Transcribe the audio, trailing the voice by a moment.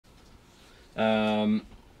Oh.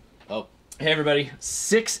 Hey, everybody.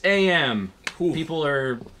 6 a.m. Ooh. People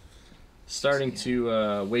are starting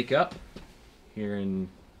to wake up here in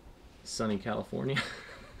sunny California.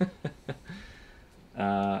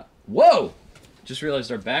 Whoa! Just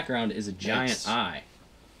realized our background is a giant eye.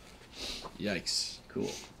 Yikes. Cool.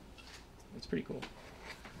 That's pretty cool.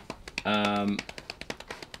 What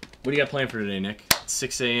do you got planned for today, Nick?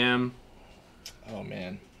 6 a.m. Oh,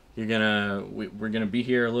 man. We're gonna be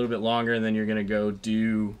here a little bit longer, and then you're gonna go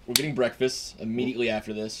do. We're getting breakfast immediately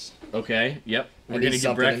after this. Okay. Yep. We're gonna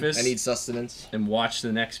get breakfast. I need sustenance. And watch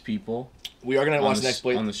the next people. We are gonna watch the next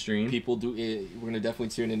on the stream. People do. We're gonna definitely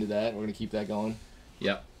tune into that. We're gonna keep that going.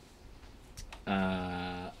 Yep.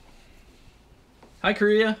 Hi,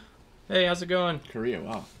 Korea. Hey, how's it going? Korea.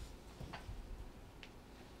 Wow.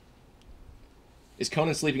 Is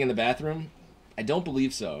Conan sleeping in the bathroom? I don't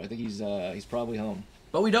believe so. I think he's probably home.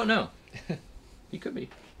 But we don't know. He could be.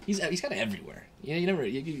 He's kind of everywhere. You never.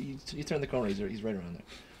 You turn the corner. He's right around there.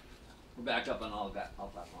 We're back up on all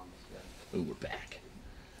platforms. Yeah. Ooh, we're back.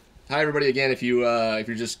 Hi everybody again. If you're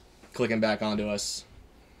just clicking back onto us,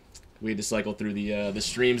 we had to cycle through the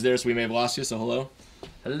streams there, so we may have lost you. So hello.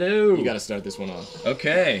 Hello. You got to start this one off.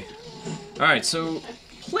 Okay. All right. So,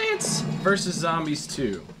 Plants vs. Zombies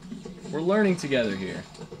 2. We're learning together here.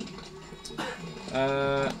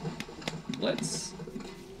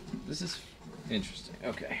 This is interesting.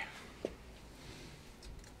 Okay.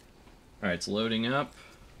 Alright, it's loading up.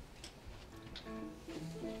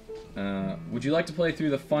 Would you like to play through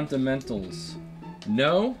the fundamentals?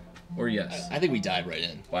 No or yes? I think we dive right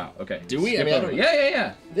in. Wow, okay. Do we?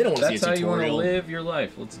 Yeah. They don't want to see a tutorial. That's how you want to live your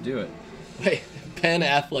life. Let's do it. Wait, Ben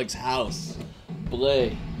Affleck's house.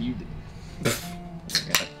 Blay, you...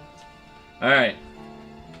 Alright.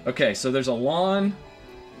 Okay, so there's a lawn.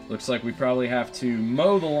 Looks like we probably have to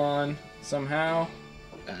mow the lawn somehow.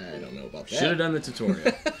 I don't know about that. Should have done the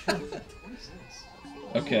tutorial.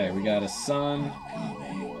 Okay, we got a sun.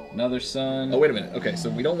 Another sun. Oh, wait a minute. Okay, so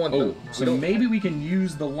we don't want the... So maybe we can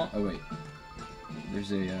use the lawn... Oh, wait.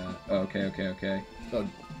 There's a... Oh, okay. Oh,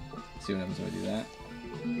 see what happens when I do that.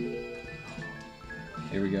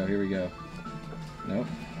 Here we go. Nope.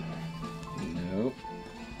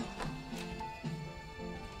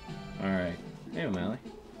 Alright. Hey, O'Malley.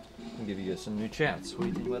 I'll give you some new chats. What do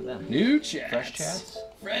you think about that? New chats.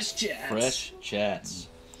 Fresh chats? Fresh chats.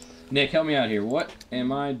 Nick, help me out here. What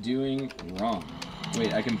am I doing wrong?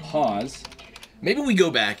 Wait, I can pause. Maybe we go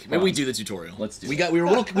back. Maybe we do the tutorial. Let's do. We were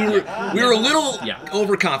a little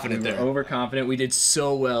overconfident there. Overconfident. We did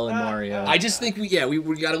so well in Mario. I just think we got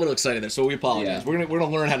a little excited there, so we apologize. Yeah. We're gonna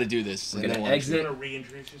learn how to do this. We're gonna exit. We're gonna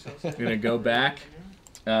reintroduce yourselves. We're gonna go back.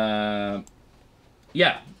 Yeah.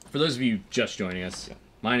 For those of you just joining us,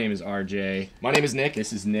 my name is RJ. My name is Nick.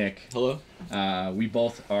 This is Nick. Hello. We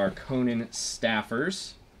both are Conan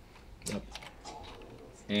staffers. Yep.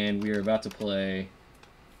 And we are about to play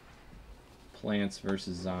Plants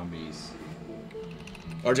vs. Zombies.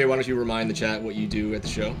 RJ, why don't you remind the chat what you do at the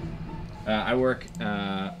show? I work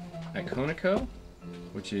at Conoco,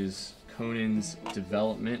 which is Conan's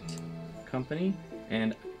development company.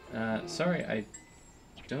 And, sorry, I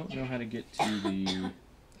don't know how to get to the...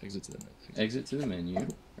 Exit to the menu. Exit to the menu.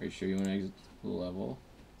 Are you sure you want to exit to the level?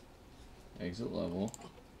 Exit level.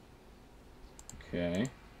 Okay.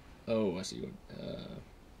 Oh, I see.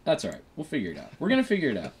 That's alright. We'll figure it out. We're gonna figure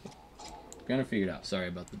it out. Sorry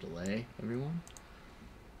about the delay, everyone.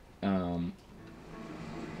 Okay.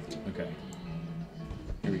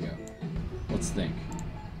 Here we go. Let's think.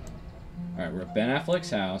 Alright, we're at Ben Affleck's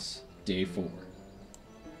house, day 4.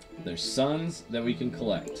 There's suns that we can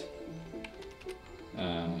collect.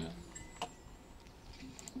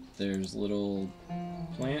 There's little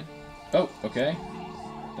plant. Oh, okay.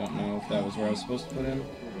 Don't know if that was where I was supposed to put him.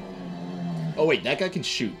 Oh wait, that guy can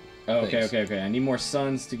shoot. Oh, okay. I need more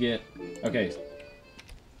suns to get... Okay.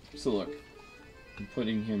 So look. I'm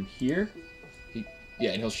putting him here.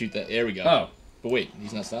 Yeah, and he'll shoot that. There we go. Oh. But wait,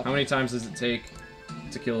 he's not stopping. How many times does it take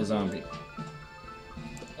to kill a zombie?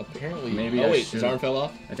 Apparently... Maybe his arm fell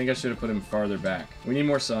off? I think I should have put him farther back. We need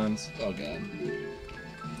more suns. Oh, God.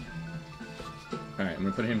 Alright, I'm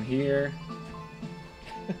going to put him here.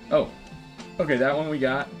 Oh. Okay, that one we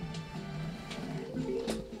got.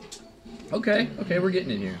 Okay, we're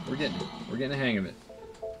getting it here. We're getting the hang of it.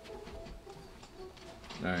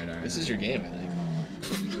 Alright. This is your game, I think.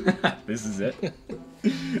 This is it.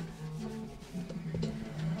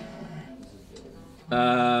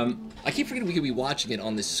 I keep forgetting we could be watching it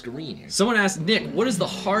on this screen here. Someone asked, Nick, what is the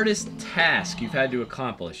hardest task you've had to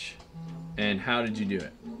accomplish? And how did you do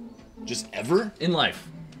it? Just ever? In life.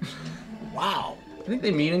 Wow. I think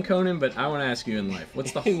they mean in Conan, but I want to ask you in life.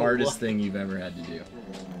 What's the hardest thing you've ever had to do?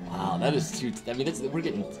 Wow, that is too... I mean, we're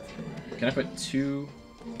getting... Can I put 2...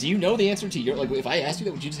 Do you know the answer to your... Like, if I asked you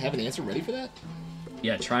that, would you just have an answer ready for that?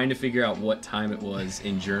 Yeah, trying to figure out what time it was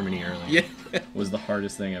in Germany earlier was the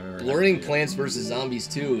hardest thing I've ever had. Learning Plants vs. Zombies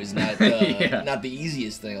 2 is not not the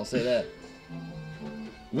easiest thing, I'll say that.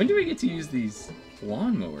 When do we get to use these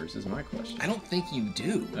lawnmowers is my question. I don't think you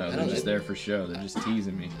do. Oh, they're just there for show. They're just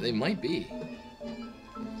teasing me. They might be.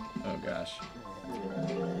 Oh, gosh.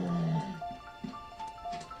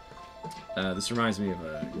 This reminds me of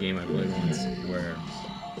a game I played once where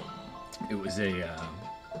it was a,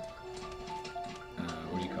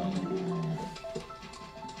 what do you call it?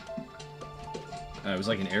 It was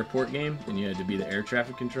like an airport game, and you had to be the air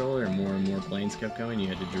traffic controller, and more planes kept coming. You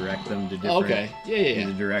had to direct them to different... Oh, okay. Yeah. You had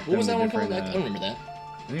to direct what was them that to one called? different... I don't remember that.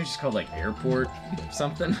 I think it was just called, like, Airport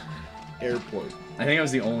something. Airport. I think I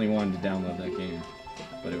was the only one to download that game,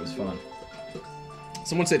 but it was fun.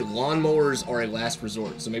 Someone said lawnmowers are a last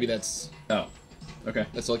resort, so maybe that's... Oh, okay.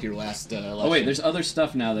 That's like your last... Oh, wait, there's other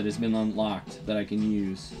stuff now that has been unlocked that I can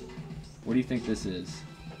use. What do you think this is?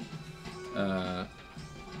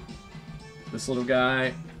 This little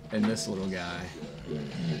guy and this little guy.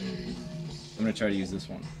 I'm going to try to use this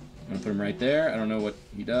one. I'm going to put him right there. I don't know what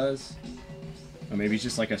he does. Or maybe he's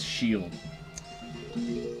just like a shield.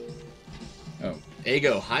 Oh.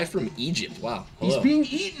 Ego, hi from Egypt. Wow. Hello. He's being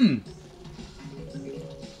eaten!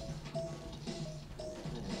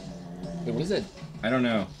 Wait, what is that? I don't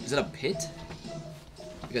know. Is that a pit?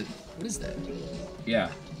 What is that?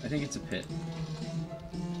 Yeah, I think it's a pit.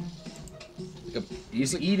 Like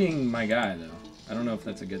He's eating my guy, though. I don't know if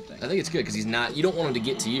that's a good thing. I think it's good, because he's not... You don't want him to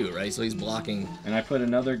get to you, right? So he's blocking... And I put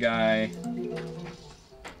another guy...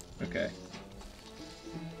 Okay.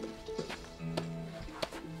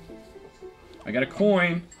 I got a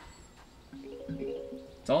coin.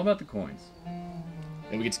 It's all about the coins.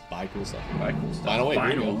 And we get to buy cool stuff. Buy cool stuff. Final wave.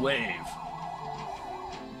 Final wave.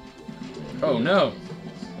 Oh, no.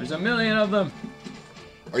 There's a million of them.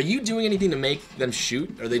 Are you doing anything to make them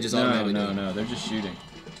shoot? Or are they just automatically doing it? No. They're just shooting.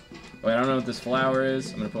 Wait, I don't know what this flower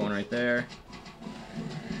is. I'm going to put one right there.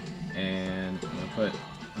 And I'm going to put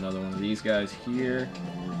another one of these guys here.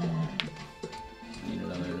 Need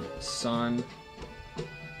another sun.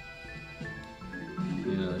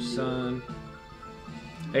 Need another sun.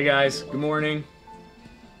 Hey guys, good morning.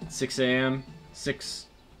 6 a.m.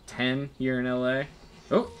 6:10 here in LA.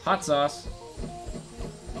 Oh, hot sauce.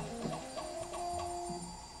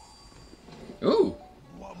 Ooh.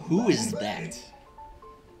 Who is that?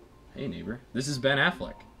 Hey neighbor, this is Ben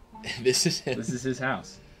Affleck. This is him. This is his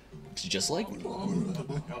house. It's just like... Ooh.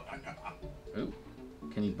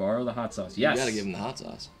 Can you borrow the hot sauce? Yes. You gotta give him the hot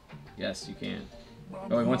sauce. Yes, you can.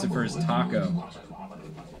 Oh, he wants it for his taco.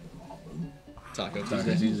 Taco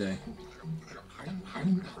Taco Tuesday.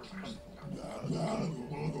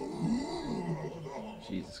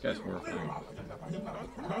 Jeez, this guy's horrifying.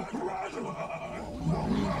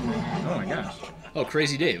 Oh my gosh. Oh,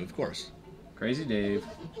 Crazy Dave, of course. Crazy Dave.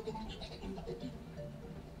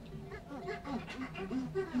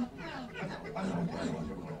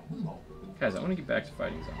 Guys, I want to get back to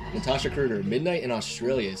fighting zombies. Natasha Kruger, midnight in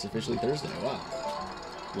Australia. It's officially Thursday. Wow.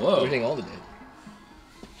 Whoa. Everything all today.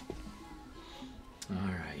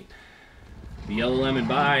 Alright. The yellow lemon,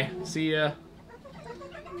 bye. See ya.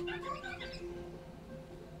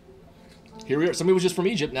 Here we are. Somebody was just from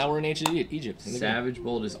Egypt. Now we're in ancient Egypt. Savage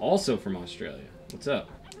Bolt is also from Australia. What's up?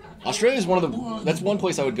 Australia is one of the... That's one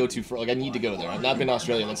place I would go to for... Like, I need to go there. I've not been to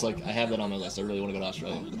Australia. That's like... I have that on my list. I really want to go to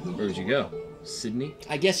Australia. Where would you go? Sydney?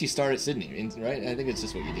 I guess you start at Sydney, right? I think it's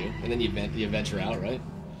just what you do. And then you venture out, right?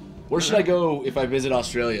 Where should I go if I visit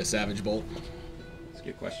Australia, Savage Bolt? That's a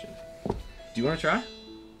good question. Do you want to try?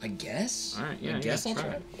 I guess. All right, yeah, I guess I'll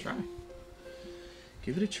try.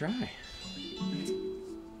 Give it a try.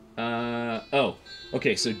 Oh,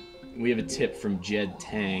 okay, so we have a tip from Jed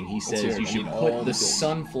Tang. He says you should put the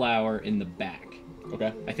sunflower in the back.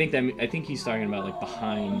 Okay. I think he's talking about like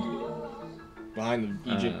behind the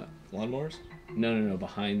Egypt lawnmowers? No,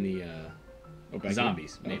 behind the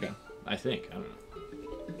zombies, maybe. Okay. I think. I don't know.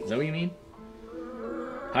 Is that what you mean?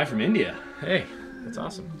 Hi from India. Hey, that's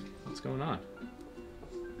awesome. What's going on?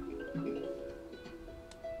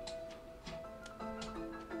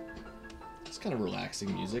 It's kind of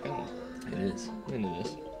relaxing music. I don't know. It is. I'm into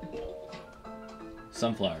this.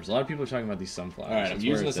 Sunflowers. A lot of people are talking about these sunflowers. All right, I'm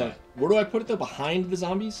using this on... Where do I put it, though? Behind the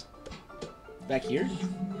zombies? Back here?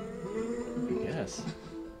 Yes.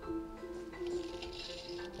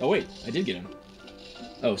 Oh, wait. I did get him.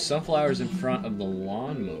 Oh, sunflowers in front of the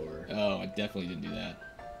lawnmower. Oh, I definitely didn't do that.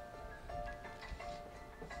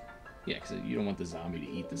 Yeah, because you don't want the zombie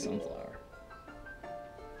to eat the sunflower.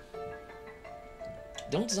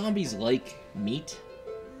 Don't zombies like meat?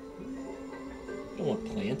 Don't want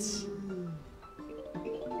plants.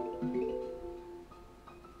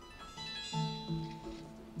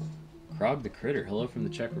 Krog the Critter, hello from the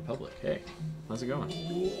Czech Republic. Hey, how's it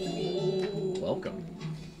going? Welcome.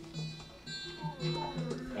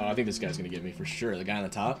 Oh, I think this guy's gonna get me for sure. The guy on the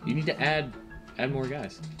top. You need to add more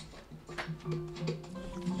guys.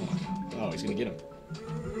 Oh, he's gonna get him.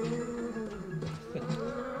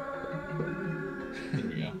 There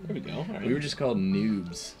we go. There we go. All right. We were just called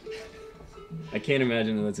noobs. I can't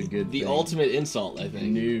imagine that that's a good The thing. ultimate insult, I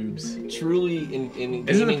think. Noobs. Truly in Isn't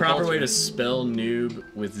the gaming proper way culture. to spell noob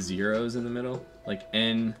with zeros in the middle? Like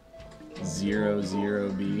N00B?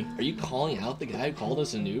 Are you calling out the guy who called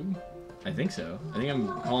us a noob? I think so. I think I'm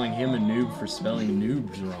calling him a noob for spelling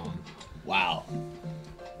noobs wrong. Wow.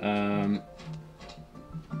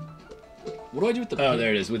 What do I do with the... Oh,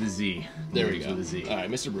 there it is, with a Z. There we Noobs go. With a Z. All right,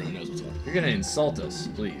 Mr. Bruin knows what's up. You're gonna insult us,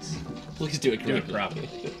 please. Please do it Do it correctly.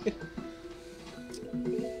 properly.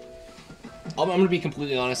 I'm gonna be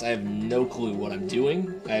completely honest. I have no clue what I'm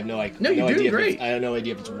doing. I have no No, you're no doing idea. great. I have no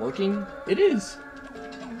idea if it's working. It is.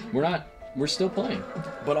 We're still playing.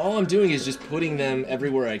 But all I'm doing is just putting them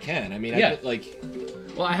everywhere I can. I mean, Yeah. I put, like...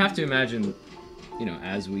 Well, I have to imagine, you know,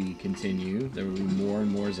 as we continue, there will be more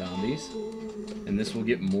and more zombies, and this will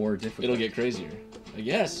get more difficult. It'll get crazier. I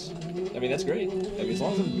guess. I mean, that's great. I mean, as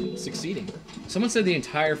long as I'm succeeding. Someone said the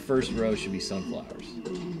entire first row should be sunflowers.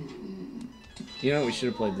 You know what? We should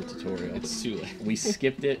have played the tutorial. It's too late. We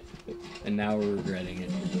skipped it, and now we're regretting it.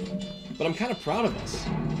 But I'm kind of proud of us.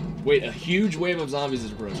 Wait, a huge wave of zombies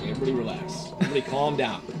is approaching. Everybody relax. Everybody calm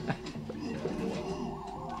down.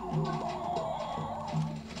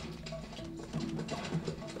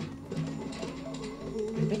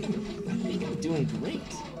 I think I'm doing great.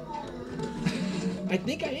 I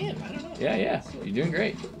think I am. I don't know. Yeah, you're doing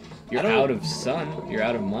great. You're I don't- out of sun. You're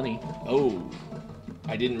out of money. Oh,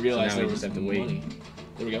 I didn't realize now there we was just have to wait. money.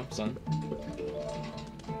 There we go, son.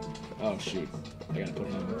 Oh shoot, I gotta put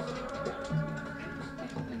him.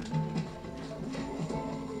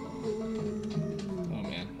 Oh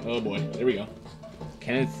man. Oh boy. There we go.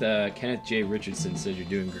 Kenneth J. Richardson says you're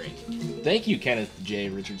doing great. Thank you, Kenneth J.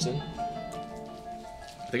 Richardson.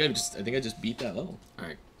 I think I just beat that level. All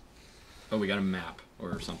right. Oh, we got a map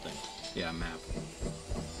or something. Yeah, a map.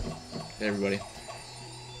 Hey, everybody.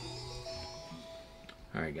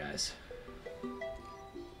 All right, guys.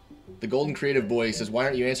 The Golden Creative Boy says, "Why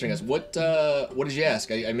aren't you answering us? What did you ask?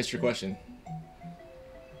 I missed your question."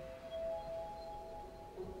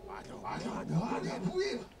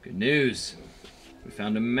 Good news. We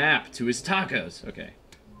found a map to his tacos. Okay.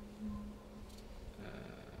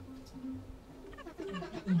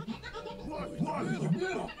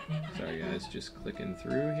 Sorry, guys. Just clicking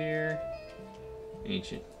through here.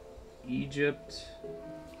 Ancient Egypt.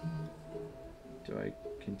 Do I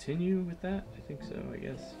continue with that? I think so, I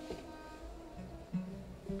guess.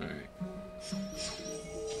 Alright.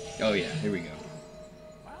 Oh, yeah. Here we go.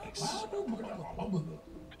 Nice.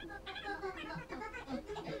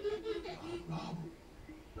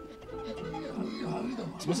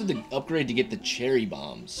 Someone said to upgrade to get the cherry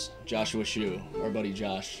bombs. Joshua Shu, our buddy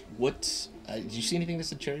Josh. What? Did you see anything that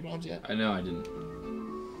said cherry bombs yet? I know I didn't.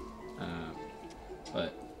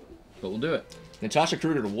 But we'll do it. Natasha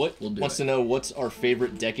Kruger We'll do wants it. to know what's our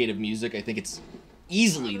favorite decade of music. I think it's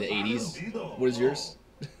easily the 80s. What is yours?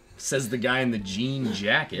 Says the guy in the jean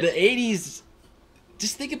jacket. The 80s.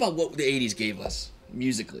 Just think about what the 80s gave us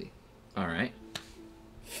musically. All right.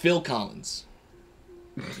 Phil Collins.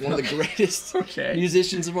 One of the greatest Okay.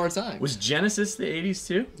 musicians of our time. Was Genesis the 80s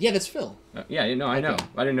too? Yeah, that's Phil. Yeah, no, I know. Okay.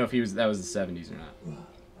 I didn't know if that was the 70s or not.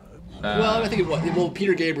 Well, I think it was. Well,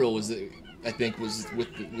 Peter Gabriel was, I think, was with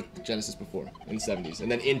Genesis before in the 70s,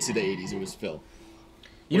 and then into the 80s it was Phil.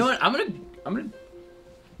 You know what? I'm gonna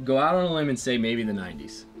go out on a limb and say maybe the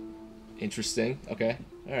 90s. Interesting. Okay.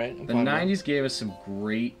 All right. I'm The fine with that. 90s gave us some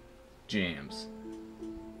great jams.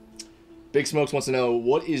 Big Smokes wants to know,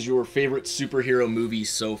 what is your favorite superhero movie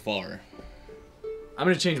so far? I'm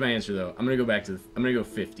gonna change my answer though. I'm gonna go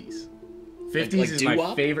 50s. 50s like is my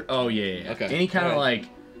doo-wop? favorite. Oh yeah. Okay. Any kind of Alright.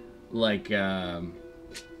 like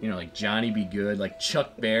like Johnny Be Good, like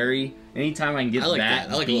Chuck Berry. Anytime I can get I like that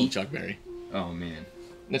that. I like a little beat. Chuck Berry. Oh man.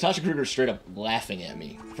 Natasha Kruger straight up laughing at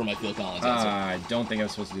me for my Phil Collins answer. I don't think I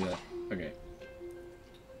was supposed to do that. Okay.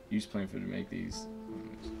 Use plain food to make these.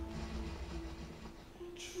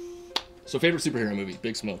 So favorite superhero movie?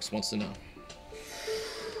 Big Smokes wants to know.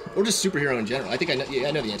 Or just superhero in general. I think I know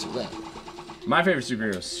the answer to that. My favorite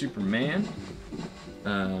superhero is Superman.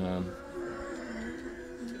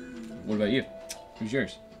 What about you? Who's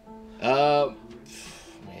yours? Man,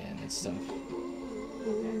 that's tough.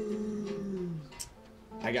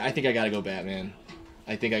 I think I gotta go Batman.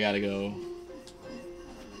 I think I gotta go.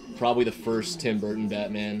 Probably the first Tim Burton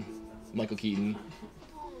Batman, Michael Keaton.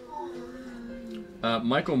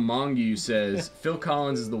 Michael Mongu says Phil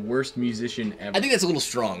Collins is the worst musician ever. I think that's a little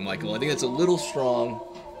strong, Michael. I think that's a little strong.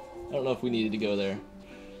 I don't know if we needed to go there.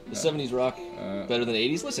 The 70s rock better than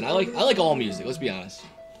the 80s. Listen, I like all music. Let's be honest.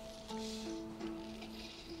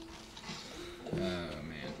 Oh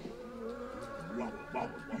man.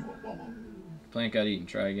 Plant got eaten.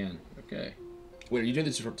 Try again. Okay. Wait, are you doing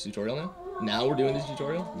this tutorial now? Now we're doing this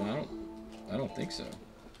tutorial? No, I don't think so.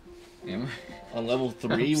 Am I? On level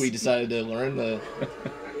 3, we decided to learn the...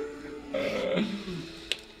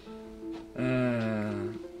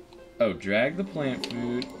 drag the plant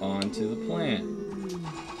food onto the plant.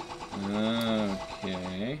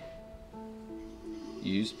 Okay.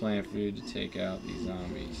 Use plant food to take out these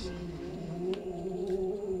zombies.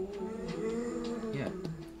 Yeah.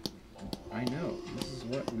 I know. This is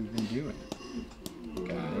what we've been doing,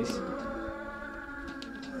 guys.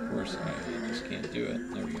 Of course, I just can't do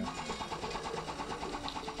it. There we go.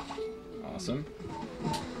 Awesome.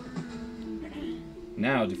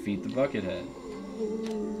 Now defeat the Buckethead.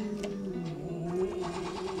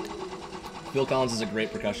 Phil Collins is a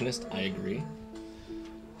great percussionist. I agree.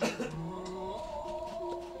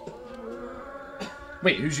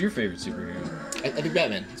 Wait, who's your favorite superhero? I think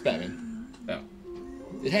Batman. It's Batman. Oh.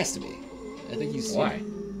 It has to be. I think he's... Why?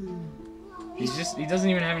 He doesn't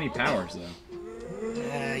even have any powers, though.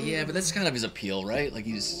 Yeah, but that's kind of his appeal, right? Like,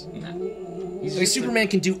 he's... Nah. Like, Superman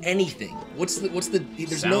can do anything.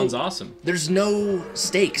 Sounds awesome. There's no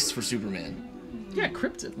stakes for Superman. Yeah,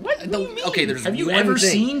 Krypton. What do you mean? Okay, there's Have you one ever thing.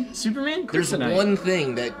 seen Superman? There's Kryptonite. one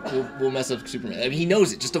thing that will mess up Superman. I mean, he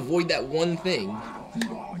knows it. Just avoid that one thing,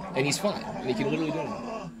 and he's fine. And he can literally do it.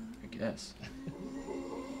 I guess.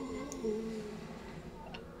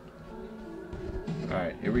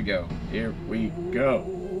 Alright, here we go. Here we go.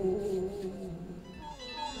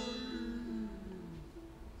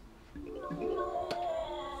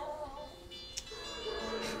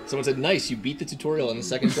 Someone said, nice, you beat the tutorial on the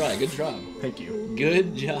second try. Good job. Thank you.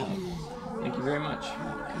 Good job. Thank you very much.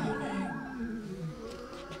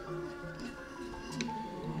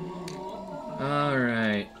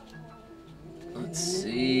 Alright. Let's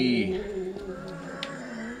see.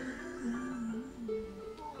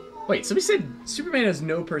 Wait, somebody said Superman has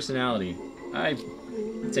no personality. I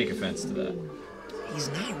take offense to that. He's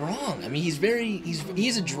not wrong. I mean, he's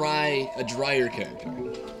a drier character.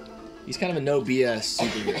 He's kind of a no BS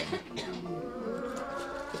superhero.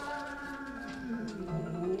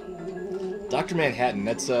 Dr. Manhattan,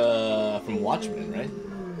 that's from Watchmen, right?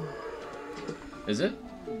 Is it?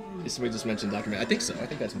 Somebody just mentioned Dr. Manhattan. I think so. I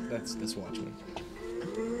think that's Watchmen.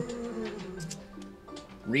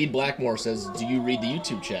 Reed Blackmore says, do you read the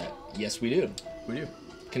YouTube chat? Yes, we do. We do.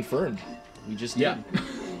 Confirmed. We just did. Yeah.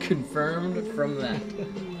 Confirmed from that.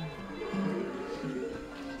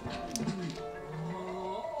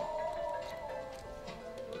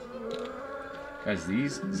 Guys,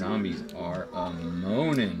 these zombies are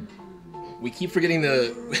a-moaning. We keep forgetting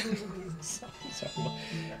the...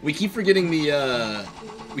 We keep forgetting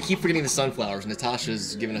the sunflowers.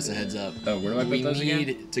 Natasha's giving us a heads up. Oh, where do I put those again? We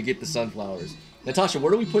need to get the sunflowers. Natasha,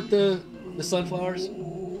 where do we put the sunflowers?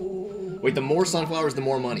 Wait, the more sunflowers, the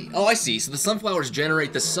more money. Oh, I see. So the sunflowers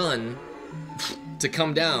generate the sun to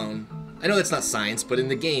come down. I know that's not science, but in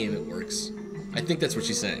the game it works. I think that's what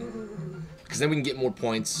she's saying. Because then we can get more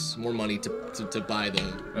points, more money to buy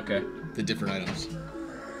the different items.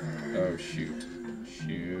 Oh, shoot.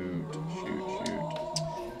 Shoot.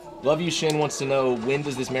 Love You Shin wants to know, when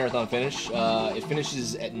does this marathon finish? It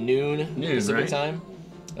finishes at noon Pacific time,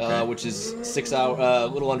 which is 6 hours, a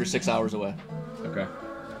little under 6 hours away. Okay.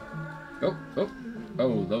 Oh,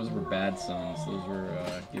 those were bad suns. Those were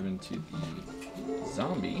given to the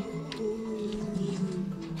zombie.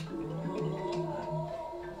 Oh,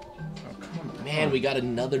 come on. Man, we got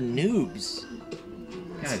another noobs.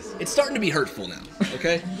 Guys. It's starting to be hurtful now,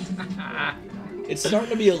 okay? It's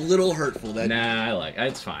starting to be a little hurtful. That Nah,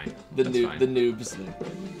 it's fine. The noobs thing.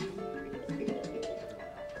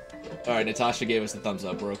 Alright, Natasha gave us the thumbs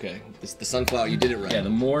up. We're okay. The sunflower, you did it right. Yeah, the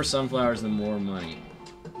more sunflowers, the more money.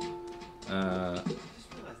 Oh.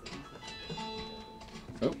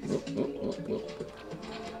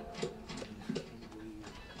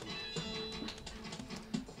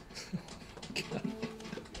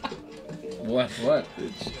 What?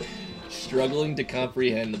 Struggling to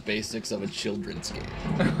comprehend the basics of a children's game.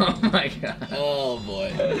 Oh my god. Oh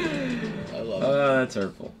boy. I love it. Oh, that's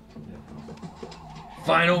hurtful.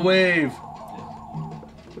 final wave.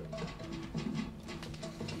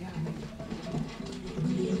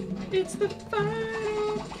 It's the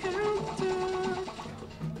final countdown.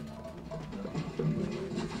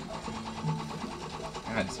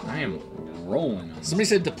 God, I am rolling on Somebody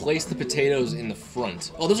said to place the potatoes in the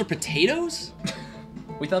front. Oh, those are potatoes?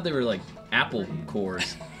 We thought they were like apple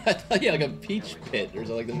cores. I thought, yeah, like a peach pit or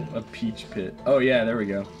something like that. A peach pit. Oh yeah, there we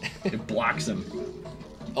go. It blocks them.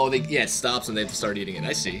 Oh, it stops and they have to start eating it.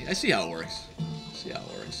 I see how it works.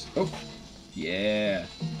 Oh, yeah.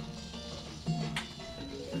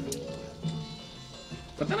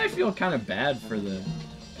 But then I feel kind of bad for the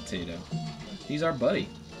potato. He's our buddy.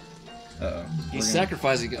 Uh-oh. He's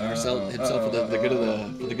sacrificing himself for the good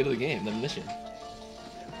of the game, the mission.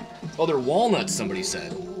 Oh, they're walnuts, somebody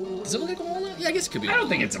said. Does it look like a walnut? Yeah, I guess it could be. I don't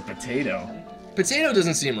think it's a potato. Potato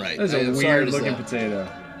doesn't seem right. That's a weird looking potato.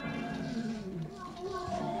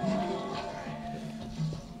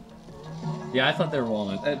 Yeah, I thought they were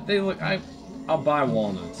walnuts. They look. I'll buy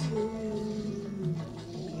walnuts.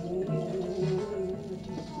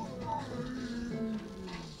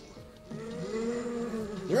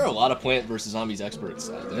 There are a lot of Plant vs. Zombies experts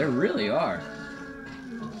out there. There really are.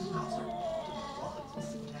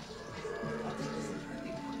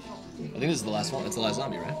 I think this is the last one. It's the last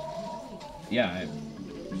zombie, right? Yeah,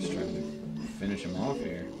 I'm just trying to finish him off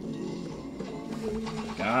here.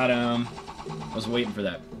 Got him. I was waiting for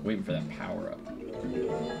that power up.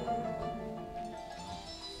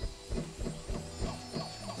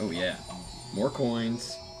 Oh yeah, more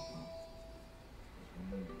coins.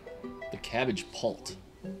 The cabbage pult.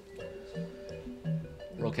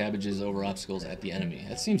 Roll cabbages over obstacles at the enemy.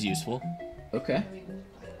 That seems useful. Okay.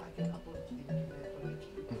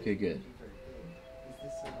 Okay, good.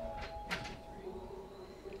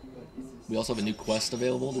 We also have a new quest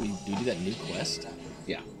available. Do we do that new quest?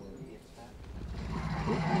 Yeah.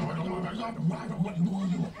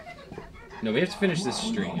 No, we have to finish this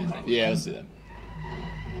string, I think. Yeah, let's do that.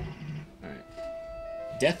 Alright.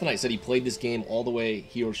 Death Knight said he played this game all the way,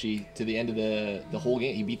 he or she, to the end of the whole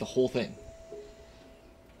game. He beat the whole thing.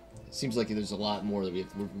 Seems like there's a lot more that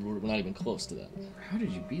we're not even close to that. How did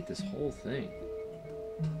you beat this whole thing?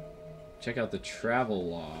 Check out the travel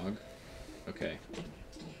log. Okay.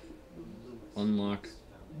 Unlock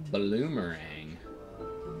Bloomerang.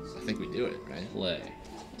 I think we do it, right? Play.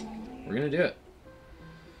 We're gonna do it.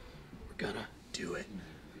 We're gonna do it.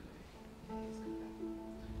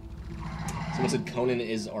 Someone said Conan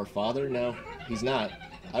is our father. No, he's not.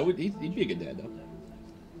 He'd be a good dad, though.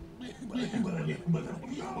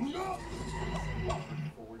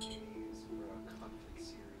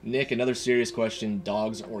 Nick, another serious question: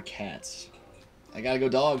 dogs or cats? I gotta go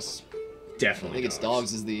dogs. Definitely. I think it's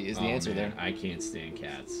dogs is the answer man, there. I can't stand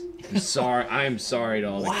cats. I'm sorry. I'm sorry to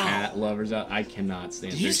all the cat lovers out. I cannot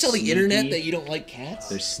stand. Did you just tell the internet that you don't like cats?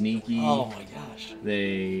 They're sneaky. Oh my gosh.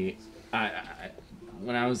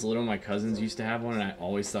 When I was little, my cousins used to have one, and I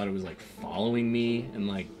always thought it was like following me, and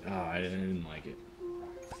like, I didn't like it.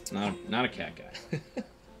 Not a cat guy.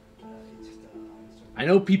 I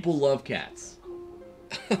know people love cats.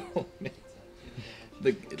 Oh, man.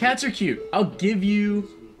 The cats are cute. I'll give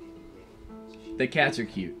you. The cats are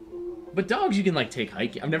cute, but dogs you can like take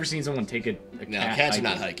hiking. I've never seen someone take a cat. No, cats are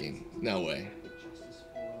not hiking. No way.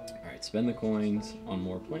 All right, spend the coins on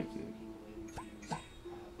more plant food.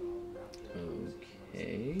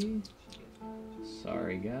 Okay.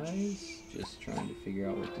 Sorry guys, just trying to figure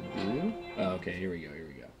out what to do. Oh, okay, here we go.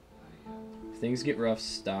 If things get rough,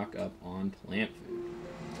 stock up on plant food.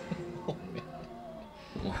 Oh, man.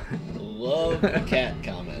 Love cat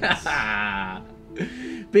comments.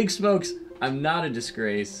 Big Smokes. I'm not a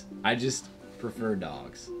disgrace. I just prefer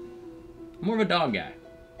dogs. I'm more of a dog guy.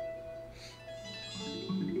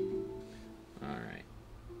 Alright.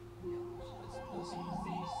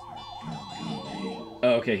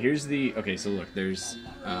 Oh, okay, here's the... Okay, so look, there's...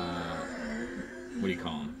 what do you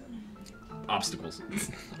call them? Obstacles.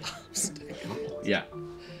 Yeah.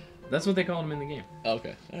 That's what they call them in the game.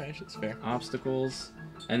 Okay, alright, that's fair. Obstacles.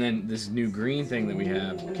 And then this new green thing that we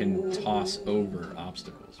have can toss over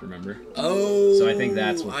obstacles, remember? Oh, so I think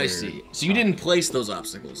that's what I see. So you didn't place those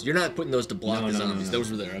obstacles. You're not putting those to block the zombies. No.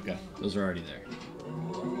 Those were there, okay. Those are already there.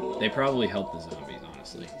 They probably help the zombies,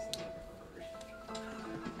 honestly.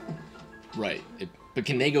 Right. But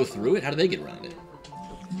can they go through it? How do they get around it?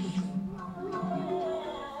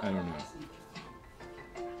 I don't know.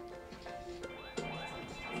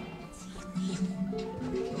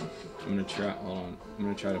 I'm gonna try. Hold on. I'm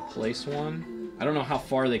gonna try to place one. I don't know how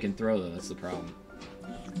far they can throw though. That's the problem.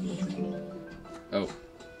 Oh.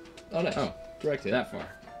 Oh, nice. Oh. Direct hit. That far.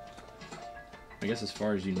 I guess as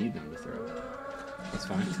far as you need them to throw. That's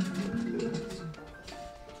fine.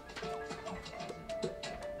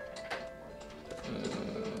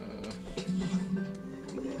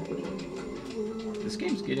 This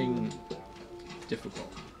game's getting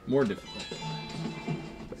difficult. More difficult.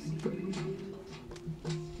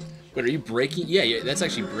 Wait, are you breaking? Yeah, that's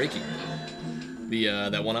actually breaking. The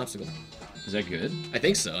that one obstacle. Is that good? I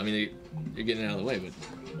think so. I mean, you're getting it out of the way, but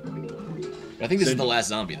I think this is the last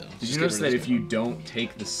zombie, though. Did you notice that if you don't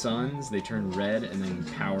take the suns, they turn red and then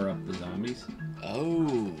power up the zombies?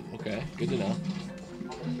 Oh, okay. Good to know.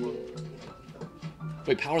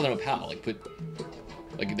 Wait, power them up how? Like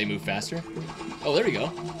they move faster? Oh, there we go.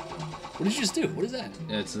 What did you just do? What is that?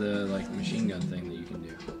 It's a like machine gun thing that you can do.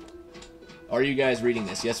 Are you guys reading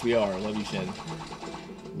this? Yes, we are. Love you, Shen.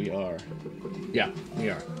 We are. Yeah, we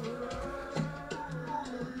are.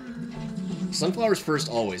 Sunflowers first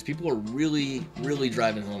always. People are really, really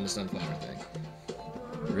driving home the sunflower thing.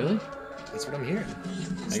 Really? That's what I'm hearing.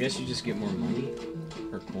 I guess you just get more money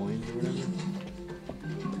or coins or whatever.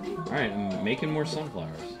 Alright, I'm making more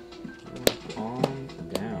sunflowers. Calm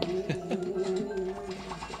down.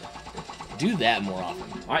 Do that more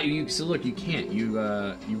often. So look, you can't. You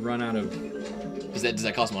run out of Does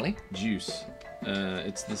that cost money? juice.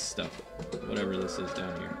 It's this stuff. Whatever this is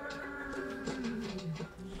down here.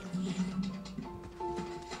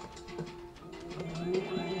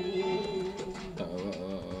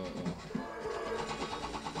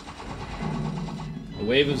 The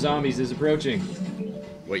wave of zombies is approaching.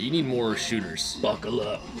 Wait, you need more shooters. Buckle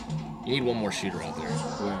up. You need one more shooter out there.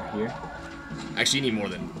 Where? Here? Actually, you need more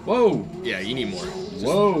than... Whoa! Yeah, you need more. Just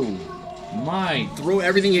Whoa! My throw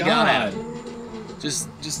everything you got at God. it. Just...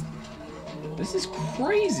 This is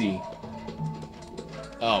crazy.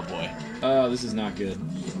 Oh, boy. Oh, this is not good.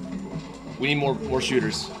 We need more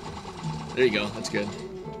shooters. There you go. That's good.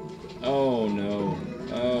 Oh, no.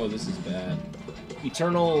 Oh, this is bad.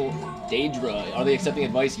 Eternal Daedra. Are they accepting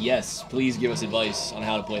advice? Yes. Please give us advice on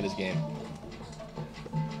how to play this game.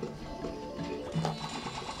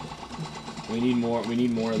 We need more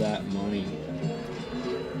of that money.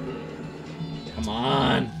 Come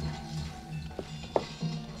on.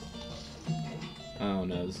 Oh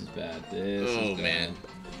no, this is bad. This is bad. Man.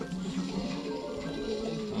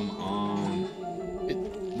 Come on.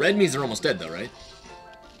 Red means they're almost dead though, right?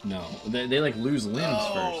 No. They like lose limbs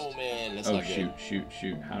first. Oh man, that's not good. Shoot.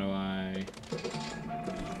 How do I...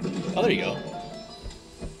 Oh, there you go.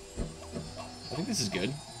 I think this is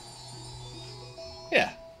good.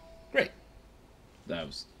 Yeah. Great. That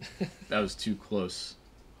was too close.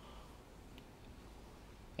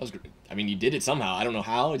 That was great. I mean, you did it somehow. I don't know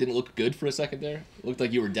how. It didn't look good for a second there. It looked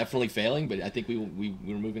like you were definitely failing, but I think we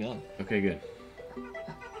were moving on. Okay, good.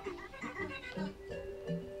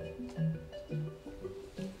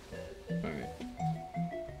 All right.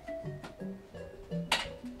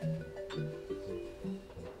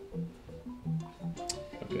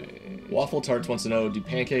 Okay. Waffle Tarts wants to know, do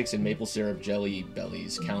pancakes and maple syrup jelly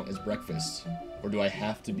bellies count as breakfast? Or do I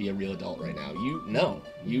have to be a real adult right now? No.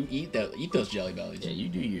 You eat those jelly bellies. Yeah, you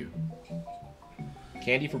do you.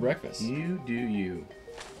 Candy for breakfast. You do you.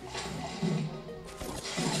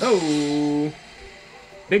 Oh!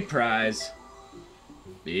 Big prize.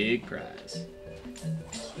 Big prize.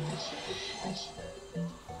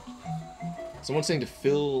 Someone's saying to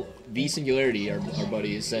fill V Singularity, our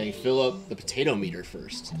buddy, is saying fill up the potato meter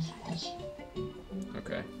first.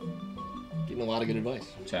 Okay. Getting a lot of good advice.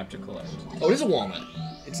 Chapter collect. Oh, it is a walnut.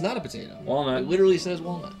 It's not a potato. Walnut. It literally says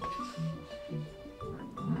walnut.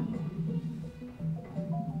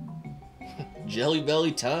 Jelly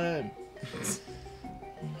belly time.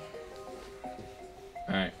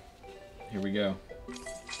 Alright. Here we go.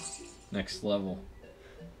 Next level.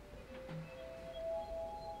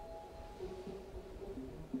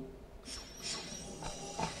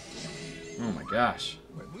 Oh my gosh.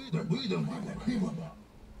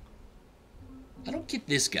 I don't get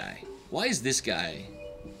this guy. Why is this guy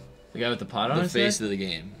The guy with the pot on the his face head? of the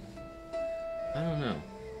game? I don't know.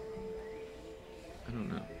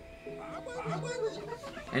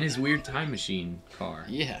 And his weird time machine car.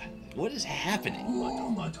 Yeah. What is happening?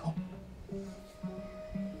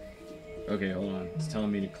 Okay, hold on. It's telling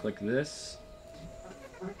me to click this.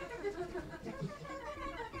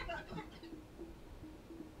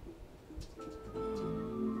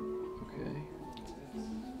 Okay.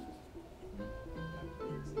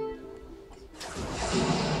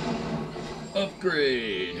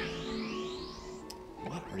 Upgrade.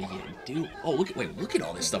 What are you gonna do? Oh, look at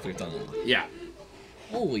all this stuff we've done. Yeah.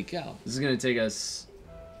 Holy cow. This is gonna take us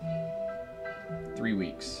 3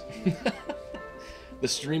 weeks. The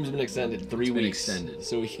stream's been extended 3 weeks. Extended.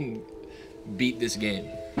 So we can beat this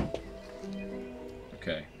game.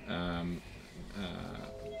 Okay. Now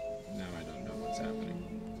I don't know what's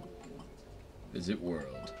happening. Visit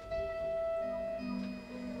world.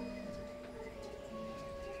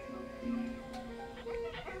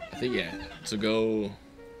 I think, yeah. So go...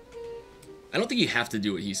 I don't think you have to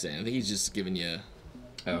do what he's saying. I think he's just giving you...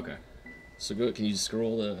 Oh, okay. So go... Can you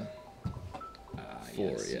scroll to... 4,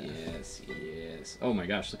 yes, yeah. Yes. Oh my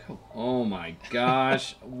gosh, look how... Oh my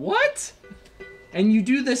gosh. What? And you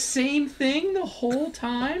do the same thing the whole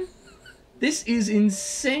time? This is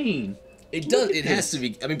insane. It does. It has to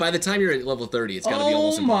be. I mean, by the time you're at level 30, it's got to be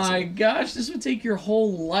almost impossible. Oh my gosh, this would take your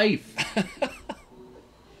whole life.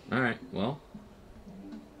 All right, well,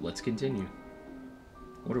 let's continue.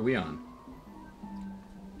 What are we on?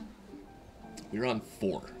 We're on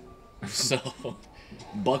 4. So,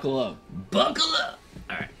 buckle up. Buckle up.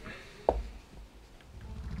 All right.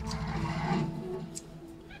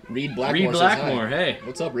 Reed Blackmore. Reed Blackmore, says, hey.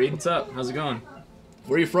 What's up, Reed? What's up? How's it going?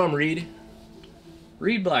 Where are you from, Reed?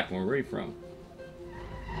 Reed Blackmore, where are you from?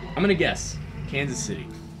 I'm gonna guess. Kansas City.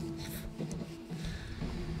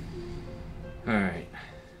 Alright.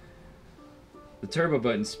 The turbo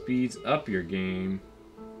button speeds up your game.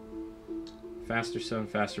 Faster sun,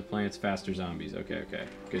 faster plants, faster zombies. Okay.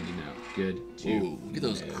 Good to know. Good to Ooh, look at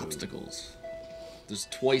those know. obstacles. There's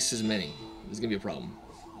twice as many. This is going to be a problem.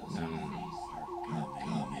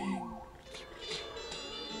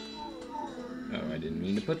 Oh, I didn't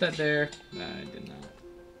mean to put that there. I did not.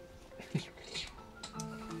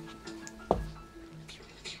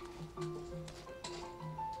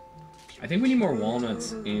 I think we need more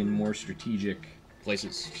walnuts in more strategic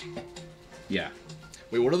Places. Yeah.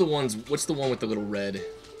 Wait, what are the ones? What's the one with the little red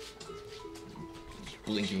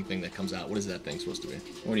blinking thing that comes out? What is that thing supposed to be?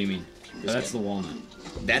 What do you mean? Oh, that's the walnut.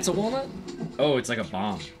 That's a walnut? Oh, it's like a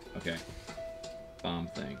bomb. Okay. Bomb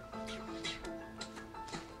thing.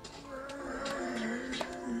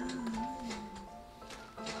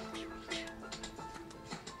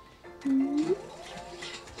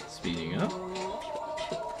 Speeding up.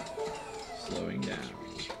 Slowing down.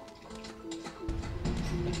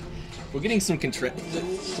 We're getting some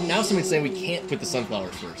now someone's saying we can't put the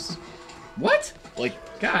sunflowers first. What? Like,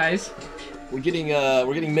 Guys. we're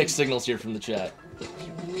getting mixed signals here from the chat.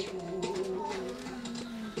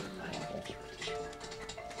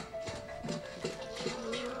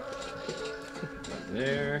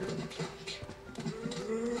 There.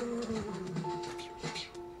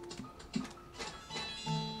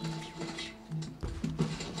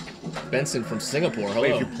 Benson from Singapore. Hello.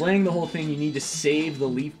 Wait, if you're playing the whole thing, you need to save the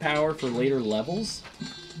leaf power for later levels?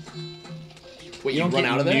 Wait, You you don't run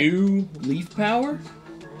get out of that? new leaf power?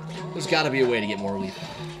 There's got to be a way to get more leaf.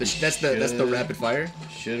 That's the rapid fire.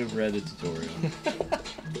 Should have read the tutorial.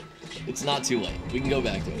 It's not too late. We can go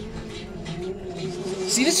back to it.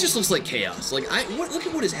 See, this just looks like chaos. Like look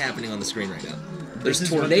at what is happening on the screen right now. There's This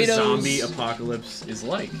is tornadoes. what the zombie apocalypse is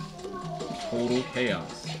like. Total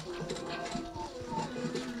chaos.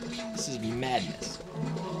 This is madness.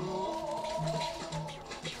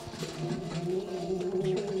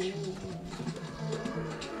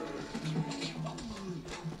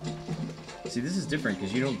 See, this is different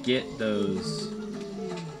because you don't get those.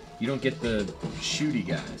 You don't get the shooty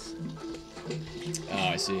guys. Oh,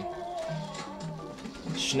 I see.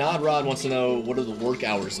 Schnodrod wants to know, what are the work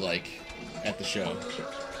hours like at the show?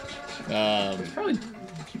 Probably.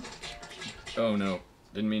 Oh no,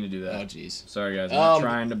 didn't mean to do that. Oh, jeez. Sorry guys, I'm not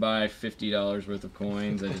trying to buy $50 worth of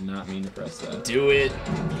coins. I did not mean to press that. Do it.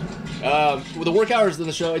 Well, the work hours in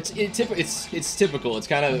the show, it's typical. It's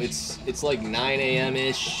kind of it's like 9 a.m.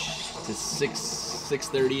 ish to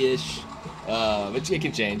 6:30 ish. It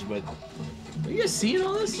can change, but Are you guys seeing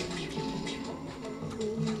all this?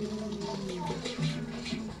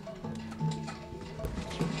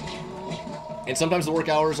 and sometimes the work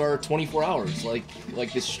hours are 24 hours, like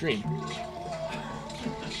this stream.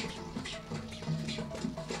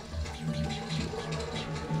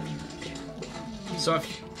 So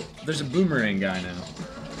there's a boomerang guy now.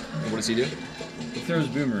 What does he do? He throws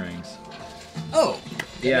boomerangs. Oh,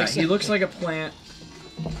 that Yeah, makes he sense. looks like a plant,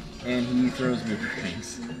 and he throws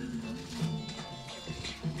boomerangs.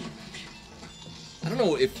 I don't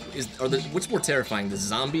know what's more terrifying, the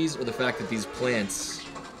zombies or the fact that these plants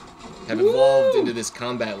have evolved into this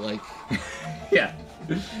combat like. Yeah,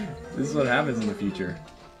 this is what happens in the future.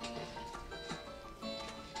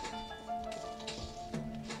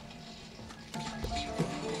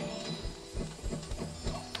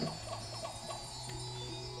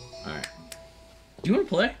 All right. Do you want to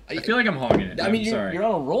play? I feel like I'm hogging it. I mean, I'm sorry. you're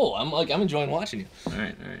on a roll. I'm enjoying watching you. All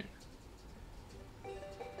right, all right.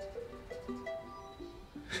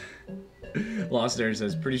 Lost Air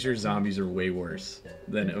says, pretty sure zombies are way worse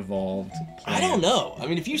than evolved plants. I don't know. I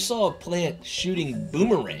mean, if you saw a plant shooting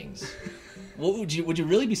boomerangs, what would you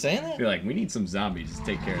really be saying that? Be like, we need some zombies to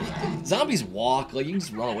take care of that. Zombies walk, like you can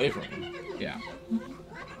just run away from them. Yeah.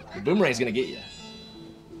 The boomerang's gonna get you.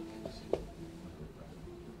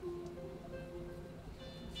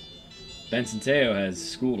 Ben Centeo has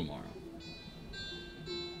school tomorrow.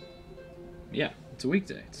 Yeah, it's a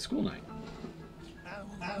weekday. It's a school night.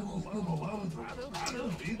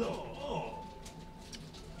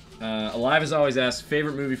 Alive as always asks,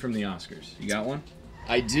 favorite movie from the Oscars. You got one?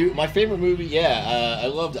 I do. My favorite movie, I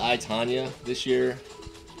loved I, Tonya this year.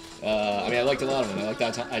 I mean, I liked a lot of them. I liked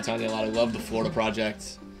I, Tonya a lot. I loved The Florida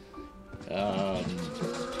Project.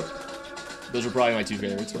 Those are probably my two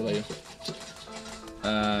favorites. What about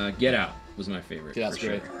you? Get Out was my favorite. Get Out's for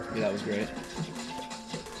great. sure. Yeah, that was great.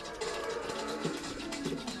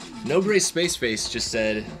 No Gray Space Face just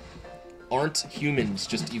said, aren't humans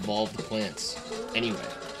just evolved plants? Anyway.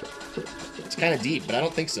 It's kind of deep, but I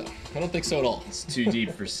don't think so. I don't think so at all. It's too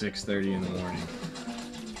deep for 6:30 in the morning.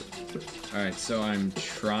 Alright, so I'm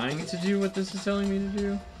trying to do what this is telling me to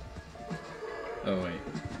do. Oh, wait.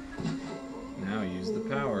 Now use the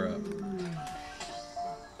power up.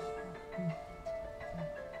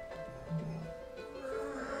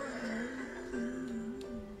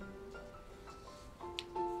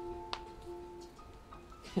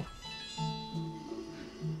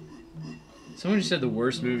 Someone just said the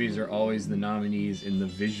worst movies are always the nominees in the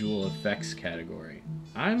visual effects category.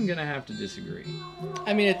 I'm gonna have to disagree.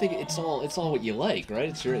 I mean, I think it's all what you like, right?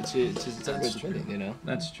 It's everybody's opinion, you know.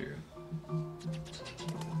 That's true.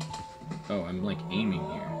 Oh, I'm like aiming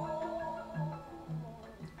here.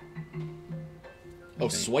 Oh,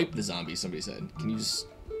 swipe the zombie, somebody said. Can you just...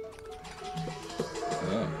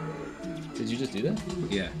 Oh. Did you just do that?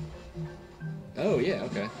 Yeah. Oh, yeah,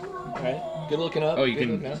 okay. Alright. Good looking up. Oh, you Good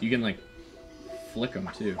can looking up. you can like flick them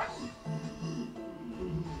too.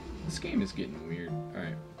 This game is getting weird. All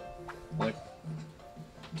right, flick,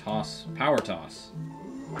 toss, power toss.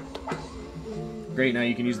 Great, now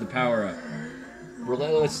you can use the power up.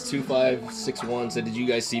 Relentless2561 said, did you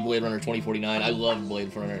guys see Blade Runner 2049? I love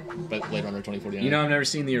Blade Runner 2049. You know, I've never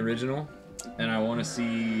seen the original, and I want to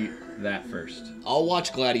see that first. I'll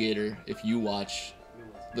watch Gladiator if you watch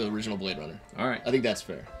the original Blade Runner. All right. I think that's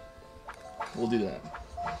fair. We'll do that.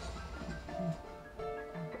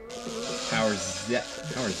 Power zap.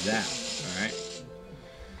 Power zap. All right.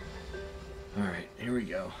 All right. Here we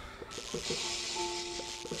go.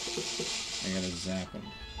 I gotta zap him,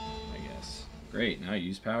 I guess. Great. Now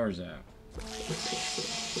use power zap.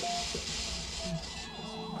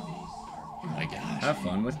 Oh my gosh. Have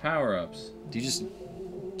fun with power ups. Do you just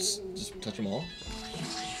touch them all?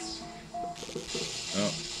 Oh,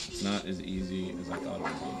 it's not as easy as I thought it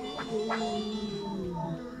would be.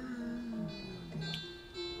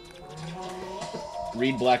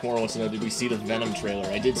 Reed Blackmore wants to know, did we see the Venom trailer?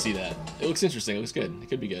 I did see that. It looks interesting. It looks good. It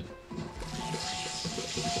could be good.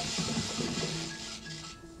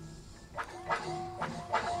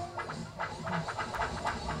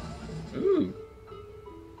 Ooh.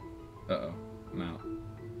 Uh-oh. I'm out.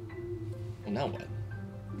 Well, now what?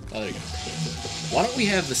 Oh, there you go. Why don't we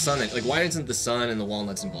have the sun? Like, why isn't the sun and the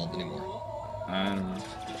walnuts involved anymore? I don't know.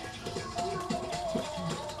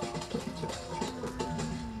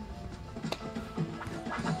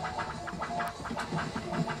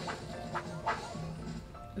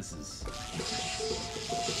 This is...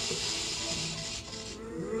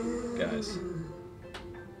 Guys.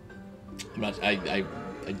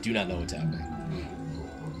 I do not know what's happening.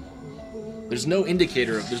 There's no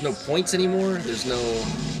indicator of, there's no points anymore, there's no...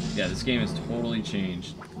 Yeah, this game has totally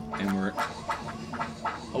changed, and we're...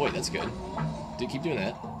 Oh wait, that's good. Keep doing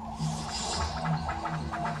that.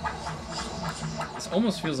 This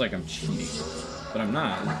almost feels like I'm cheating, but I'm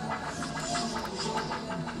not.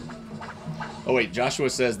 Oh wait, Joshua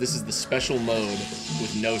says this is the special mode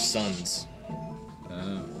with no suns.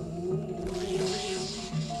 Oh.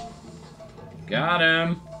 Got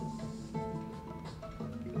him!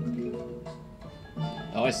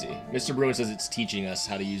 Oh, I see. Mr. Bruin says it's teaching us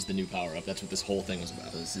how to use the new power-up. That's what this whole thing was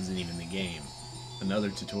about. This isn't even the game. Another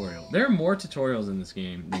tutorial. There are more tutorials in this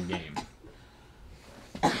game than game.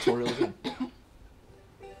 Tutorial again.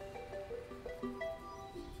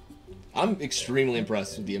 I'm extremely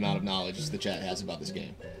impressed with the amount of knowledge the chat has about this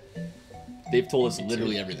game. They've told us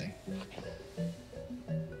literally everything.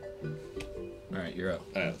 Alright, you're up.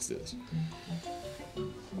 Alright, let's do this.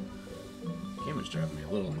 The game was driving me a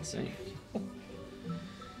little insane.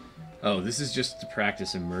 Oh, this is just to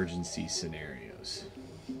practice emergency scenarios.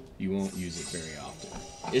 You won't use it very often.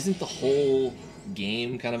 Isn't the whole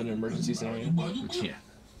game kind of an emergency scenario. Yeah,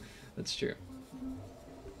 that's true.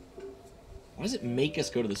 Why does it make us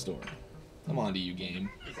go to the store? Come on to you, game.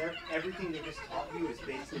 Because everything they just taught you is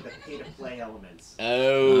basically the pay-to-play elements.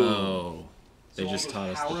 Oh. They So all just those taught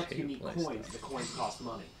us power-ups the you need pay-to-play coins. stuff. The coins cost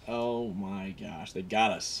money. Oh my gosh, they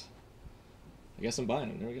got us. I guess I'm buying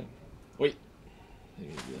them. There we go. Wait.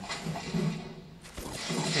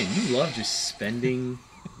 Hey, you love just spending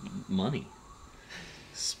money.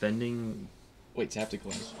 Spending. Wait,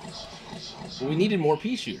 tactical class. Well, we needed more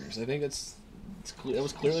pea shooters. I think that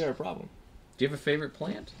was clearly our problem. Do you have a favorite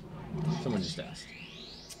plant? Someone just asked.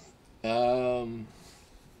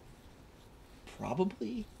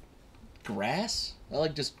 Probably grass. I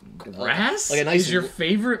like just Grass? like a nice is your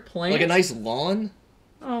favorite plant? like a nice lawn.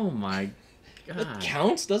 Oh my god. That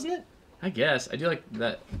counts, doesn't it? I guess. I do like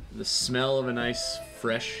that. The smell of a nice,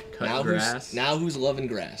 fresh cut grass. Now who's loving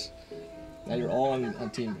grass? Now you're all on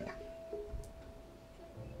team grass.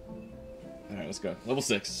 All right, let's go. Level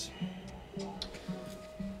 6.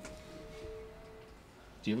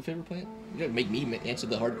 Do you have a favorite plant? You gotta make me answer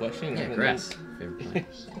the hard question. Yeah, grass. Favorite plant.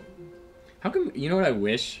 How come? You know what I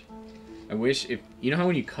wish? I wish if you know how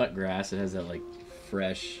when you cut grass, it has that like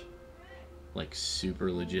fresh, like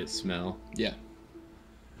super legit smell. Yeah.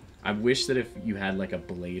 I wish that if you had like a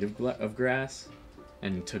blade of grass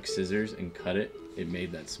and took scissors and cut it, it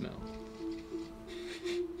made that smell.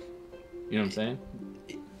 You know what I'm saying?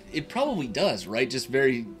 It probably does, right? Just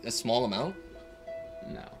a small amount.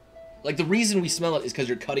 No. Like the reason we smell it is because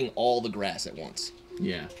you're cutting all the grass at once.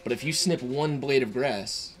 Yeah. But if you snip one blade of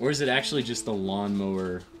grass, Or is it actually just the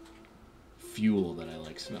lawnmower fuel that I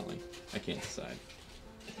like smelling? I can't decide.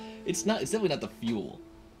 it's not. It's definitely not the fuel.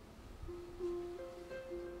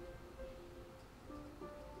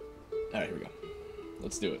 All right, here we go.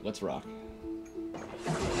 Let's do it. Let's rock.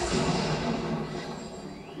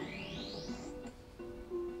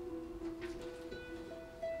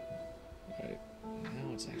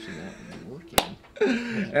 Now it's actually not working.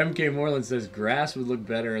 MK Moreland says grass would look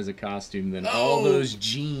better as a costume than all those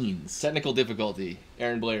jeans. Technical difficulty.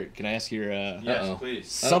 Aaron Blair, can I ask your... Yes, Uh-oh. please.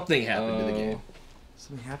 Something happened to the game.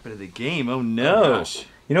 Something happened to the game. Oh no! Oh, gosh.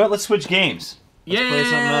 You know what? Let's switch games. Let's play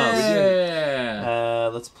something else. Yeah.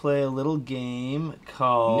 Let's play a little game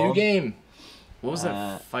called. New game. What was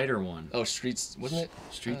that fighter one? Oh, Streets, wasn't it?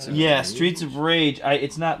 Streets of Yeah, Rage? Streets of Rage.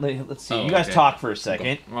 It's not. Let's see. Oh, You guys okay. talk for a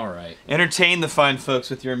second. All right. Entertain the fine folks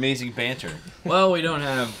with your amazing banter. Well, we don't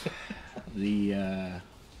have the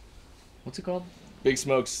what's it called? Big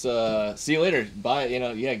Smokes, see you later. Bye,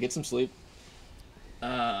 get some sleep.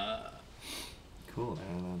 Cool.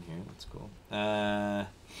 Add on here. That's cool.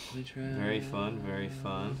 Very fun. Very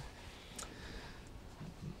fun.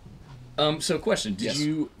 So question: Did Yes.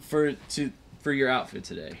 you for your outfit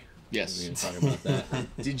today? Yes. We're gonna talk about that.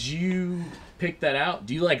 Did you pick that out?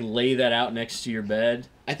 Do you like lay that out next to your bed,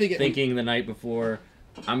 I think thinking the night before,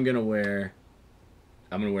 I'm gonna wear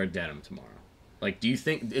denim tomorrow? Like, do you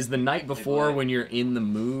think is the night before when you're in the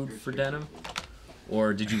mood for denim,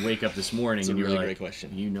 or did you wake up this morning and you were really like, great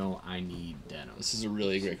question. You know, I need denim. This is a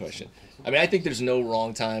really great question. I mean, I think there's no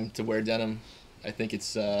wrong time to wear denim. I think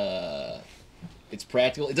it's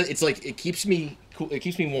practical. It's like it keeps me cool. It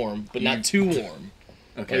keeps me warm, but not too warm.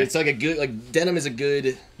 Okay. Like, it's like a good denim is a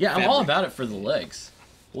good. Yeah, I'm fabric. all about it for the legs.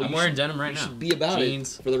 Well, I'm you wearing should- denim right you now. should be about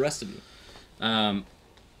Jeans. it for the rest of you.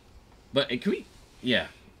 But can we? Yeah.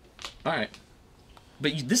 All right.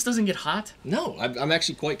 But this doesn't get hot. No, I'm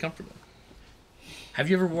actually quite comfortable. Have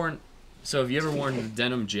you ever worn a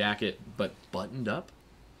denim jacket but buttoned up?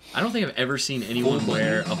 I don't think I've ever seen anyone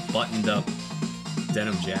wear a buttoned up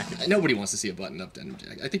denim jacket. Nobody wants to see a button-up denim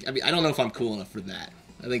jacket. I don't know if I'm cool enough for that.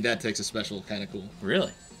 I think that takes a special kind of cool.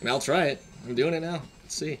 Really? I mean, I'll try it. I'm doing it now.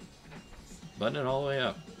 Let's see. Button it all the way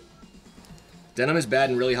up. Denim is bad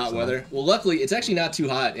in really hot weather. Well, luckily, it's actually not too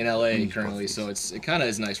hot in LA currently, so it kind of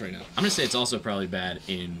is nice right now. I'm gonna say it's also probably bad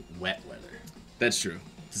in wet weather. That's true.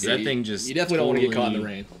 Does that thing just You definitely don't want to get caught in the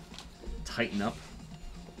totally rain. tighten up?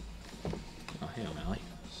 Oh, hey, O'Malley.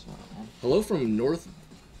 Hello from North.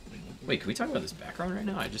 Wait, can we talk about this background right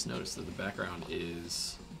now? I just noticed that the background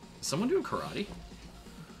is someone doing karate.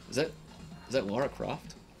 Is that Lara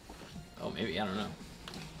Croft? Oh, maybe. I don't know.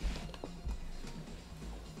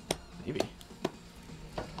 Maybe.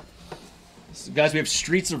 So, guys, we have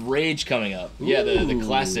Streets of Rage coming up. Yeah, the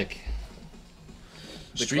classic.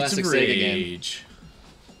 The Streets classic of Sega game. Rage.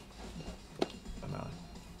 I'm out.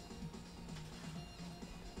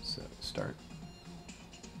 So start.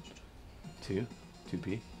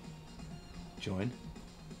 2P. Join.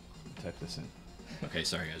 Type this in. Okay,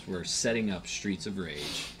 sorry guys. We're setting up Streets of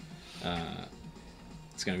Rage.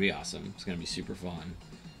 It's gonna be awesome. It's gonna be super fun.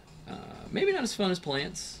 Maybe not as fun as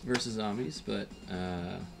Plants vs. Zombies, but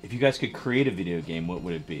If you guys could create a video game, what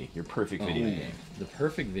would it be? Your perfect video game. The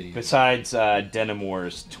perfect video. Besides Denim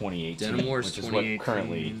Wars 2018, Denim Wars which is 2018. what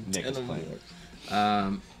currently Nick is playing.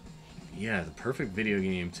 Yeah, the perfect video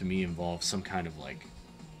game to me involves some kind of like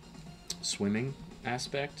swimming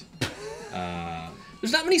aspect.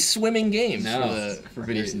 There's not many swimming games for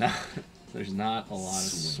video. There's not a lot of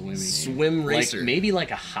swimming. Swim racer. Like, maybe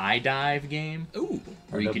like a high dive game. Ooh,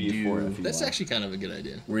 Where you could do. that's actually kind of a good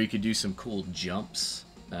idea. Where you could do some cool jumps,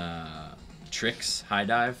 tricks, high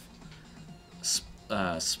dive,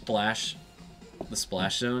 splash. The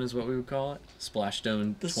splash zone is what we would call it. Splash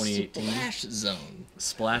Zone 2018.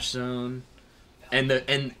 Splash Zone. And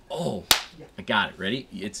I got it. Ready?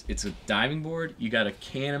 It's a diving board. You got a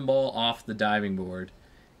cannonball off the diving board,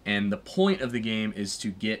 and the point of the game is to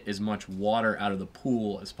get as much water out of the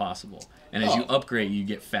pool as possible. And as you upgrade, you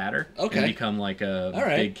get fatter. Okay. And become like a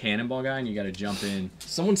big cannonball guy, and you got to jump in.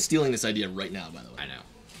 Someone's stealing this idea right now, by the way. I know.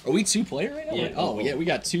 Are we 2-player right now? Yeah. Oh, yeah, we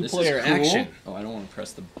got This is 2-player cool. action. Oh, I don't want to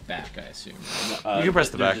press the back, I assume. You can press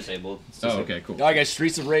the back. Disabled. Oh, okay, cool. All right, guys,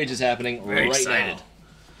 Streets of Rage is happening Very right excited.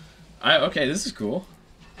 now. Okay, this is cool.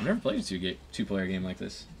 I've never played a two-player game like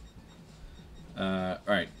this. All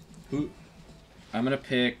right. I'm gonna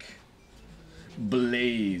pick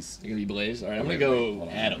Blaze. You're gonna be Blaze. All right, I'm gonna Wait, go hold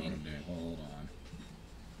on, Adam. Hold on.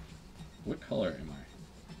 What color am I?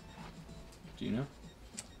 Do you know?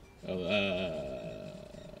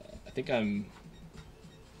 I think I'm.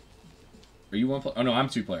 Are you one player? Oh no, I'm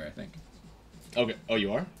 2-player. I think. Okay. Oh,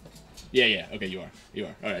 you are? Yeah. Okay, you are.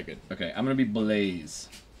 All right, good. Okay, I'm gonna be Blaze.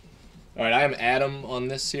 All right, I am Adam on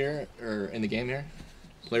this here, or in the game here.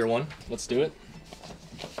 Player 1. Let's do it.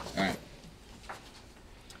 All right.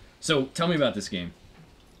 So tell me about this game.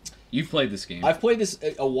 You've played this game. I've played this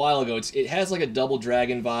a while ago. It has like a Double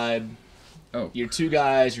Dragon vibe. Oh. You're two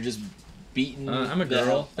guys. You're just beating. I'm a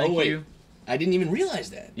girl. Thank you. I didn't even realize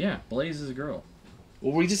that. Yeah, Blaze is a girl.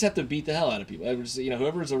 Well, we just have to beat the hell out of people. Just,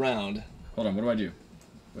 whoever's around. Hold on, what do I do?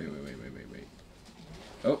 Wait.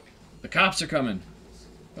 Oh, the cops are coming.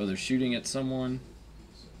 Oh, they're shooting at someone.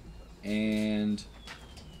 And...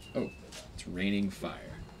 oh, it's raining fire.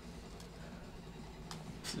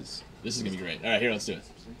 This is gonna be great. All right, here, let's do it.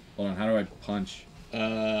 Hold on, how do I punch?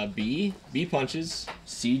 B punches.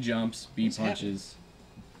 C jumps, B What's punches.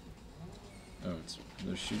 Oh,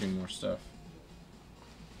 they're shooting more stuff.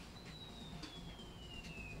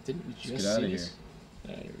 Didn't we Let's just get out see of here. this?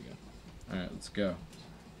 All right, here we go. Alright, let's go.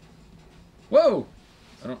 Whoa!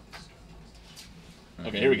 I don't...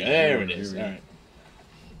 Okay, here we go. There it is. All right.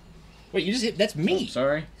 Wait, you just hit. That's me.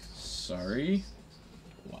 Oh, sorry.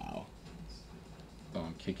 Wow. Oh,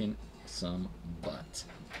 I'm kicking some butt.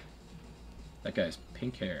 That guy's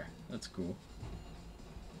pink hair. That's cool.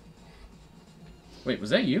 Wait, was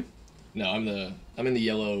that you? No, I'm in the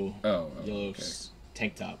yellow. Yellow okay.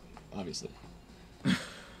 Tank top, obviously.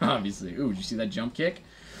 Obviously. Ooh, did you see that jump kick?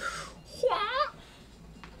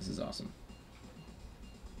 This is awesome.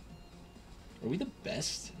 Are we the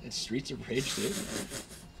best at Streets of Rage 2?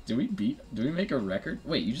 Did we make a record?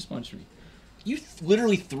 Wait, you just punched me. You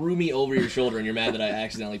literally threw me over your shoulder and you're mad that I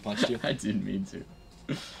accidentally punched you? I didn't mean to.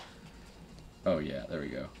 Oh yeah, there we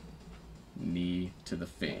go. Knee to the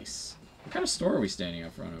face. What kind of store are we standing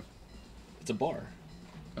out front of? It's a bar.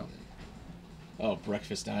 Oh. Oh,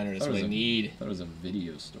 breakfast diner. That's what I need. I thought it was a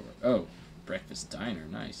video store. Oh, breakfast diner.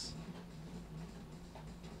 Nice.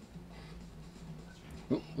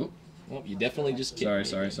 Ooh, ooh. Well, you definitely just kicked me.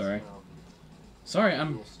 Sorry. Sorry,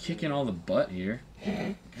 I'm kicking all the butt here.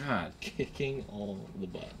 God. Kicking all the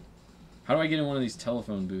butt. How do I get in one of these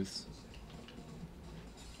telephone booths?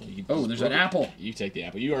 Well, oh, there's an apple. You take the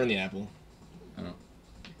apple. You earn the apple. I don't.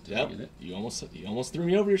 Did I get it? You almost threw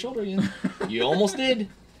me over your shoulder again. You almost did.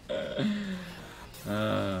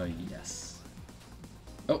 Yes.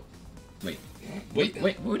 Oh, wait.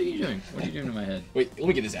 Wait. What are you doing? What are you doing to my head? Wait, let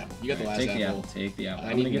me get this apple. You got the last apple. Take the apple.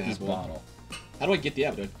 I'm gonna get this bottle. How do I get the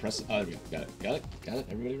apple? Do I press? Oh, there we go. Got it.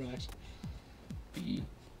 Everybody relax. B.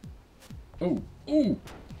 Oh. Ooh.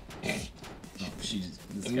 Oh, she's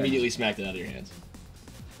immediately smacked it out of your hands.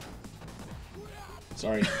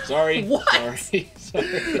 Sorry. What? Sorry.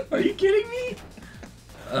 Are you kidding me?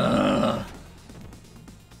 All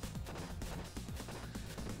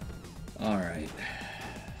right.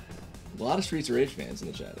 A lot of Streets of Rage fans in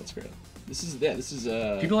the chat. That's great. This is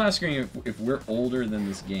people asking if we're older than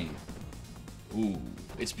this game. Ooh,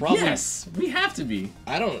 it's probably. Yes, we have to be.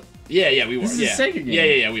 I don't. Yeah, we were. This is a Sega game.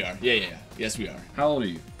 Yeah, we are. Yeah. Yes, we are. How old are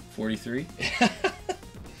you? 43.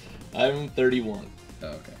 I'm 31. Oh,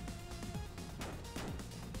 okay.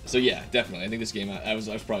 So yeah, definitely. I think this game. I was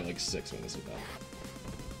probably like 6 when this was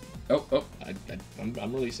Oh.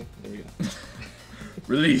 I'm releasing. There we go.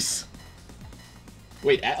 Release.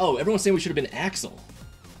 Wait. Everyone's saying we should have been Axel.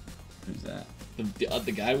 Who's that?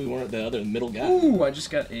 The guy we weren't. The other middle guy. Ooh, I just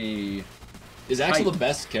got a... Is Axel pipe. the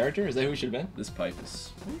best character? Is that who we should have been? This pipe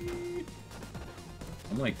is sweet.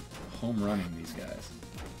 I'm like home running these guys.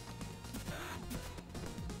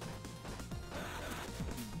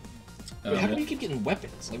 Wait, how come you keep getting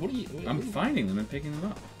weapons? Like, what are you? I'm finding them and picking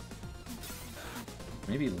them up.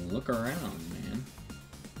 Maybe look around,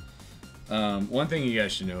 man. One thing you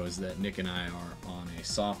guys should know is that Nick and I are on a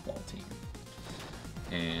softball team.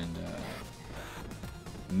 And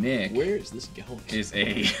Nick... Where is this going? ...is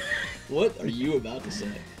a... What are you about to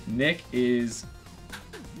say? Nick is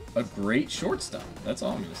a great shortstop. That's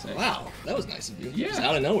all I'm going to say. Wow, that was nice of you. Yeah. Just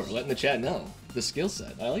out of nowhere, letting the chat know the skill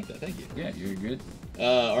set. I like that. Thank you. Yeah, you're good.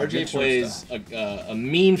 RJ Good plays a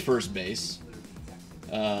mean first base.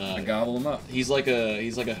 I gobble him up. He's like a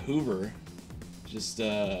Hoover. Just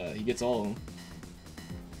he gets all of them.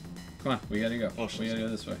 Come on, we gotta go. Oh, we gotta go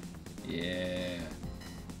this way. Yeah.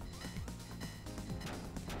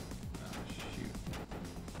 Oh, shoot.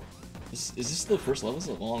 Is this the first level? This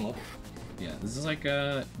is a long level. Yeah, this is like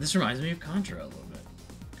this reminds me of Contra a little bit.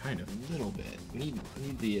 Kind of. A little bit. We need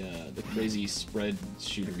the crazy spread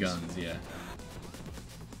shooters. Guns, yeah.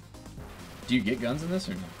 Do you get guns in this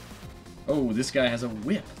or no? Oh, this guy has a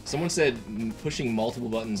whip. Someone said pushing multiple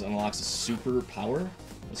buttons unlocks a super power.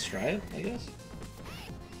 Let's try it, I guess.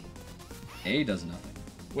 A does nothing.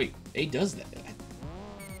 Wait, A does that.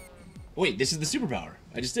 Wait, this is the superpower.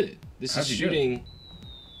 I just did it. This How'd is you do it? shooting.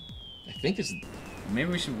 I think this is.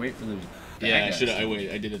 Maybe we should wait for the. Yeah, I should.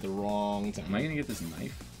 I did it the wrong time. Am I gonna get this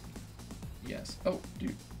knife? Yes. Oh,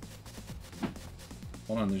 dude.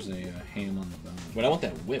 Hold on, there's a ham on the bone. Wait, I want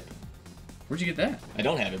that whip. Where'd you get that? I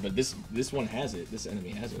don't have it, but this one has it. This enemy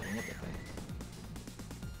has it. I want that thing.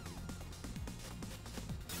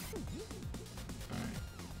 Alright.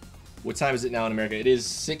 What time is it now in America? It is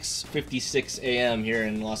 6:56 a.m. here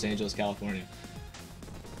in Los Angeles, California.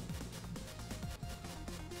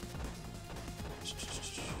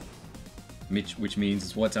 Which means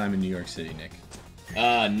it's what time in New York City, Nick?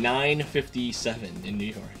 9:57 in New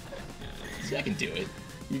York. See, I can do it.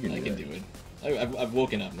 You can I can do it. I've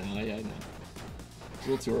woken up now. I know. It's a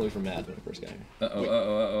little too early for math when I first got here.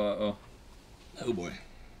 Uh-oh. Oh boy.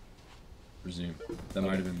 Resume. That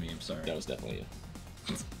might have been me, I'm sorry. That was definitely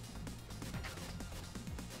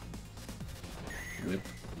you.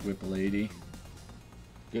 Whip lady.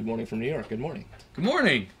 Good morning from New York. Good morning. Good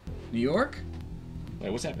morning! New York? Wait,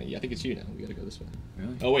 what's happening? Yeah, I think it's you now. We gotta go this way.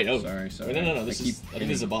 Really? Oh wait, Sorry. Wait, no. I think this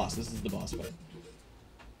is a boss. This is the boss fight.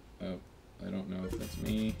 Oh, I don't know if that's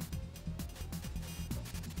me.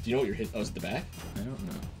 Do you know what you're hit? Oh, is it the back? I don't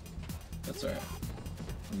know. That's alright.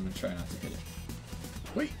 I'm gonna try not to hit it.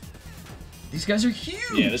 Wait! These guys are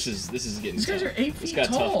huge! Yeah, this is getting These guys tough. are 8 This feet got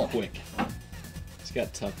tall. tough quick. This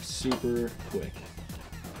got tough super quick.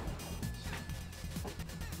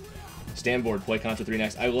 Standboard, play Contra 3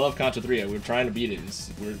 next. I love Contra 3. We're trying to beat it.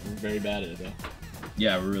 We're very bad at it though.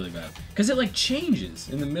 Yeah, we're really bad. Because it like changes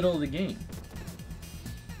in the middle of the game.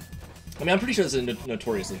 I mean, I'm pretty sure it's a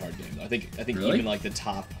notoriously hard game though. I think Really? even like the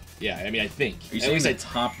top. Yeah, I mean, I think. Are you At saying least the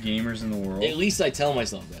top gamers in the world? At least I tell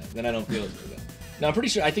myself that. Then I don't feel as good. No, I'm pretty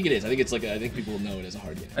sure. I think it is. I think it's like. I think people know it as a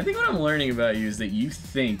hard game. I think what I'm learning about you is that you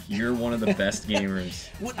think you're one of the best gamers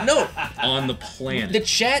What? No. on the planet. The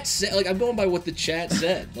chat said. Like I'm going by what the chat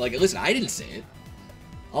said. Like, listen, I didn't say it.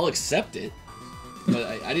 I'll accept it,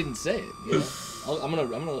 but I didn't say it. You know? I'm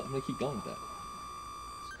gonna keep going with that.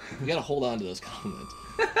 We gotta hold on to those compliments.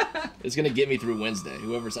 It's gonna get me through Wednesday.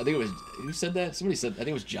 I think it was. Who said that? Somebody said. I think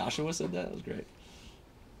it was Joshua said that. That was great.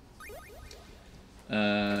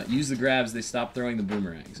 Use the grabs, they stop throwing the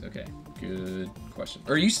boomerangs. Okay, good question.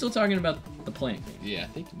 Or are you still talking about the plant game? Yeah, I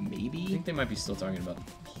think maybe. I think they might be still talking about the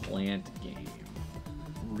plant game.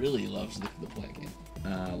 Really loves the plant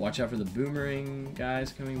game. Watch out for the boomerang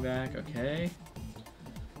guys coming back. Okay.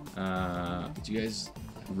 Did you guys?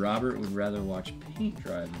 Robert would rather watch paint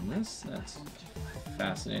dry than this. That's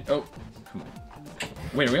fascinating. Oh, come on.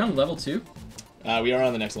 Wait, are we on level 2? We are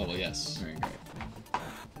on the next level. Yes. All right, great.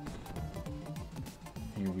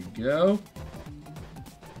 Here we go.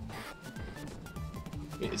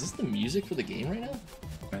 Wait, is this the music for the game right now?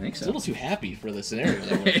 I think It's so. a little too happy for the scenario.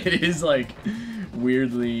 That we're in. It is like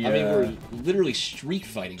weirdly. I mean, we're literally street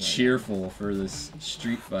fighting. Right cheerful for this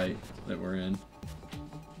street fight that we're in.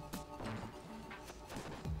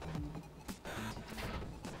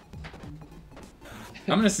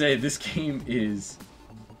 I'm gonna say this game is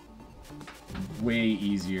way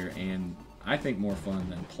easier and I think, more fun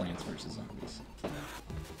than Plants vs. Zombies.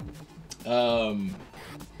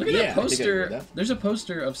 Look at that poster. There's a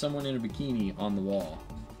poster of someone in a bikini on the wall.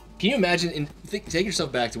 Can you imagine? Take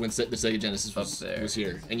yourself back to when the Sega Genesis was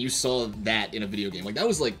here, and you saw that in a video game. Like that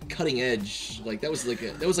was like cutting edge. Like that was like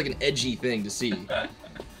an edgy thing to see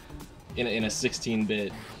in a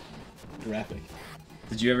 16-bit graphic.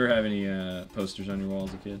 Did you ever have any posters on your wall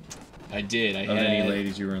as a kid? I did. I had any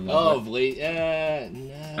ladies you were in love with? No.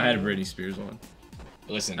 I had a Britney Spears one.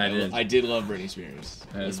 Listen, I did love Britney Spears.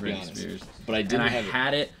 I had Britney Spears. But I didn't have it. I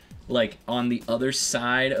had it like on the other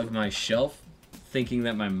side of my shelf, thinking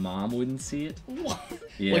that my mom wouldn't see it. What?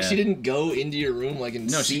 Yeah. Like she didn't go into your room like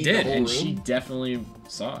and no, see she did, the whole and room? she definitely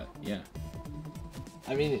saw it. Yeah.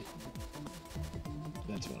 I mean,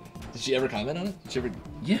 that's funny. Did she ever comment on it? Did she ever?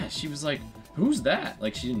 Yeah, she was like, "Who's that?"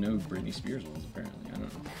 Like she didn't know who Britney Spears was. Apparently, I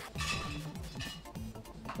don't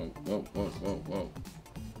know. Whoa.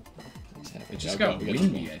 It just got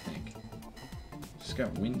windy, I think. Just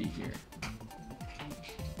got windy here.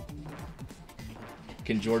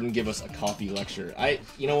 Can Jordan give us a coffee lecture?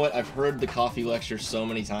 You know what? I've heard the coffee lecture so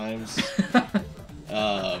many times.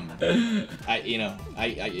 I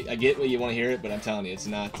get what you want to hear it, but I'm telling you, it's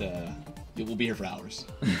not. We'll be here for hours.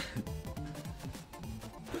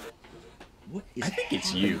 What is? I think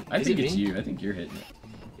it's you. I think it's you. I think you're hitting it.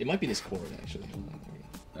 It might be this chord actually. Hold on.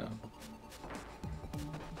 Oh.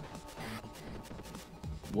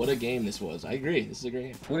 What a game this was. I agree. This is a great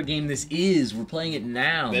game. What a game this is. We're playing it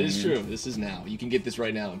now. That is true. This is now. You can get this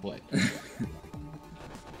right now and play.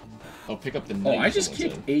 Oh, pick up the knife. Oh, I just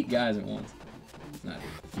kicked 8 guys at once. Not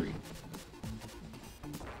 3.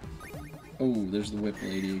 Oh, there's the whip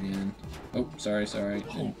lady again. Oh, sorry.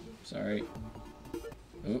 Oh. Sorry.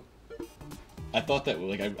 Oh. I thought that,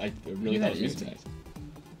 like, I really thought it was going to attack.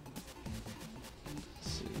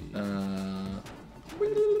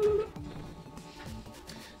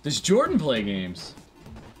 Does Jordan play games?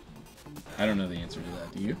 I don't know the answer to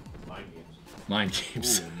that. Do you? Mind games. Ooh, mind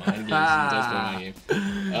games. He does play mind games.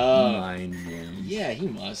 Mind games. Yeah, he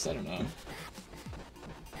must. I don't know.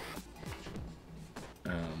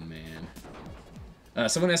 Oh man.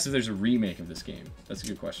 Someone asked if there's a remake of this game. That's a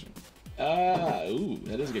good question. Ooh,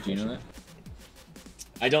 that is a good question. Do you know that?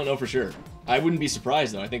 I don't know for sure. I wouldn't be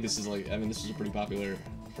surprised though. I think this is like, this is a pretty popular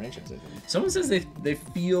franchise, I think. Someone says they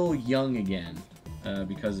feel young again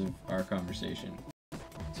because of our conversation.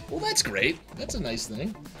 Well, that's great. That's a nice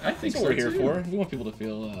thing. I think that's what so we're here too. for. We want people to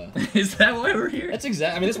feel. Is that why we're here? That's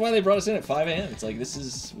exactly. That's why they brought us in at 5 a.m. It's like this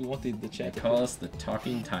is. We want the chat. They call us the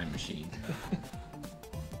talking time machine.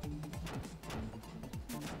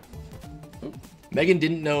 Oh. Megan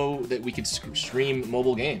didn't know that we could stream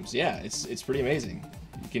mobile games. Yeah, it's pretty amazing.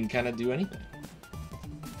 You can kind of do anything.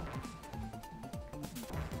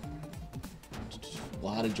 A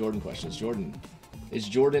lot of Jordan questions. Jordan. Is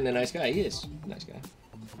Jordan a nice guy? He is a nice guy.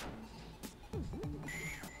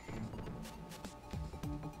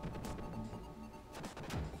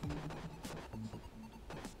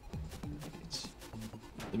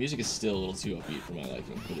 The music is still a little too upbeat for my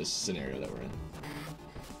liking for this scenario that we're in.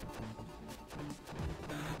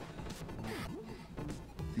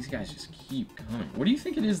 These guys just keep coming. What do you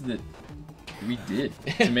think it is that we did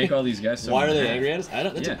to make all these guys so Why are they mad? angry at us?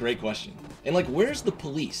 That's a great question. And like, where's the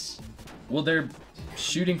police? Well, they're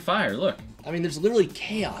shooting fire. Look. I mean, there's literally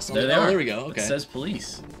chaos. There they are. There we go. Okay. It says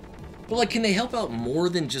police. But like, can they help out more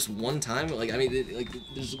than just one time? Like, I mean,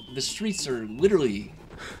 the streets are literally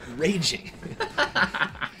raging.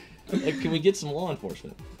 Like, can we get some law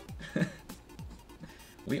enforcement?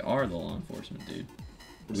 We are the law enforcement, dude.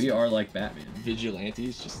 We are like Batman.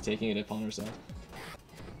 Vigilantes, just taking it upon ourselves.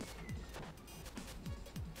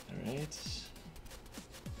 All right. It's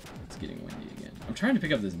getting windy again. I'm trying to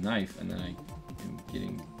pick up this knife, and then I am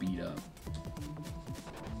getting beat up.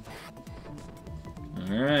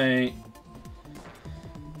 All right,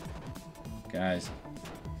 guys.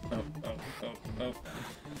 Oh. All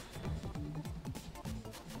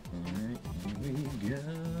right, here we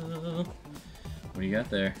go. What do you got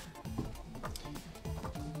there?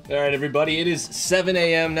 All right, everybody. It is 7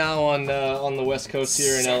 a.m. now on the West Coast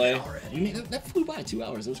here in LA. Already. That flew by 2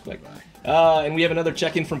 hours. It was quick. And we have another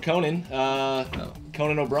check-in from Conan.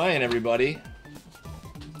 Conan O'Brien, everybody.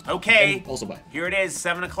 Okay. And also bye. Here it is,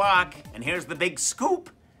 7 o'clock, and here's the big scoop.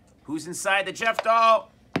 Who's inside the Jeff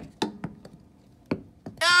doll?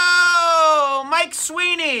 Oh, Mike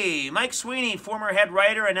Sweeney. Mike Sweeney, former head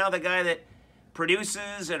writer, and now the guy that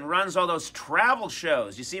produces and runs all those travel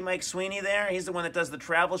shows. You see Mike Sweeney there? He's the one that does the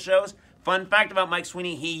travel shows. Fun fact about Mike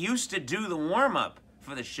Sweeney, he used to do the warm-up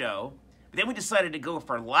for the show, but then we decided to go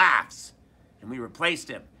for laughs, and we replaced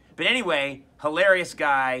him. But anyway, hilarious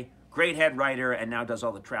guy, Great head writer, and now does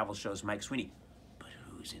all the travel shows, Mike Sweeney. But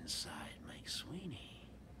who's inside Mike Sweeney?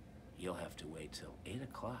 You'll have to wait till 8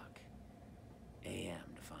 o'clock a.m.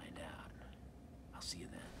 to find out. I'll see you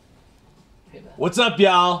then. What's up,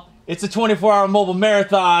 y'all? It's a 24-hour mobile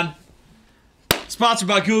marathon. Sponsored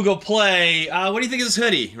by Google Play. What do you think of this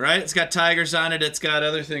hoodie, right? It's got tigers on it. It's got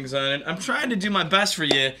other things on it. I'm trying to do my best for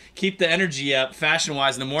you. Keep the energy up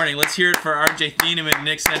fashion-wise in the morning. Let's hear it for RJ Thieneman and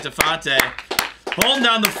Nick Santafonte. Holding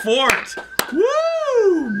down the fort.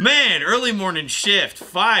 Woo! Man, early morning shift,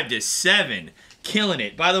 5 to 7. Killing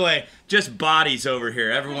it. By the way, just bodies over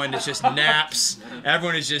here. Everyone is just naps.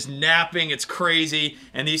 Everyone is just napping. It's crazy.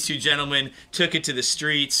 And these two gentlemen took it to the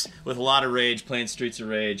streets with a lot of rage, playing Streets of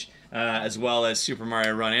Rage. As well as Super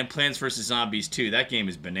Mario Run and Plants vs. Zombies 2. That game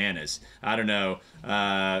is bananas. I don't know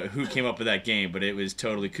who came up with that game, but it was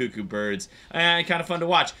totally cuckoo birds and kind of fun to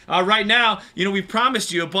watch. Right now, you know, we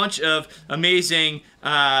promised you a bunch of amazing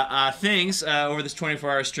things over this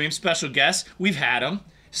 24-hour stream. Special guests, we've had them.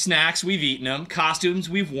 Snacks, we've eaten them. Costumes,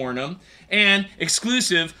 we've worn them. And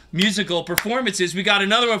exclusive musical performances. We got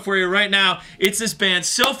another one for you right now. It's this band,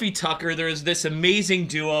 Sofi Tukker. There's this amazing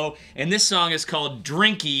duo, and this song is called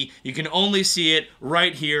Drinky. You can only see it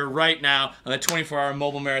right here, right now, on the 24-hour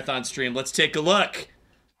mobile marathon stream. Let's take a look.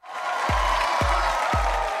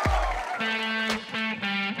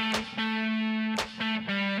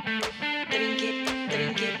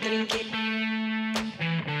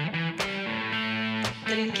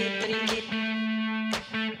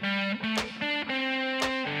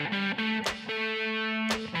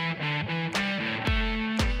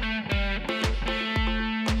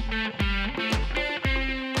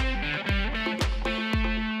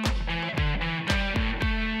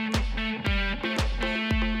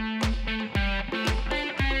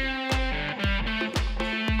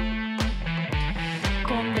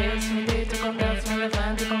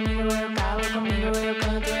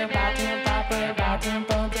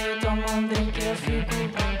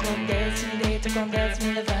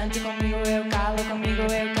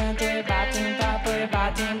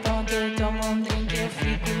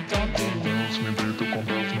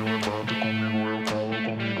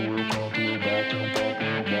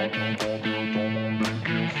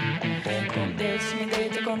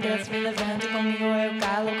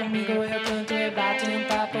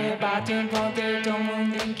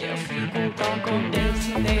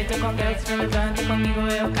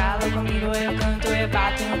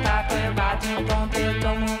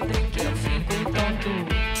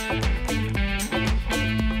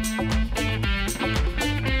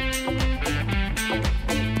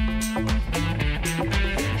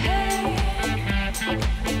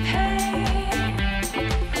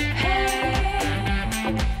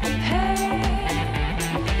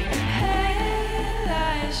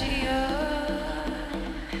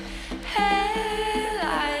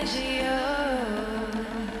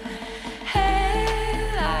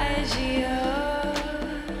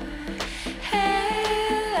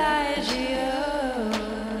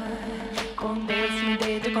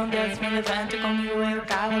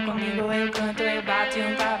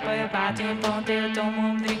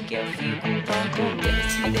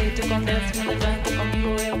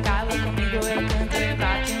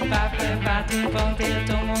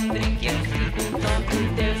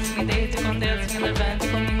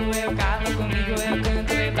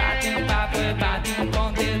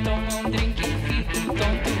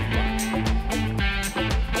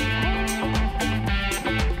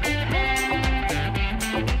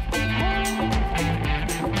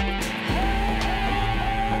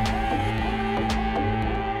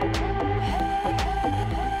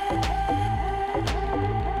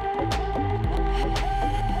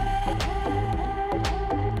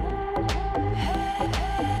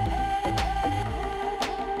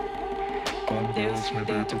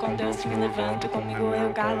 Com Deus me levanto, comigo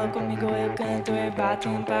eu calo, comigo eu canto, eu bato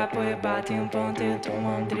um papo, eu bato um ponto, eu tomo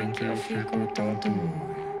um drink, eu fico tonto.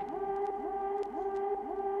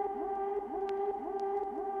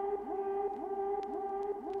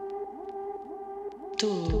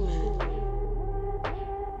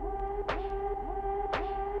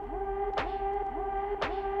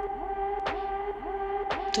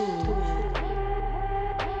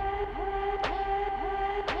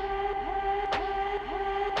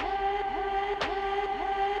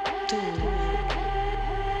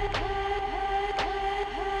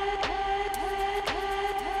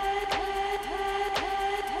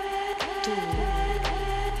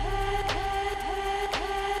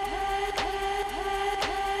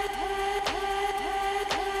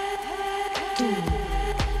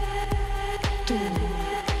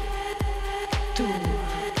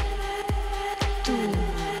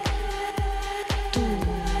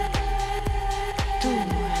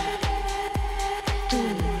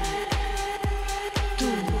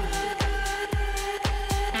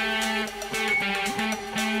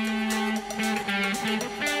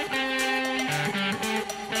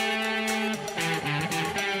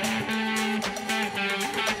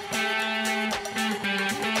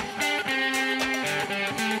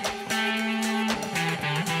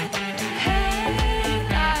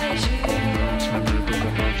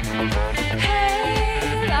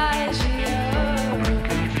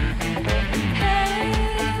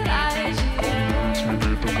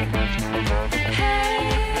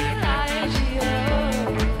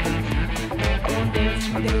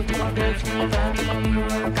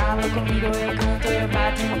 comigo, eu calo comigo, eu canto, eu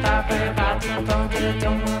bato um papo, eu bato um ponto, eu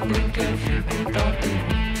tomo um drink, eu fico tonto.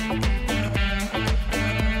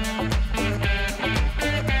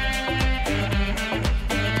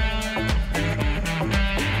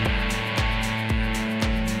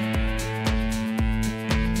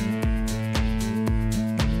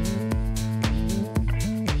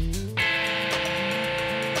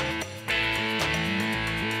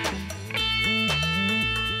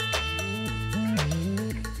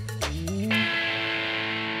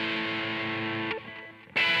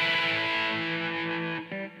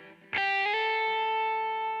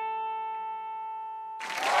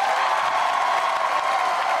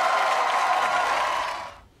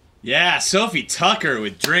 Yeah, Sofi Tukker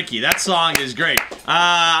with Drinky. That song is great.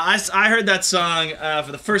 I heard that song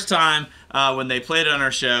for the first time when they played it on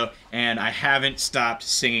our show, and I haven't stopped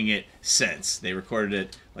singing it since. They recorded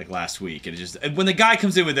it like last week, and it just when the guy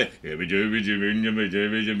comes in with it,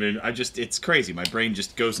 it's crazy. My brain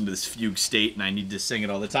just goes into this fugue state, and I need to sing it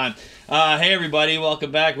all the time. Hey everybody,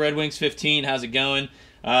 welcome back. Red Wings 15, how's it going?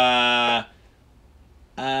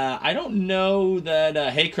 I don't know that.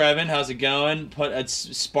 Hey, Krevin, how's it going?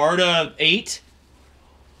 Sparta 8.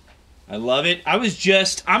 I love it.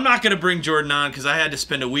 I'm not going to bring Jordan on because I had to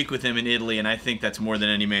spend a week with him in Italy, and I think that's more than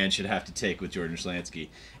any man should have to take with Jordan Schlansky,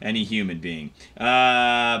 any human being.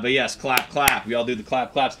 But yes, clap, clap. We all do the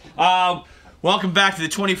clap, claps. Welcome back to the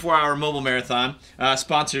 24-hour mobile marathon,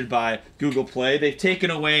 sponsored by Google Play. They've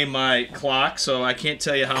taken away my clock, so I can't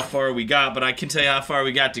tell you how far we got, but I can tell you how far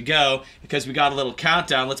we got to go because we got a little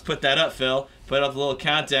countdown. Let's put that up, Phil. Put up the little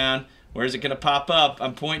countdown. Where's it going to pop up?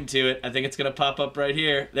 I'm pointing to it. I think it's going to pop up right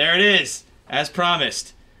here. There it is, as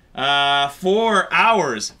promised. 4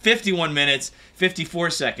 hours, 51 minutes,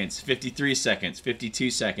 54 seconds, 53 seconds,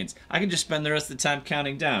 52 seconds. I can just spend the rest of the time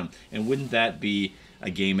counting down, and wouldn't that be a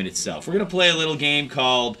game in itself? We're going to play a little game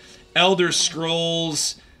called Elder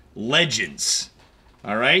Scrolls Legends.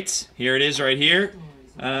 All right, here it is right here.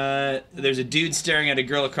 There's a dude staring at a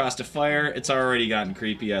girl across a fire. It's already gotten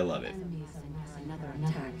creepy. I love it.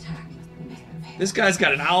 This guy's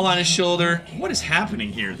got an owl on his shoulder. What is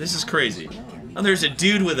happening here? This is crazy. Oh, there's a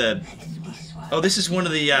dude with a... Oh, this is one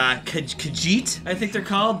of the Khajiit, I think they're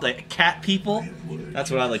called, like cat people. That's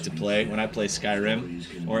what I like to play when I play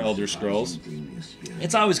Skyrim or Elder Scrolls.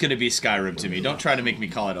 It's always going to be Skyrim to me. Don't try to make me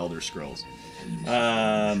call it Elder Scrolls.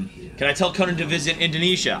 Can I tell Conan to visit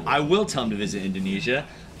Indonesia? I will tell him to visit Indonesia,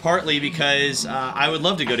 partly because I would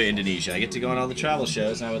love to go to Indonesia. I get to go on all the travel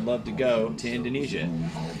shows, and I would love to go to Indonesia.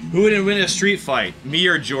 Who would win a street fight, me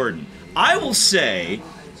or Jordan? I will say,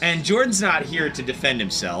 and Jordan's not here to defend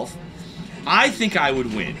himself, I think I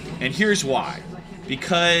would win, and here's why.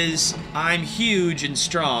 Because I'm huge and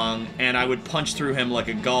strong, and I would punch through him like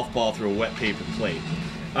a golf ball through a wet paper plate.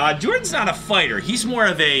 Jordan's not a fighter. He's more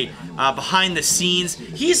of a behind the scenes.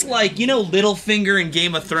 He's like, you know, Littlefinger in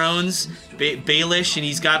Game of Thrones, Baelish, and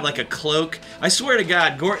he's got like a cloak. I swear to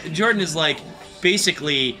God, Jordan is like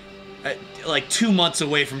basically like 2 months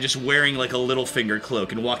away from just wearing like a Littlefinger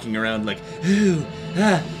cloak and walking around like, ooh,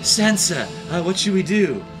 Sansa, what should we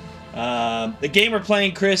do? The game we're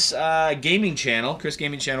playing, Chris Gaming Channel,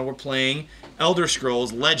 we're playing Elder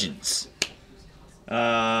Scrolls Legends.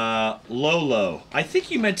 Lolo. I think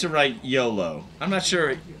you meant to write YOLO. I'm not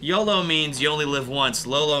sure. YOLO means you only live once.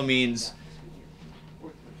 Lolo means,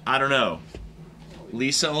 I don't know.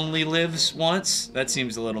 Lisa only lives once? That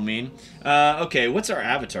seems a little mean. Okay, what's our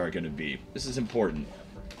avatar going to be? This is important.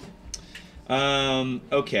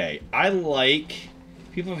 Okay, I like...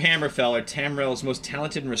 People of Hammerfell are Tamriel's most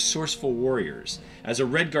talented and resourceful warriors. As a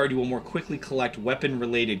red guard, you will more quickly collect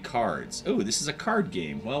weapon-related cards. Oh, this is a card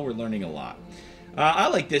game. Well, we're learning a lot. I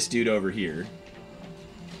like this dude over here.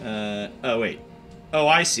 Oh, wait. Oh,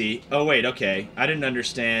 I see. Oh, wait, okay. I didn't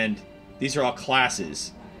understand. These are all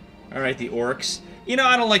classes. Alright, the orcs. You know,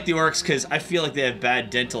 I don't like the orcs because I feel like they have bad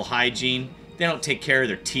dental hygiene. They don't take care of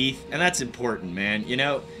their teeth, and that's important, man. You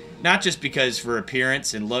know, not just because for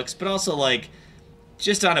appearance and looks, but also, like,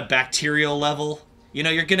 just on a bacterial level. You know,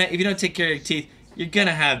 you're gonna, if you don't take care of your teeth, you're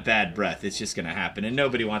gonna have bad breath. It's just gonna happen, and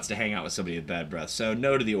nobody wants to hang out with somebody with bad breath. So,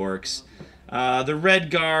 no to the orcs. The Red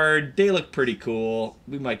Guard, they look pretty cool.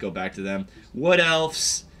 We might go back to them. Wood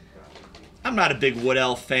Elves. I'm not a big Wood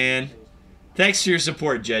Elf fan. Thanks for your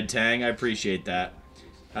support, Jed Tang. I appreciate that.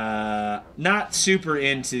 Not super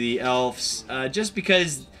into the Elves, just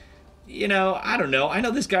because, you know, I don't know. I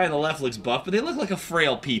know this guy on the left looks buff, but they look like a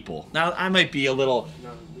frail people. Now, I might be a little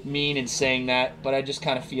mean in saying that, but I just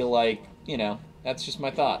kind of feel like, you know, that's just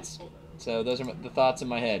my thoughts. So those are the thoughts in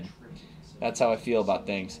my head. That's how I feel about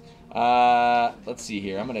things. Let's see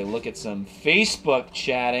here. I'm going to look at some Facebook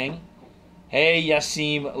chatting. Hey,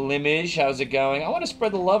 Yassim Limage, how's it going? I want to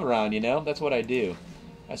spread the love around, you know? That's what I do.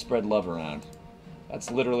 I spread love around.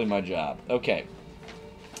 That's literally my job. Okay.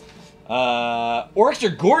 Orcs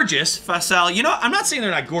are gorgeous, Fasal. You know, I'm not saying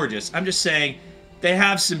they're not gorgeous. I'm just saying they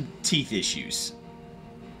have some teeth issues.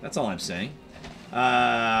 That's all I'm saying.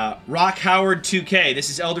 Rock Howard 2K. This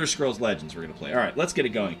is Elder Scrolls Legends we're going to play. All right, let's get it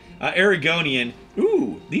going. Aragonian.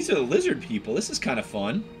 Ooh, these are the lizard people. This is kind of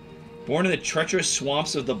fun. Born in the treacherous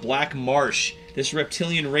swamps of the Black Marsh, this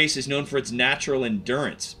reptilian race is known for its natural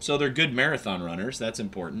endurance. So they're good marathon runners. That's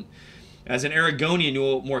important. As an Aragonian, you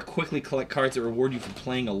will more quickly collect cards that reward you for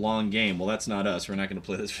playing a long game. Well, that's not us. We're not going to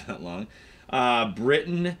play this for that long.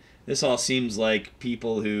 Britain. This all seems like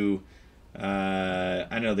people who... I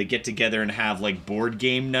don't know, they get together and have, like, board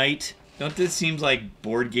game night. Don't this seem like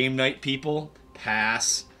board game night people?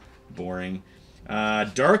 Pass. Boring.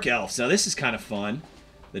 Dark Elves. Now, this is kind of fun.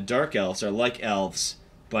 The Dark Elves are like elves,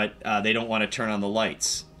 but they don't want to turn on the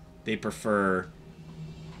lights. They prefer...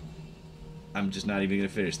 I'm just not even going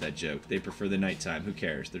to finish that joke. They prefer the nighttime. Who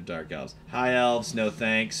cares? They're Dark Elves. High Elves, no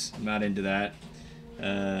thanks. I'm not into that.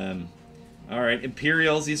 Alright,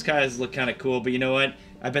 Imperials. These guys look kind of cool, but you know what?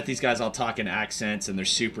 I bet these guys all talk in accents and they're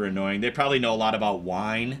super annoying. They probably know a lot about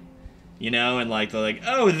wine, you know, and like they're like,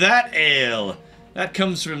 oh, that ale. That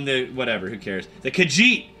comes from the, whatever, who cares? The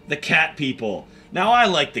Khajiit, the cat people. Now I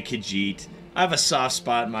like the Khajiit. I have a soft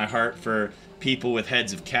spot in my heart for people with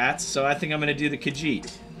heads of cats, so I think I'm going to do the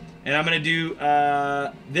Khajiit. And I'm going to do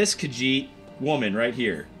this Khajiit woman right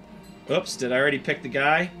here. Oops, did I already pick the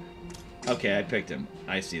guy? Okay, I picked him.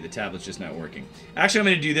 I see, the tablet's just not working. Actually, I'm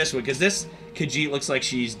going to do this one, because this Khajiit looks like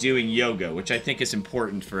she's doing yoga, which I think is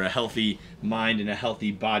important for a healthy mind and a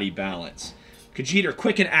healthy body balance. Khajiit are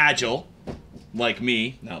quick and agile, like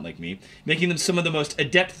me, not like me, making them some of the most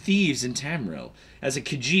adept thieves in Tamriel. As a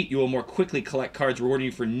Khajiit, you will more quickly collect cards rewarding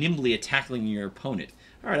you for nimbly attacking your opponent.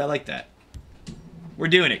 Alright, I like that. We're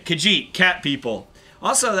doing it. Khajiit, cat people.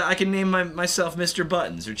 Also, I can name myself Mr.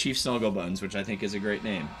 Buttons, or Chief Snuggle Buttons, which I think is a great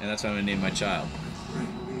name. And that's what I'm going to name my child.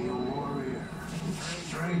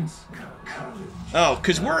 Oh,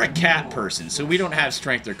 because we're a cat person, so we don't have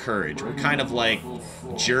strength or courage. We're kind of like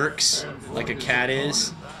jerks, like a cat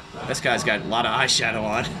is. This guy's got a lot of eyeshadow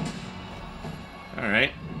on.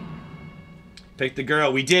 Alright. Pick the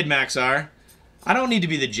girl. We did, Maxar. I don't need to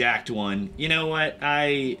be the jacked one. You know what?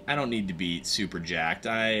 I don't need to be super jacked.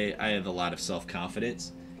 I have a lot of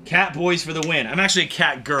self-confidence. Cat boys for the win. I'm actually a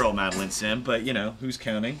cat girl, Madeline Sim, but, you know, who's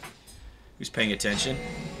counting? Who's paying attention?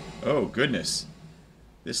 Oh, goodness.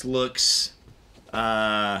 This looks,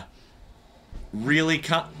 really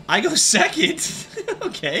I go second.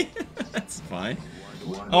 Okay, that's fine.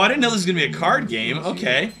 Oh, I didn't know this was going to be a card game.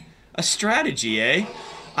 Okay. A strategy, eh?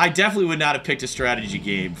 I definitely would not have picked a strategy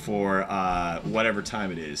game for, whatever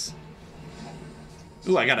time it is.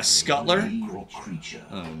 Ooh, I got a Scuttler.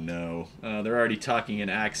 Oh, no. They're already talking in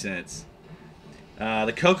accents.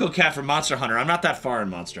 The Coco Cat from Monster Hunter. I'm not that far in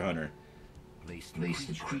Monster Hunter. Place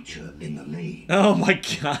the creature in the lane. Oh my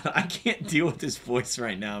god, I can't deal with this voice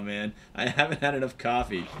right now, man. I haven't had enough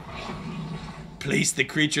coffee. Place the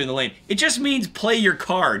creature in the lane. It just means play your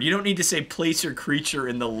card. You don't need to say place your creature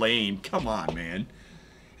in the lane. Come on, man.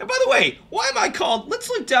 And by the way, why am I called... Let's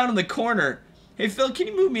look down in the corner. Hey, Phil, can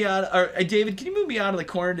you move me out... Or, David, can you move me out of the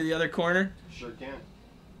corner to the other corner? Sure can.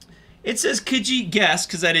 It says Khajiit guest,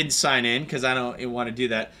 because I didn't sign in, because I don't want to do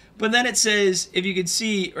that. But then it says, if you can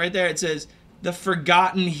see, right there, it says... The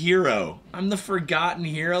Forgotten Hero. I'm the Forgotten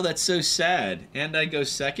Hero? That's so sad. And I go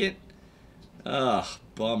second? Ugh,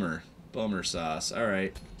 bummer. Bummer sauce.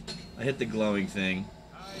 Alright. I hit the glowing thing.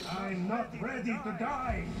 I'm not ready to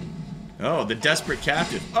die. Oh, the Desperate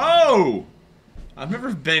Captive. Oh! I've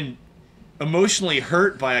never been emotionally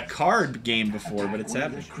hurt by a card game before, but it's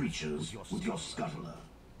happened. Creatures with your scuttler.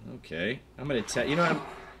 Okay. I'm gonna attack. You know what?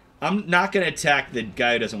 I'm not gonna attack the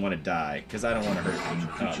guy who doesn't want to die, because I don't want to hurt him.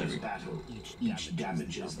 Oh, there we go. Each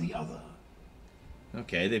damages the other.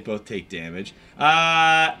 Okay, they both take damage.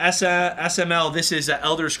 SML, this is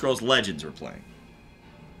Elder Scrolls Legends we're playing.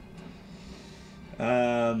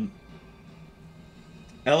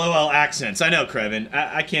 LOL accents. I know, Krevin.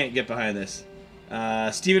 I can't get behind this.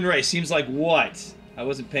 Stephen Ray, seems like what? I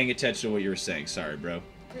wasn't paying attention to what you were saying. Sorry, bro.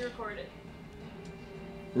 Pre-recorded.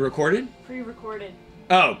 Recorded? Pre-recorded.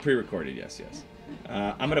 Oh, pre-recorded, yes, yes.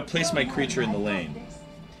 I'm going to place my creature in the lane.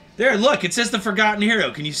 There, look, it says the Forgotten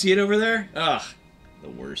Hero. Can you see it over there? Ugh, the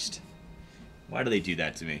worst. Why do they do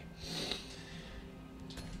that to me?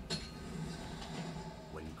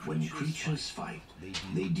 When creatures fight,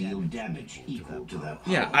 they deal damage equal to their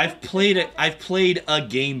power. Yeah, I've played a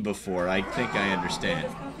game before. I think I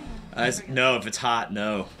understand. No, if it's hot,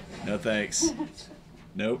 no. No thanks.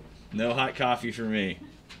 Nope. No hot coffee for me.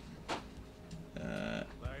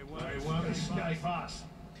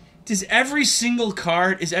 Is every single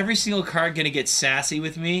card gonna get sassy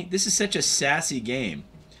with me? This is such a sassy game.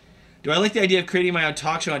 Do I like the idea of creating my own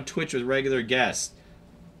talk show on Twitch with regular guests?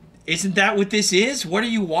 Isn't that what this is? What are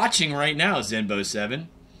you watching right now, Zenbo7?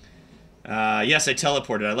 Yes, I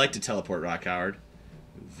teleported. I like to teleport, Rock Howard.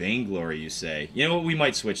 Vainglory, you say? You know what? We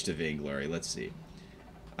might switch to Vainglory. Let's see.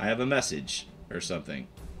 I have a message or something.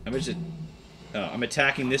 I'm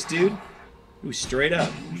attacking this dude. Ooh, straight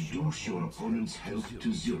up. Reduce your opponent's health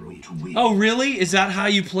to 0 to win. Oh, really? Is that how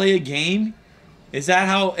you play a game? Is that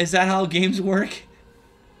how games work?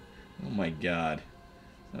 Oh my god.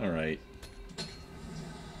 All right.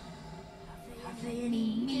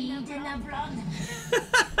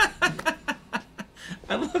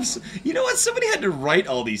 I love. You know what? Somebody had to write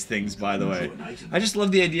all these things, by the way. I just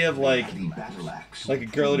love the idea of like a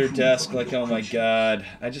girl at her desk, like, oh my god,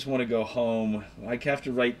 I just want to go home. I have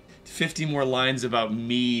to write 50 more lines about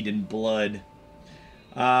mead and blood.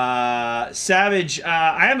 Savage.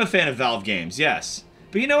 I am a fan of Valve games, yes,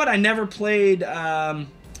 but you know what? I never played.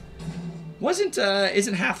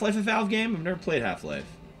 Isn't Half-Life a Valve game? I've never played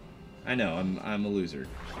Half-Life. I know. I'm a loser.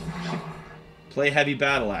 Play Heavy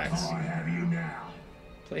Battle Axe.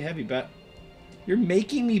 Play Heavy You're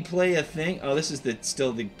making me play a thing? Oh, this is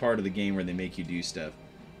still the part of the game where they make you do stuff.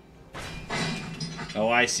 Oh,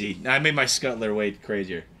 I see. I made my scuttler way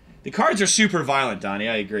crazier. The cards are super violent, Donnie.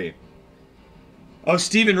 I agree. Oh,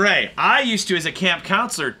 Stephen Ray. I used to, as a camp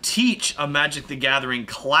counselor, teach a Magic the Gathering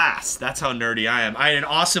class. That's how nerdy I am. I had an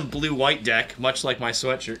awesome blue-white deck, much like my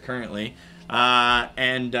sweatshirt currently. I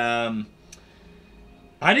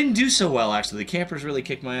didn't do so well, actually. The campers really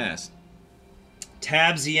kicked my ass.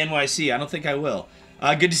 Tabsy NYC. I don't think I will.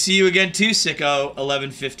 Good to see you again, too, Sicko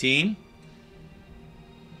 1115.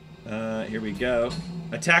 Here we go.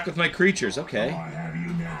 Attack with my creatures. Okay.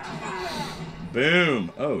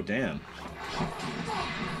 Boom. Oh, damn.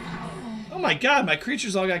 Oh my god, my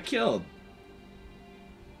creatures all got killed.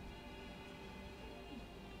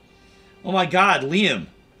 Oh my god, Liam.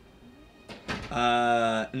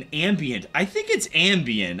 An ambient. I think it's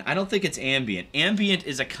ambient. I don't think it's ambient. Ambient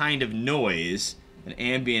is a kind of noise, and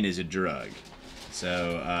ambient is a drug.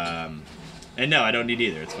 So, and no, I don't need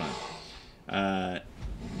either. It's fine.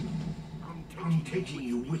 I'm taking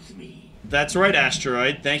you with me. That's right,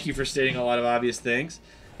 Asteroid. Thank you for stating a lot of obvious things.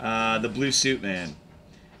 The Blue Suit Man.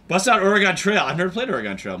 Bust out Oregon Trail. I've never played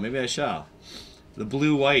Oregon Trail. Maybe I shall. The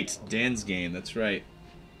Blue-White. Dan's game. That's right.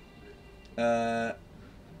 I've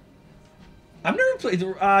never played...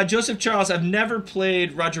 Joseph Charles. I've never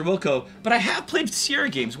played Roger Wilco, but I have played Sierra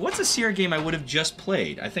games. What's a Sierra game I would have just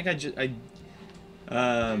played? I think I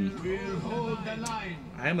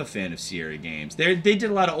am a fan of Sierra games. They did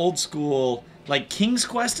a lot of old school, like King's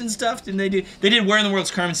Quest and stuff. Didn't they do? They did Where in the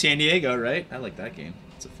World's Carmen San Diego, right? I like that game.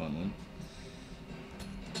 It's a fun one.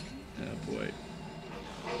 Oh boy.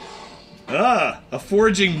 A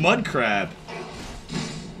foraging mud crab.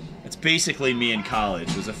 It's basically me in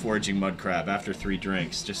college. Was a foraging mud crab after 3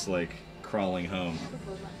 drinks, just like crawling home.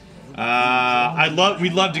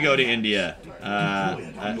 We'd love to go to India.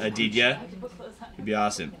 Aditya. It'd be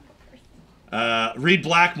awesome. Reed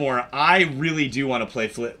Blackmore. I really do want to play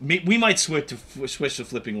flip. We might switch to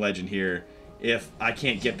Flipping Legend here if I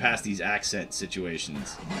can't get past these accent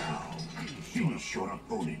situations. Now, finish your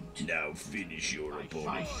opponent. Now finish your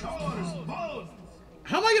opponent.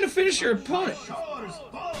 How am I going to finish your opponent?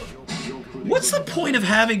 What's the point of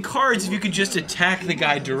having cards if you could just attack the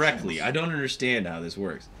guy directly? I don't understand how this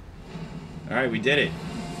works. Alright, we did it.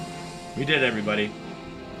 We did it, everybody.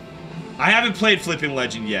 I haven't played Flipping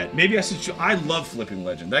Legend yet. Maybe I should... I love Flipping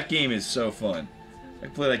Legend. That game is so fun. I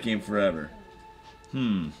can play that game forever.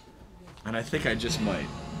 And I think I just might.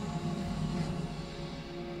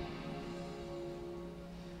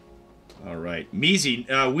 Alright. Wheezy,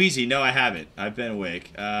 no I haven't. I've been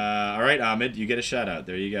awake. Alright, Ahmed, you get a shout out.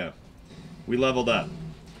 There you go. We leveled up.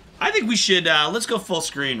 I think we should, let's go full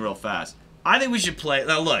screen real fast. I think we should play...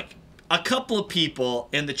 Now look, a couple of people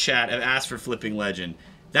in the chat have asked for Flipping Legend.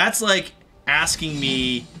 That's like asking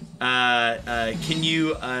me, can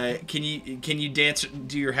you dance,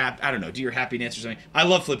 do your happy dance or something. I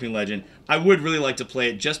love Flipping Legend. I would really like to play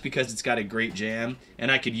it just because it's got a great jam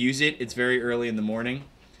and I could use it. It's very early in the morning.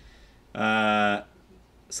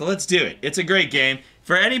 So let's do it. It's a great game.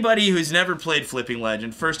 For anybody who's never played Flipping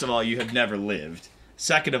Legend, first of all, you have never lived.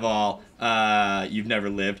 Second of all, you've never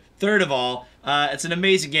lived. Third of all, it's an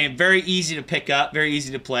amazing game. Very easy to pick up, very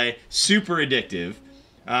easy to play, super addictive.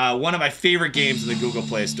 One of my favorite games in the Google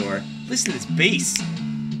Play Store. Listen to this bass.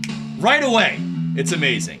 Right away. It's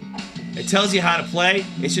amazing. It tells you how to play.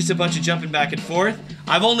 It's just a bunch of jumping back and forth.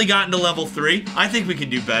 I've only gotten to level 3. I think we can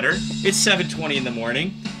do better. It's 7:20 in the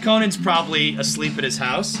morning. Conan's probably asleep at his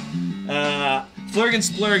house. Flurgan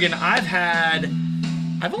Splurgan,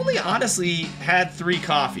 I've only honestly had 3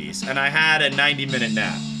 coffees, and I had a 90-minute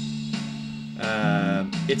nap.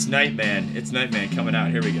 It's Nightman. It's Nightman coming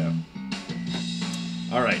out. Here we go.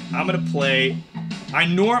 All right, I'm gonna play.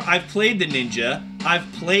 I've played the ninja.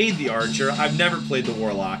 I've played the archer. I've never played the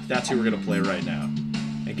warlock. That's who we're gonna play right now.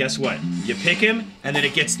 And guess what? You pick him, and then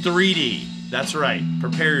it gets 3D. That's right.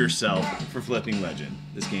 Prepare yourself for Flipping Legend.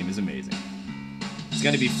 This game is amazing. It's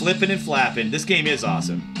gonna be flipping and flapping. This game is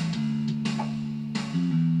awesome.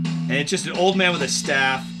 And it's just an old man with a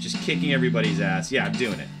staff, just kicking everybody's ass. Yeah, I'm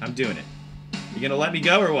doing it. I'm doing it. You gonna let me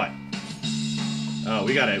go or what? Oh,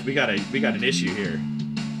 we got an issue here.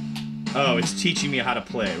 Oh, it's teaching me how to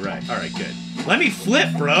play. Right. All right, good. Let me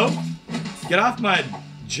flip, bro. Get off my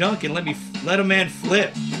junk and let a man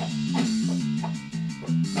flip.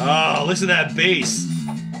 Oh, listen to that bass.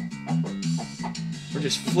 We're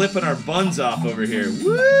just flipping our buns off over here.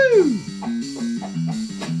 Woo!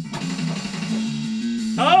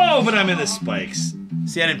 Oh, but I'm in the spikes.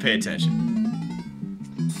 See, I didn't pay attention.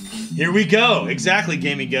 Here we go. Exactly,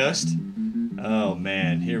 Gaming Ghost. Oh,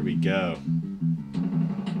 man. Here we go.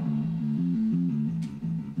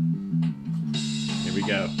 Here we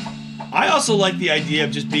go. I also like the idea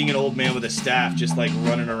of just being an old man with a staff, just like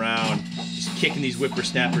running around, just kicking these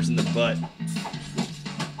whippersnappers in the butt.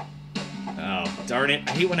 Oh, darn it.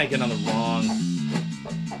 I hate when I get on the wrong...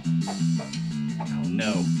 Oh,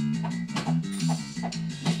 no.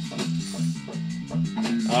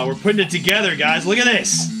 Oh, we're putting it together, guys. Look at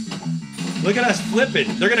this. Look at us flipping.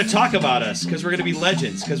 They're going to talk about us because we're going to be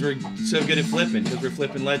legends because we're so good at flipping because we're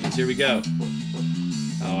flipping legends. Here we go.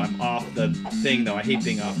 Oh, I'm off the thing, though. I hate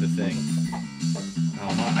being off the thing.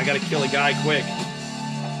 Oh, I got to kill a guy quick.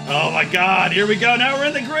 Oh, my God. Here we go. Now we're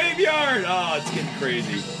in the graveyard. Oh, it's getting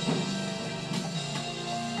crazy.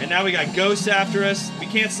 And now we got ghosts after us. We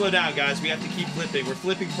can't slow down, guys. We have to keep flipping. We're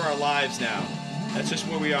flipping for our lives now. That's just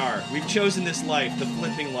where we are. We've chosen this life, the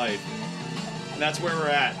flipping life. And that's where we're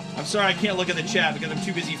at. I'm sorry I can't look at the chat because I'm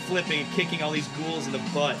too busy flipping and kicking all these ghouls in the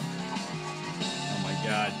butt. Oh my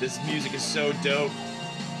God, this music is so dope.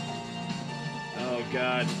 Oh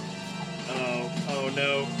God. Oh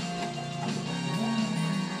no.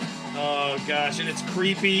 Oh gosh, and it's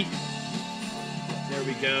creepy. There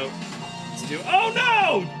we go. Let's do. Oh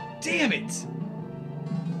no! Damn it!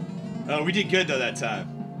 Oh, we did good though that time.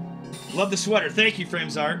 Love the sweater. Thank you,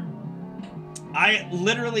 Frames Art. I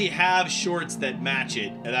literally have shorts that match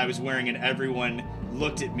it that I was wearing, and everyone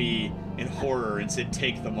looked at me in horror and said,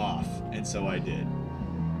 take them off. And so I did.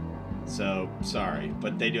 So, sorry.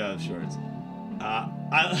 But they do have shorts. Yeah,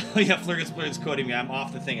 Flurgan's quoting me. I'm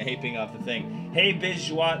off the thing. I hate being off the thing. Hey,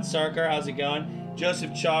 Bijwat Sarkar, how's it going?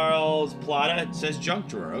 Joseph Charles Plata says junk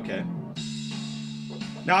drawer. Okay.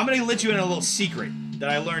 Now, I'm going to let you in a little secret that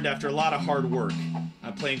I learned after a lot of hard work.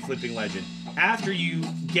 I'm playing Flipping Legend. After you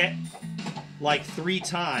get like 3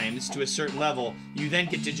 times to a certain level, you then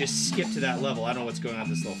get to just skip to that level. I don't know what's going on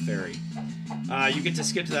with this little fairy. You get to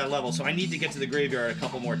skip to that level, so I need to get to the graveyard a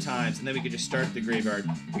couple more times, and then we can just start at the graveyard.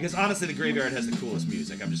 Because honestly, the graveyard has the coolest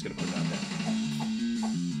music. I'm just going to put it out there.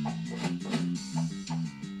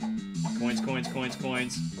 Coins, coins, coins,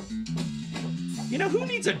 coins. You know, who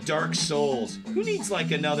needs a Dark Souls? Who needs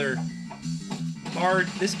like another... hard.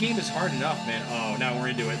 This game is hard enough, man. Oh, now we're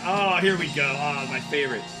into it. Oh, here we go. Oh, my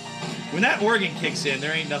favorite. When that organ kicks in,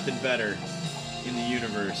 there ain't nothing better in the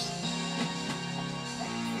universe.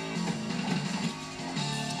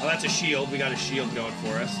 Oh, that's a shield. We got a shield going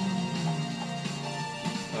for us.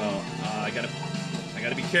 Oh, I gotta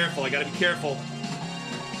be careful. I gotta be careful.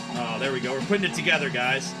 Oh, there we go. We're putting it together,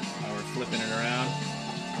 guys. Oh, we're flipping it around.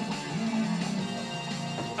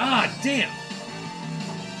 Ah, damn.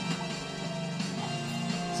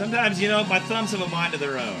 Sometimes, you know, my thumbs have a mind of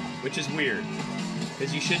their own, which is weird.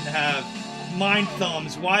 Because you shouldn't have mind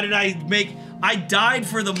thumbs. Why did I make... I died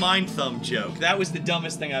for the mind thumb joke. That was the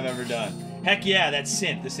dumbest thing I've ever done. Heck yeah, that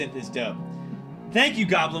synth. The synth is dope. Thank you,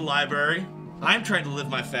 Goblin Library. I'm trying to live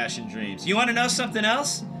my fashion dreams. You want to know something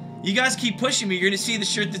else? You guys keep pushing me. You're going to see the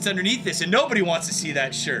shirt that's underneath this, and nobody wants to see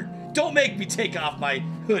that shirt. Don't make me take off my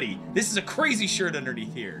hoodie. This is a crazy shirt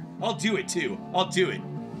underneath here. I'll do it, too. I'll do it.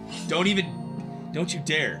 Don't you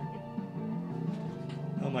dare.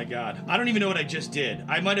 Oh my God. I don't even know what I just did.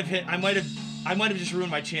 I might have just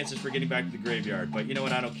ruined my chances for getting back to the graveyard, but you know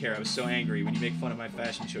what? I don't care. I was so angry when you make fun of my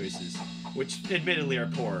fashion choices, which admittedly are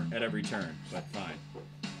poor at every turn, but fine.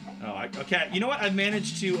 Oh, okay. You know what? I've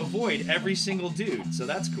managed to avoid every single dude, so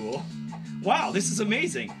that's cool. Wow, this is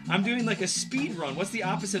amazing. I'm doing like a speed run. What's the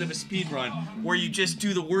opposite of a speed run? Where you just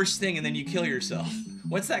do the worst thing and then you kill yourself.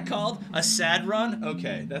 What's that called? A sad run?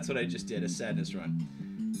 Okay, that's what I just did, a sadness run.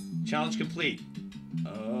 Challenge complete.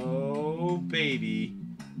 Oh, baby.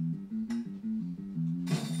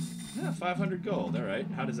 Yeah, 500 gold, all right.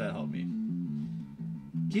 How does that help me?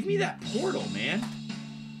 Give me that portal, man.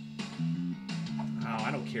 Oh,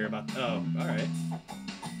 I don't care about, oh, all right.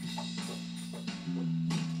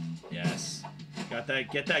 Yes. Got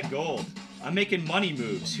that, get that gold. I'm making money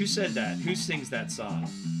moves. Who said that? Who sings that song?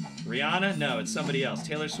 Rihanna? No, it's somebody else.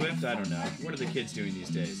 Taylor Swift? I don't know. What are the kids doing these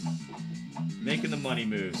days? Making the money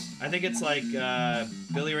moves. I think it's like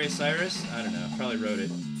Billy Ray Cyrus? I don't know. Probably wrote it.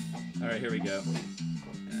 Alright, here we go.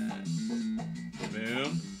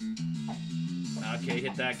 Boom. Okay,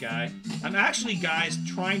 hit that guy. I'm actually, guys,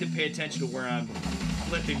 trying to pay attention to where I'm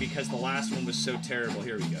flipping because the last one was so terrible.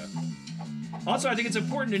 Here we go. Also, I think it's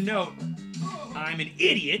important to note I'm an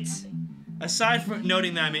idiot. Aside from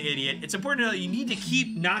noting that I'm an idiot, it's important to know that you need to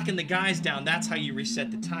keep knocking the guys down. That's how you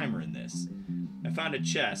reset the timer in this. I found a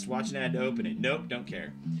chest. Watch an ad to open it. Nope, don't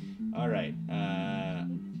care. Alright.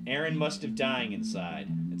 Aaron must have dying inside.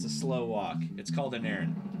 It's a slow walk. It's called an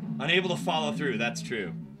Aaron. Unable to follow through. That's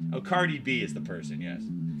true. Oh, Cardi B is the person, yes.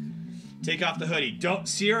 Take off the hoodie. Don't,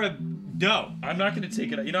 Sierra, no. I'm not going to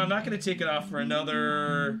take it off. You know, I'm not going to take it off for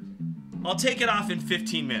another... I'll take it off in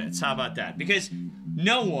 15 minutes. How about that? Because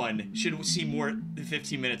no one should see more than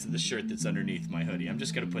 15 minutes of the shirt that's underneath my hoodie. I'm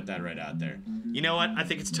just going to put that right out there. You know what? I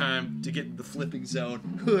think it's time to get the flipping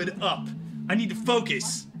zone. Hood up. I need to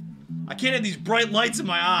focus. I can't have these bright lights in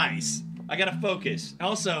my eyes. I got to focus.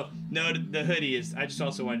 Also, no, the hoodie is... I just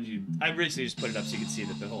also wanted you... I originally just put it up so you can see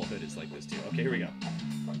that the whole hood is like this too. Okay, here we go.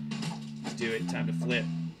 Let's do it. Time to flip.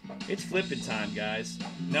 It's flipping time, guys.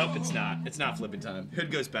 Nope, it's not. It's not flipping time. Hood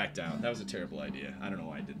goes back down. That was a terrible idea. I don't know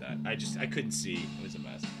why I did that. I couldn't see. It was a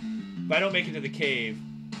mess. If I don't make it to the cave...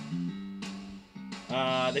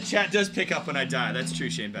 the chat does pick up when I die. That's true,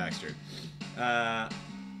 Shane Baxter.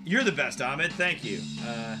 You're the best, Ahmed. Thank you.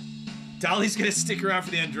 Dolly's gonna stick around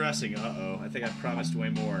for the undressing. Uh-oh. I think I promised way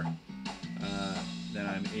more than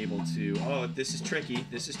I'm able to. Oh, this is tricky.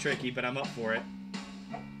 This is tricky, but I'm up for it.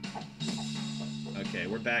 Okay,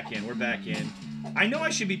 we're back in. We're back in. I know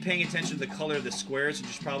I should be paying attention to the color of the squares,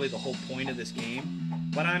 which is probably the whole point of this game,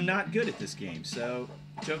 but I'm not good at this game, so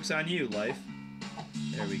joke's on you, life.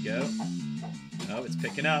 There we go. Oh, it's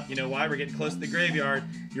picking up. You know why? We're getting close to the graveyard.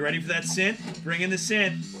 You ready for that synth? Bring in the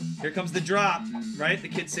synth. Here comes the drop, right? The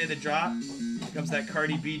kids say the drop. Here comes that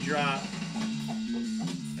Cardi B drop.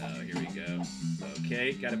 Oh, here we go.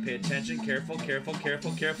 Okay, gotta pay attention. Careful, careful,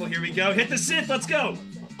 careful, careful. Here we go. Hit the synth. Let's go.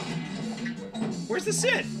 Where's the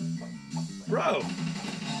synth? Bro.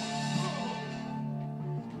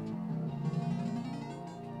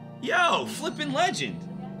 Yo, flippin' legend.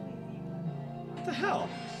 What the hell?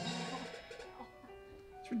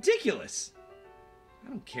 It's ridiculous. I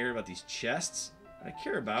don't care about these chests. What I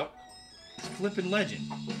care about is flippin' legend.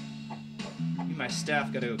 Me and my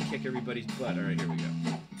staff gotta go kick everybody's butt. Alright, here we go.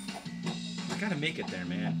 I gotta make it there,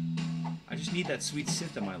 man. I just need that sweet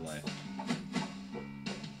synth in my life.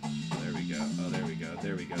 There we go. Oh, there we go.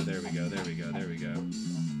 There we go. There we go. There we go. There we go.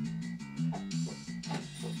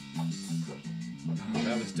 Oh,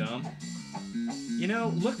 that was dumb. You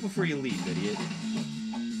know, look before you leap, idiot.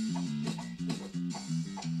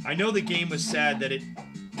 I know the game was sad that it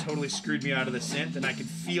totally screwed me out of the synth, and I could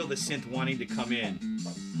feel the synth wanting to come in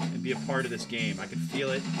and be a part of this game. I could feel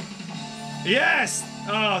it. Yes!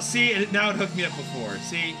 Oh, see? Now it hooked me up before.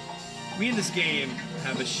 See? Me and this game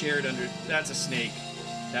have a shared under... That's a snake.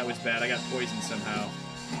 That was bad. I got poisoned somehow.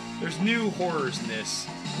 There's new horrors in this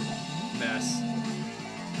mess.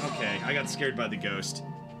 Okay, I got scared by the ghost.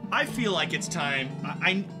 I feel like it's time.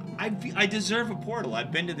 I deserve a portal.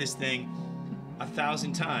 I've been to this thing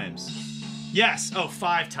 1,000 times. Yes! Oh,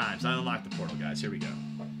 5 times. I unlocked the portal, guys. Here we go.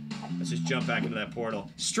 Let's just jump back into that portal.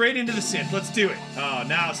 Straight into the synth. Let's do it. Oh,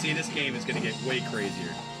 now, see, this game is going to get way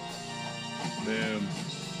crazier. Boom.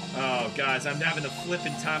 Oh, guys, I'm having the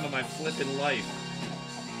flippin' time of my flippin' life.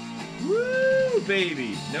 Woo,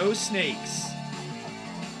 baby. No snakes.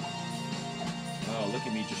 Oh, look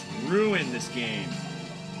at me just ruin this game.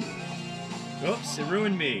 Oops, it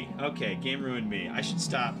ruined me. Okay, game ruined me. I should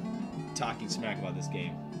stop talking smack about this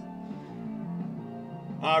game.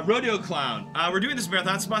 Rodeo Clown. We're doing this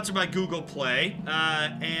marathon sponsored by Google Play,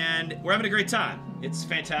 and we're having a great time. It's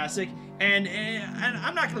fantastic, and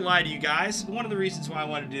I'm not gonna lie to you guys. One of the reasons why I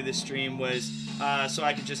wanted to do this stream was so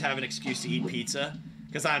I could just have an excuse to eat pizza,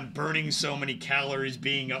 because I'm burning so many calories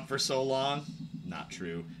being up for so long. not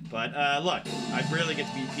true. But look, I rarely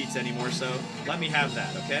get to eat pizza anymore, so let me have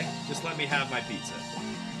that, okay? Just let me have my pizza.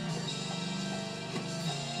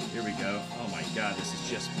 Here we go. Oh my god, this is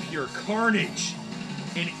just pure carnage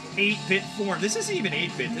in 8-bit form. This isn't even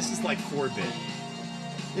 8-bit, this is like 4-bit.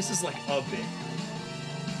 This is like a bit.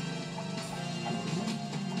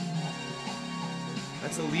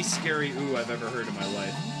 That's the least scary ooh I've ever heard in my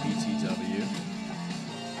life. BTW.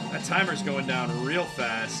 That timer's going down real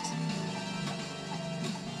fast.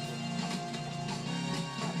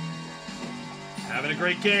 Having a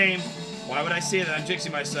great game. Why would I say that? I'm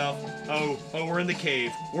jinxing myself. Oh, we're in the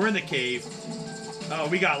cave. We're in the cave. Oh,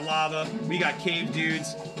 we got lava. We got cave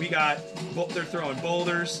dudes. We got... They're throwing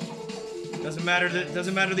boulders. Doesn't matter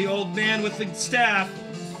the old man with the staff.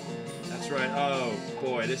 That's right. Oh,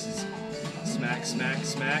 boy, this is... Smack, smack,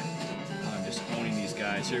 smack. Oh, I'm just owning these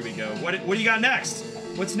guys. Here we go. What do you got next?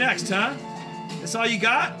 What's next, huh? That's all you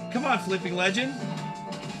got? Come on, Flipping Legend.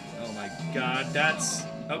 Oh my god, that's...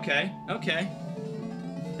 Okay, okay.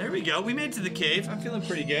 There we go. We made it to the cave. I'm feeling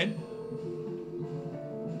pretty good.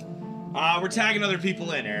 We're tagging other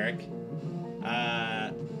people in, Eric.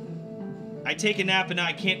 I take a nap and now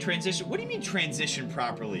I can't transition. What do you mean transition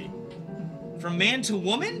properly? From man to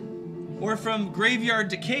woman? Or from graveyard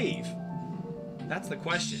to cave? That's the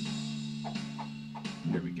question.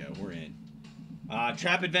 Here we go. We're in.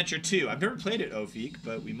 Trap Adventure 2. I've never played it, Ofeek,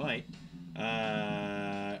 but we might.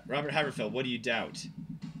 Robert Haverfeld, what do you doubt?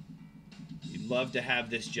 You'd love to have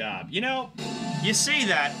this job. You know, you say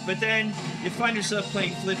that, but then you find yourself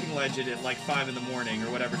playing Flipping Legend at like 5 in the morning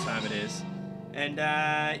or whatever time it is. And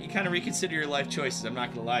you kind of reconsider your life choices. I'm not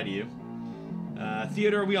going to lie to you.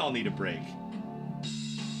 Theodore, we all need a break.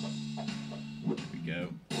 Here we go.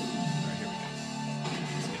 Alright, here we go.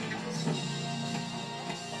 Let's get into this.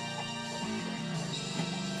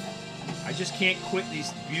 I just can't quit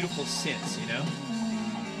these beautiful synths, you know?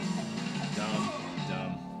 Dumb,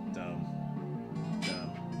 dumb, dumb,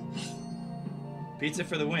 dumb. Pizza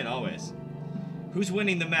for the win, always. Who's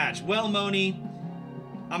winning the match? Well, Moni,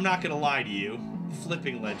 I'm not gonna lie to you.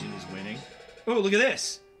 Flipping Legend is winning. Oh, look at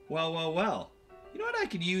this. Well, well, well. You know what I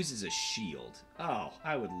could use is a shield. Oh,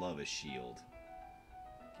 I would love a shield.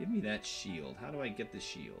 Give me that shield. How do I get the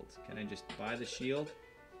shield? Can I just buy the shield?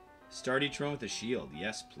 Start each run with a shield.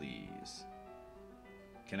 Yes, please.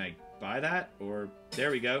 Can I buy that? Or,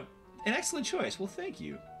 there we go. An excellent choice. Well, thank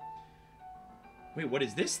you. Wait, what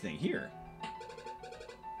is this thing here?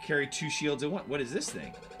 Carry 2 shields at once. What is this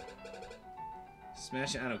thing?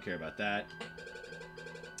 Smash it. I don't care about that.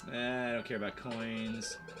 I don't care about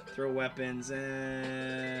coins. Throw weapons.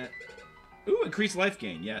 Ooh, increased life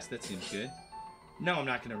gain. Yes, that seems good. No, I'm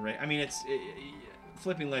not going to rate. I mean, it's...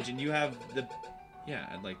 Flipping Legend, you have the... Yeah,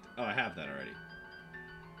 I'd like... Oh, I have that already.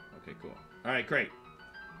 Okay, cool. Alright, great.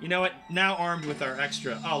 You know what? Now armed with our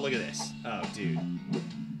extra... Oh, look at this. Oh, dude.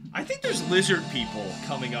 I think there's lizard people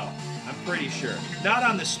coming up. I'm pretty sure. Not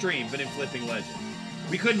on the stream, but in Flipping Legend.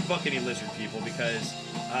 We couldn't book any lizard people because,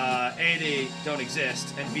 A, they don't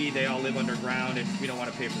exist, and B, they all live underground, and we don't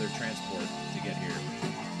want to pay for their transport to get here.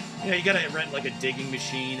 You know, you gotta rent, like, a digging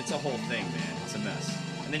machine. It's a whole thing, man. It's a mess.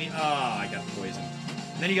 And then you... Oh, I got poisoned.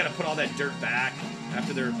 And then you gotta put all that dirt back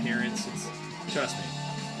after their appearance. It's... Trust me.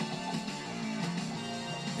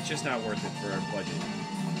 It's just not worth it for our budget.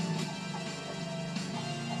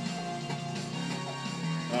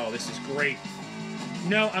 Oh, this is great.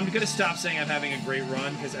 No, I'm gonna stop saying I'm having a great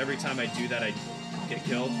run, because every time I do that I get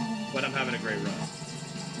killed, but I'm having a great run.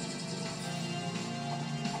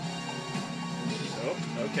 Oh,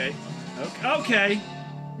 okay. Okay!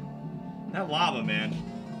 That lava, man.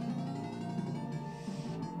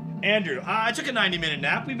 Andrew, I took a 90-minute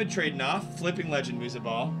nap. We've been trading off. Flipping Legend moves a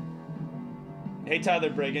ball. Hey, Tyler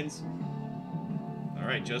Briggins.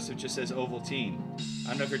 Alright, Joseph just says Ovaltine. I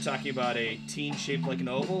don't know if you're talking about a teen shaped like an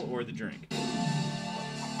oval or the drink.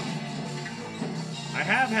 I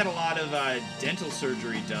have had a lot of dental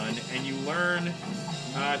surgery done, and you learn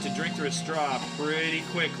to drink through a straw pretty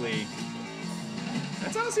quickly.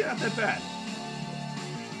 That's honestly not that bad.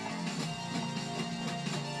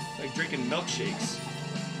 It's like drinking milkshakes.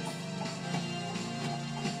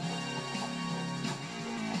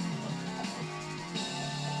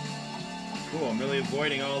 Cool, I'm really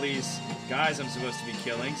avoiding all these guys I'm supposed to be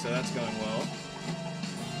killing, so that's going well.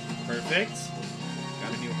 Perfect.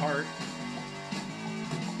 Got a new heart.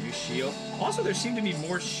 New shield. Also, there seem to be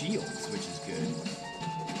more shields, which is good.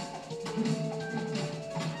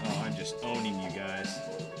 Oh, I'm just owning you guys.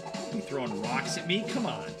 You throwing rocks at me? Come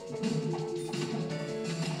on.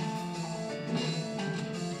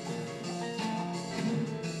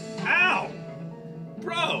 Ow!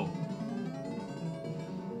 Bro!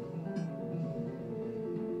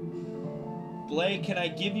 Blake, can I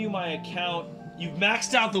give you my account? You've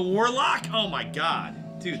maxed out the Warlock? Oh my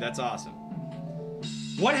god. Dude, that's awesome.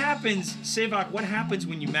 What happens, Savok, what happens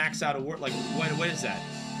when you max out a Warlock? Like, what is that?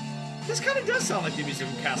 This kind of does sound like the music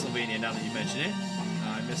from Castlevania now that you mention it.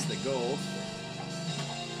 I missed the gold.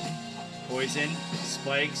 Poison,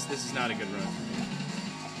 spikes. This is not a good run for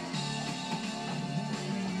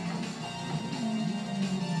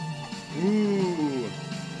me. Ooh.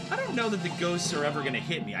 I don't know that the ghosts are ever going to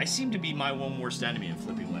hit me. I seem to be my one worst enemy in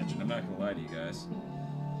Flipping Legend. I'm not going to lie to you guys.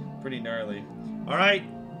 Pretty gnarly. All right,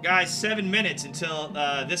 guys, 7 minutes until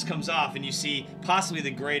this comes off and you see possibly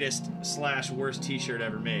the greatest / worst t-shirt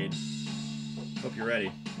ever made. Hope you're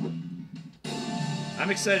ready. I'm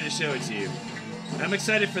excited to show it to you. I'm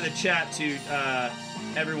excited for the chat to,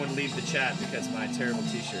 everyone leave the chat because of my terrible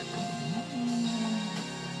t-shirt.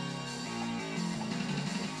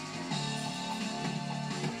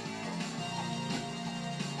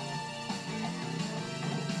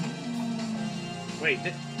 Wait,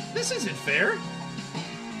 this isn't fair.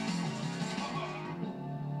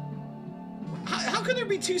 How could there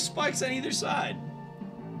be 2 spikes on either side?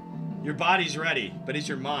 Your body's ready, but is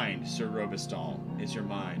your mind, Sir Robustall? Is your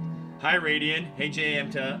mind? Hi, Radiant. Hey,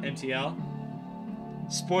 JMTL.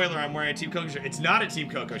 Spoiler, I'm wearing a Team Coco shirt. It's not a Team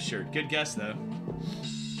Coco shirt. Good guess, though.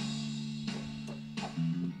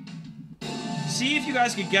 See if you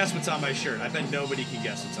guys can guess what's on my shirt. I bet nobody can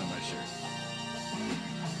guess what's on my shirt.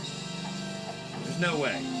 There's no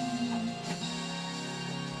way.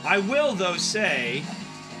 I will, though, say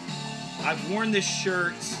I've worn this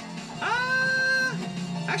shirt.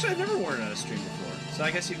 Actually, I've never worn it on a stream before, so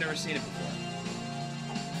I guess you've never seen it before.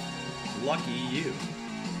 Lucky you.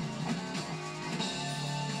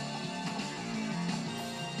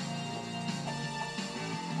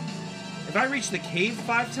 If I reach the cave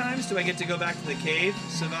 5 times, do I get to go back to the cave,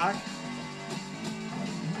 Savak?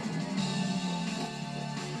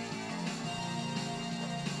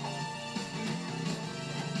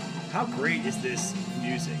 How great is this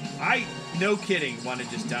music? I, no kidding, want to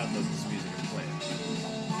just download this music and play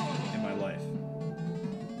it in my life.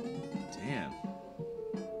 Damn.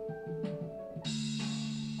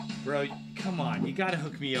 Bro, come on, you gotta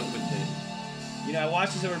hook me up with it. You know, I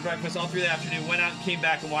watched this over breakfast all through the afternoon, went out and came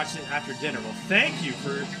back and watched it after dinner. Well, thank you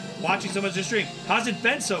for watching so much of the stream. How's it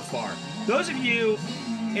been so far? Those of you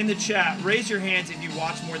in the chat, raise your hands if you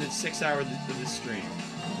watch more than 6 hours of this stream.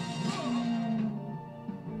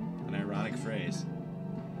 An ironic phrase.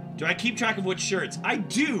 Do I keep track of which shirts? I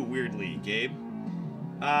do, weirdly, Gabe.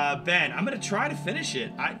 Ben, I'm gonna try to finish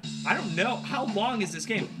it. I don't know. How long is this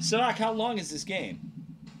game? Sadak, how long is this game?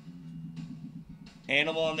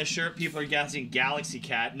 Animal on the shirt. People are guessing Galaxy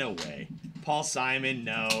Cat. No way. Paul Simon.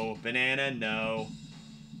 No. Banana. No.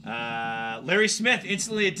 Larry Smith.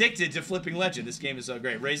 Instantly addicted to Flipping Legend. This game is so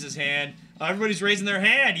great. Raise his hand. Oh, everybody's raising their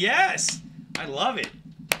hand. Yes. I love it.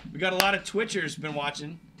 We got a lot of Twitchers been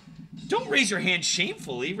watching. Don't raise your hand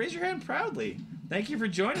shamefully. Raise your hand proudly. Thank you for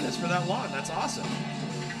joining us for that long. That's awesome.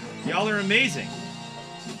 Y'all are amazing.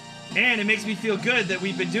 And it makes me feel good that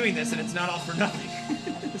we've been doing this and it's not all for nothing.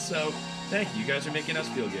 So... thank you. You guys are making us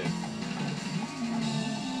feel good.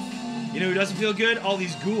 You know who doesn't feel good? All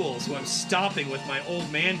these ghouls who I'm stomping with my old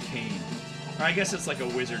man cane. Or I guess it's like a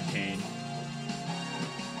wizard cane.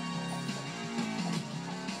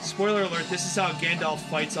 Spoiler alert, this is how Gandalf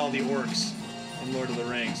fights all the orcs in Lord of the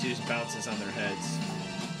Rings. He just bounces on their heads.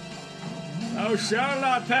 Oh, shall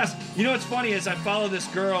not pass. You know what's funny is I follow this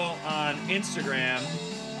girl on Instagram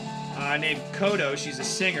named Kodo. She's a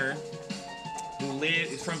singer. Who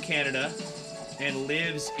is from Canada and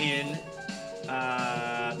lives in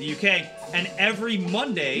the UK. And every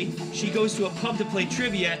Monday, she goes to a pub to play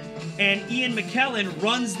trivia, and Ian McKellen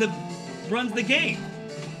runs the game.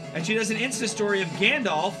 And she does an Insta story of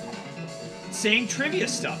Gandalf saying trivia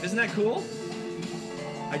stuff. Isn't that cool?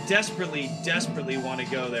 I desperately, desperately want to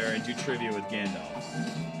go there and do trivia with Gandalf.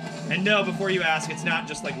 And no, before you ask, it's not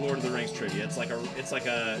just like Lord of the Rings trivia. It's like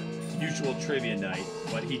a usual trivia night,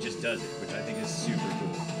 but he just does it, which I think is super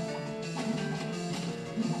cool.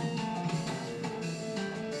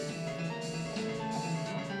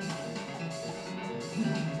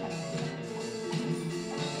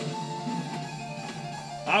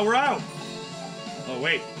 Ah, we're out! Oh,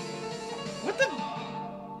 wait. What the...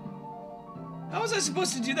 how was I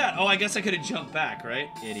supposed to do that? Oh, I guess I could have jumped back, right?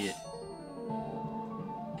 Idiot.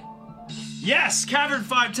 Yes! Cavern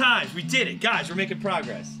 5 times! We did it! Guys, we're making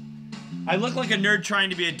progress. I look like a nerd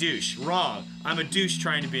trying to be a douche. Wrong. I'm a douche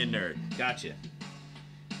trying to be a nerd. Gotcha.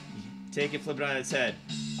 Take it, flip it on its head.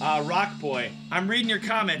 Rock Boy, I'm reading your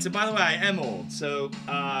comments. And by the way, I am old. So,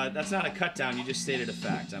 that's not a cut down. You just stated a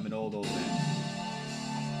fact. I'm an old man.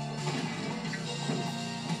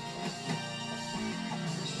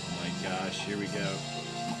 gosh, here we go.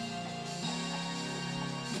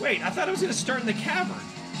 Wait, I thought I was going to start in the cavern.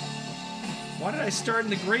 Why did I start in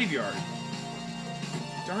the graveyard?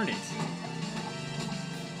 Darn it.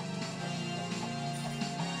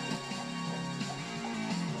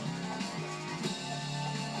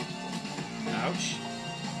 Ouch.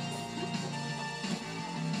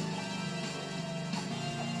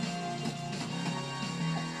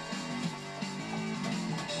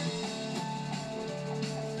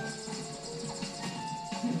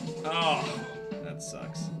 Oh, that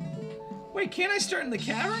sucks. Wait, can't I start in the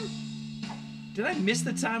cavern? Did I miss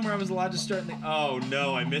the time where I was allowed to start in the... Oh,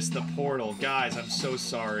 no, I missed the portal. Guys, I'm so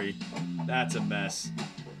sorry. That's a mess.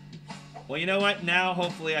 Well, you know what? Now,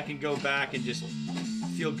 hopefully, I can go back and just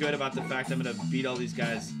feel good about the fact I'm going to beat all these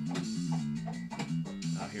guys.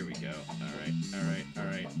 Oh, here we go. All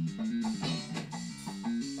right.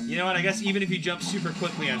 You know what? I guess even if you jump super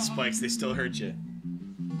quickly on spikes, they still hurt you.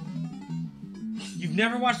 You've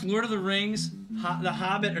never watched Lord of the Rings, The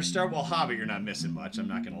Hobbit, or Star Wars? Well, Hobbit, you're not missing much. I'm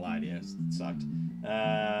not going to lie to you. It sucked.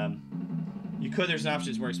 You could. There's an option.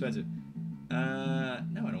 It's more expensive. No, I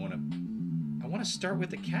don't want to. I want to start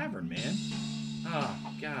with the cavern, man. Oh,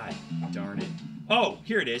 God darn it. Oh,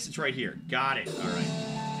 here it is. It's right here. Got it. All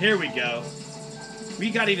right. Here we go.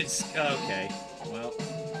 We got even... Okay. Well,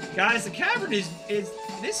 guys, the cavern is...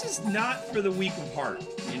 This is not for the weak of heart.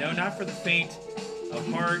 You know, not for the faint of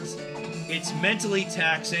heart. It's mentally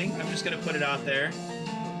taxing. I'm just going to put it out there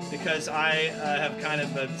because I have kind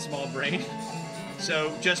of a small brain.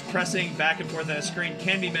 So just pressing back and forth on a screen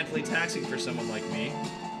can be mentally taxing for someone like me.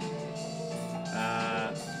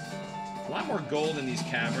 A lot more gold in these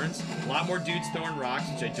caverns. A lot more dudes throwing rocks,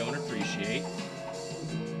 which I don't appreciate.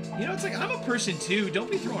 You know, it's like, I'm a person too. Don't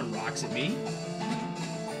be throwing rocks at me.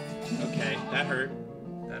 Okay, that hurt.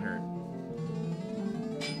 That hurt.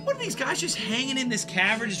 What are these guys just hanging in this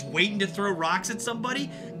cavern, just waiting to throw rocks at somebody?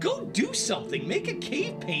 Go do something. Make a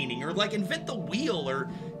cave painting, or like invent the wheel, or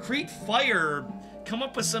create fire, or come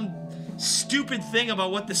up with some stupid thing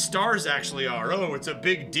about what the stars actually are. Oh, it's a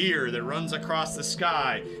big deer that runs across the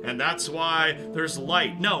sky, and that's why there's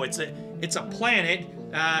light. No, it's a planet.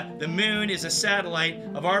 The moon is a satellite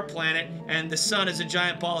of our planet, and the sun is a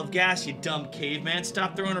giant ball of gas, you dumb caveman.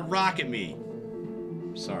 Stop throwing a rock at me.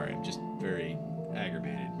 Sorry, I'm just very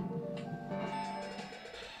aggravated.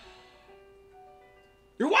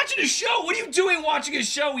 You're watching a show! What are you doing watching a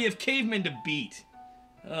show? We have cavemen to beat.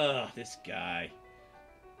 Ugh, this guy.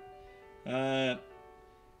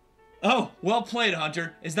 Oh, well played,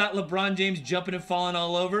 Hunter. Is that LeBron James jumping and falling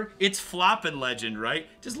all over? It's flopping legend, right?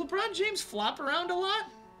 Does LeBron James flop around a lot?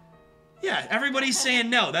 Yeah, everybody's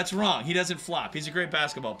saying no. That's wrong. He doesn't flop. He's a great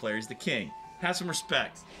basketball player. He's the king. Have some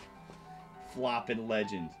respect. Flopping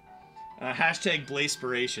legend. Hashtag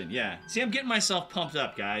Blazespiration. Yeah. See, I'm getting myself pumped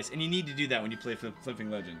up, guys. And you need to do that when you play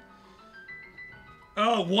Flipping Legend.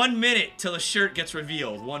 Oh, 1 minute till a shirt gets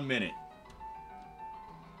revealed. 1 minute.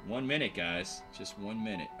 1 minute, guys. Just 1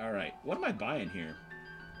 minute. Alright. What am I buying here?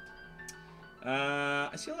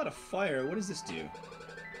 I see a lot of fire. What does this do?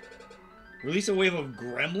 Release a wave of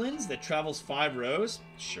gremlins that travels 5 rows?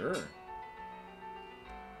 Sure.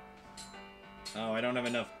 Oh, I don't have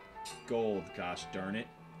enough gold. Gosh darn it.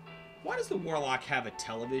 Why does the Warlock have a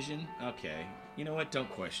television? Okay. You know what? Don't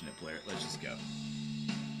question it, Blair. Let's just go.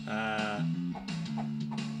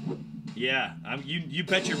 Yeah. You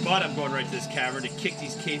bet your butt I'm going right to this cavern to kick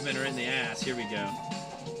these cavemen right in the ass. Here we go.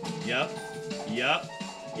 Yup.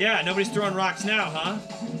 Yeah, nobody's throwing rocks now, huh?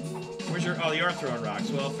 Where's your... Oh, you are throwing rocks.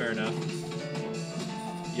 Well, fair enough.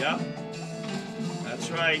 Yup. That's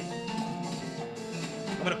right.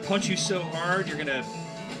 I'm gonna punch you so hard, you're gonna...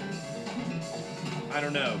 I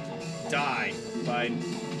don't know. Die by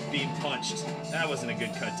being punched. That wasn't a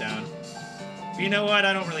good cut down. But you know what?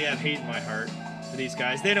 I don't really have hate in my heart for these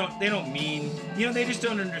guys. They don't mean... You know, they just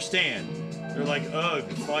don't understand. They're like, ugh,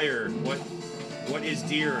 fire. What is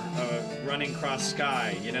deer running across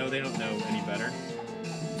sky? You know, they don't know any better.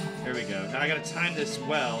 Here we go. Now I gotta time this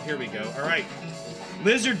well. Here we go. Alright.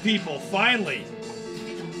 Lizard people, finally!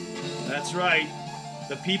 That's right.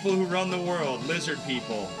 The people who run the world. Lizard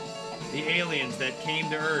people. The aliens that came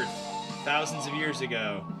to Earth thousands of years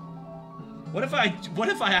ago. What if I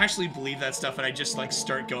actually believe that stuff and I just like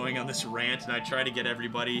start going on this rant and I try to get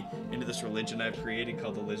everybody into this religion I've created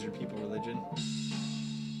called the Lizard People religion?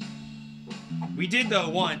 We did though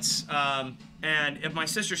once, and if my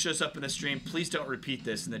sister shows up in the stream, please don't repeat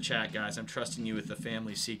this in the chat, guys. I'm trusting you with a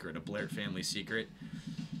family secret, a Blair family secret.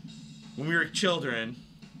 When we were children,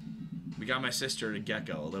 we got my sister a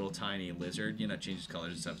gecko, a little tiny lizard. You know, changes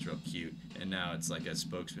colors and stuff. It's real cute. And now it's like a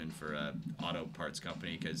spokesman for a auto parts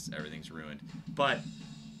company because everything's ruined. But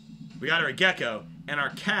We got her a gecko, and our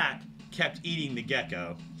cat kept eating the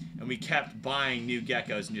gecko, and we kept buying new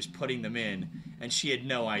geckos and just putting them in, and she had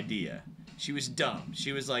no idea. She was dumb.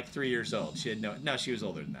 She was like 3 years old. She had no, she was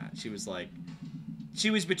older than that. She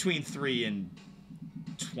was between 3 and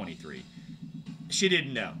 23. She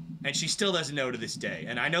didn't know, and she still doesn't know to this day.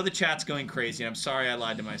 And I know the chat's going crazy, and I'm sorry I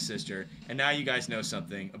lied to my sister, and now you guys know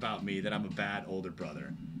something about me, that I'm a bad older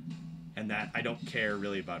brother, and that I don't care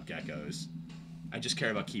really about geckos. I just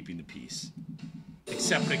care about keeping the peace.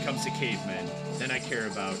 Except when it comes to cavemen, then I care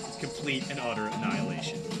about complete and utter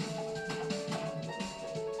annihilation.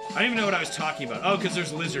 I don't even know what I was talking about. Oh, because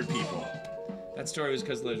there's lizard people. That story was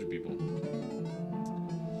because of lizard people.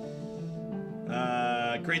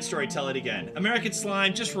 Great story, tell it again. American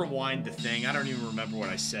Slime, just rewind the thing. I don't even remember what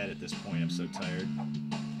I said at this point. I'm so tired.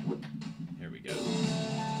 Here we go.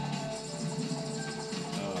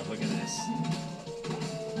 Oh, look at this.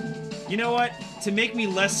 You know what? To make me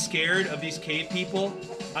less scared of these cave people,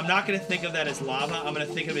 I'm not going to think of that as lava. I'm going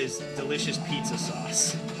to think of it as delicious pizza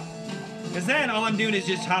sauce. Because then all I'm doing is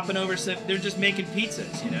just hopping over some... They're just making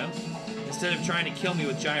pizzas, you know? Instead of trying to kill me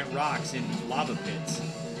with giant rocks in lava pits.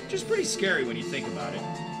 Which is pretty scary when you think about it.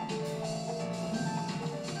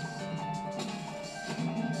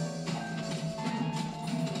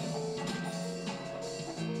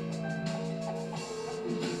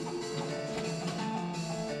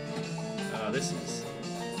 Oh, this is...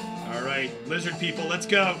 Alright, lizard people, let's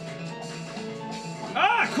go!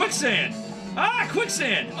 Ah, quicksand! Ah,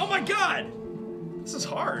 quicksand! Oh my god! This is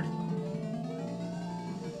hard.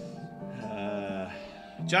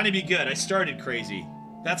 Johnny be good. I started crazy.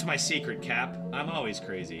 That's my secret, Cap. I'm always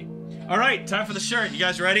crazy. Alright, time for the shirt. You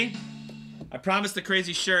guys ready? I promised the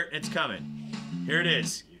crazy shirt. It's coming. Here it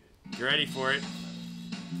is. You ready for it?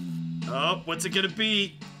 Oh, what's it gonna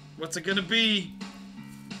be? What's it gonna be?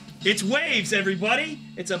 It's waves, everybody!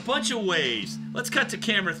 It's a bunch of waves. Let's cut to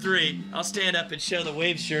camera 3. I'll stand up and show the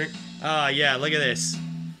wave shirt. Ah, yeah, look at this.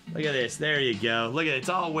 Look at this. There you go. Look at it. It's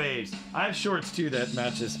all waves. I have shorts, too, that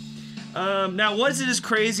matches. Now, was it as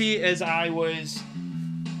crazy as I was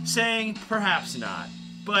saying? Perhaps not.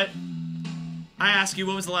 But I ask you,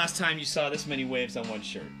 when was the last time you saw this many waves on one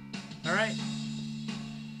shirt? All right?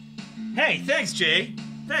 Hey, thanks, Jay.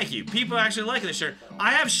 Thank you. People actually like this shirt.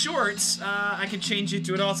 I have shorts. I can change it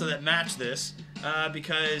to it also that match this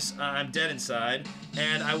because I'm dead inside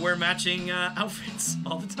and I wear matching outfits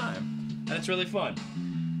all the time. And it's really fun.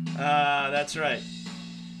 That's right.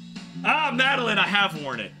 Ah, Madeline, I have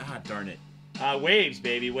worn it. Ah, darn it. Waves,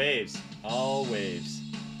 baby, waves. All waves.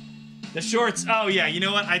 The shorts. Oh, yeah, you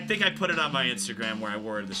know what? I think I put it on my Instagram where I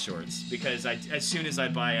wore the shorts because as soon as I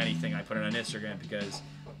buy anything, I put it on Instagram because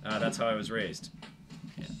that's how I was raised.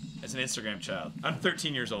 As an Instagram child. I'm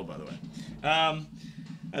 13 years old, by the way.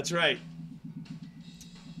 That's right.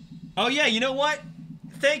 Oh, yeah, you know what?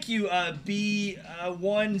 Thank you,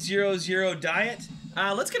 B100 Diet.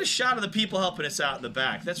 Let's get a shot of the people helping us out in the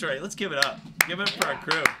back. That's right. Let's give it up. Give it up for our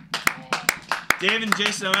crew. Dave and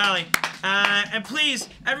Jason O'Malley. And please,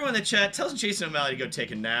 everyone in the chat, tell Jason O'Malley to go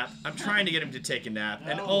take a nap. I'm trying to get him to take a nap.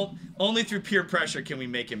 And only through peer pressure can we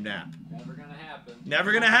make him nap. Never gonna happen.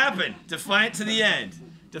 Never gonna happen. Defiant to the end.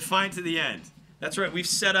 Defiant to the end. That's right. We've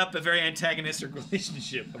set up a very antagonistic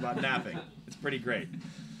relationship about napping. It's pretty great.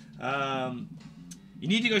 You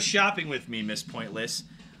need to go shopping with me, Miss Pointless.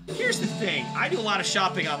 Here's the thing. I do a lot of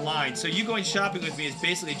shopping online, so you going shopping with me is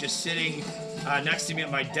basically just sitting next to me at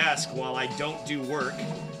my desk while I don't do work,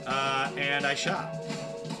 and I shop.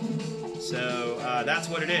 So that's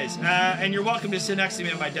what it is. And you're welcome to sit next to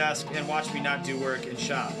me at my desk and watch me not do work and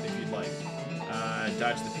shop if you'd like.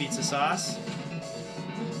 Dodge the pizza sauce.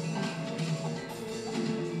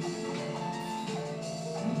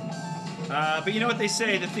 But you know what they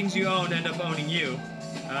say, the things you own end up owning you.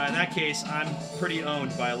 In that case, I'm pretty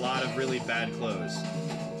owned by a lot of really bad clothes.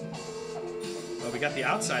 Oh, we got the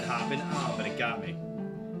outside hopping. Oh, but it got me.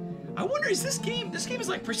 I wonder, is this game is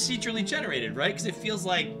like procedurally generated, right? Because it feels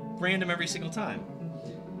like random every single time.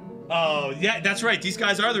 Oh, yeah, that's right. These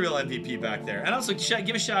guys are the real MVP back there. And also,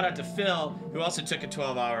 give a shout out to Phil, who also took a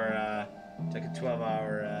 12-hour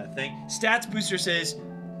thing. Stats Booster says,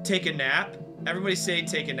 take a nap. Everybody say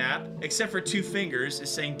take a nap, except for Two Fingers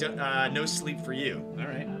is saying no sleep for you. All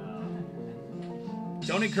right.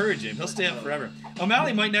 Don't encourage him. He'll stay up forever.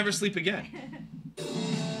 O'Malley might never sleep again.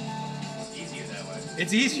 It's easier that way.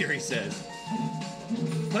 It's easier, he says.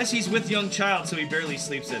 Plus, he's with young child, so he barely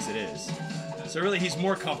sleeps as it is. So really, he's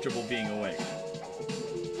more comfortable being awake.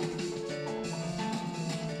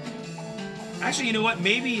 Actually, you know what?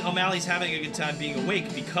 Maybe O'Malley's having a good time being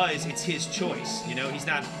awake because it's his choice. You know, he's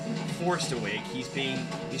not forced awake. He's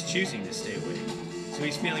choosing to stay awake. So So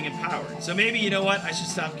he's feeling empowered. So maybe, you know what? I should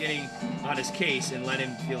stop getting on his case and let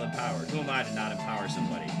him feel empowered. Who am I to not empower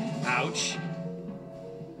somebody? Ouch.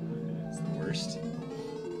 That's the worst.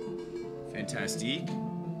 Fantastique.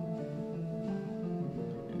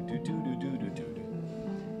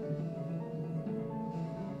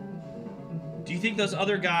 Do you think those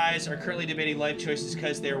other guys are currently debating life choices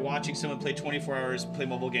because they're watching someone play 24 hours, play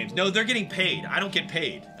mobile games? No, they're getting paid. I don't get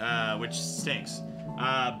paid, which stinks.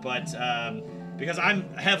 Because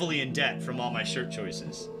I'm heavily in debt from all my shirt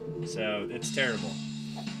choices. So it's terrible.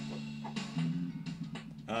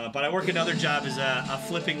 But I work another job as a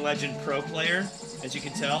Flipping Legend pro player, as you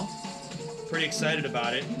can tell. Pretty excited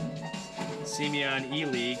about it. See me on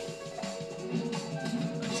E-League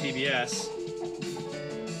on TBS.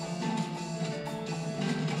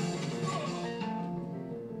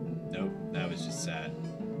 Nope, that was just sad.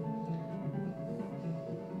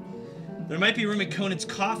 There might be room in Conan's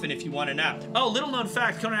coffin if you want a nap. Oh, little known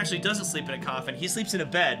fact, Conan actually doesn't sleep in a coffin. He sleeps in a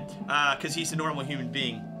bed, because he's a normal human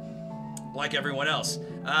being, like everyone else.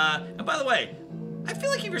 And by the way, I feel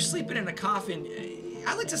like if you're sleeping in a coffin,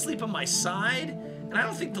 I like to sleep on my side, and I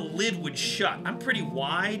don't think the lid would shut. I'm pretty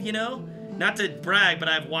wide, you know? Not to brag, but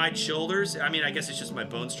I have wide shoulders. I mean, I guess it's just my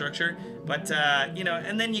bone structure. But, you know,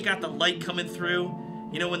 and then you got the light coming through.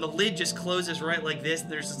 You know, when the lid just closes right like this,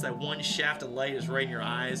 there's just that one shaft of light is right in your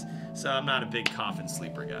eyes. So I'm not a big coffin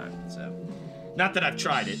sleeper guy. So, not that I've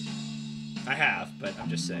tried it. I have, but I'm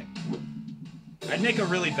just saying. I'd make a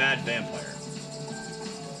really bad vampire.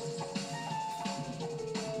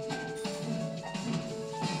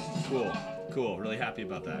 Cool, cool. Really happy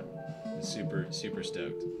about that. Super, super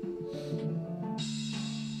stoked.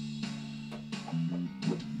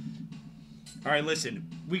 All right, listen.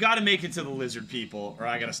 We got to make it to the lizard people, or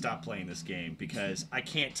I got to stop playing this game because I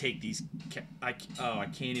can't take these. I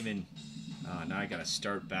can't even. Now I got to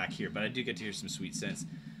start back here, but I do get to hear some sweet sense.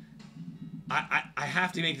 I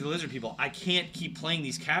have to make the lizard people. I can't keep playing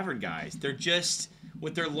these cavern guys. They're just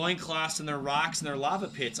with their loincloths and their rocks and their lava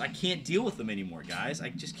pits. I can't deal with them anymore, guys.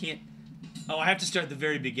 I just can't. Oh, I have to start at the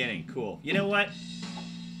very beginning. Cool. You know what?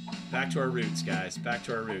 Back to our roots, guys. Back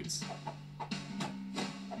to our roots.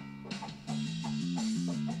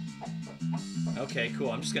 Okay, cool.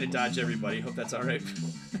 I'm just gonna dodge everybody. Hope that's all right.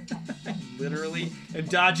 I literally am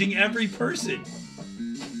dodging every person.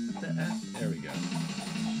 What the F? There we go.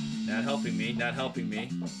 Not helping me. Not helping me.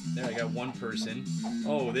 There, I got one person.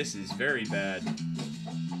 Oh, this is very bad.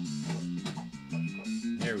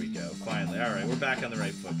 There we go. Finally. All right, we're back on the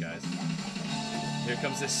right foot, guys. Here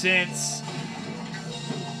comes the synths.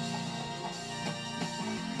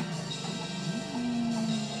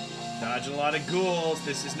 Dodging a lot of ghouls.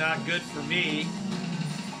 This is not good for me.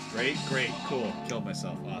 Great, great, cool. Killed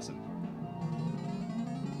myself. Awesome.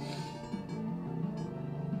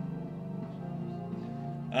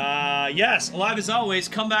 Yes, alive as always.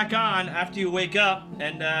 Come back on after you wake up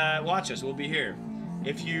and watch us. We'll be here.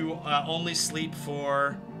 If you only sleep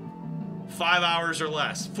for 5 hours or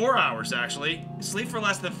less. 4 hours, actually. Sleep for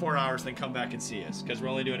less than 4 hours, then come back and see us, because we're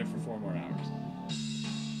only doing it for 4 more hours.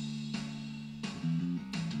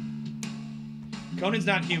 Conan's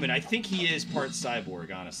not human. I think he is part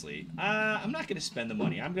cyborg, honestly. I'm not going to spend the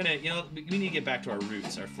money. I'm going to, you know, we need to get back to our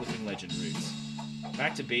roots, our Flipping Legend roots.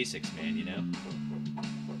 Back to basics, man, you know?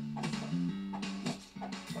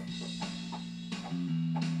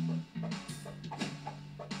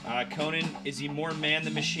 Conan, is he more man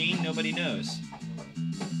than machine? Nobody knows.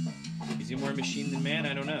 Is he more machine than man?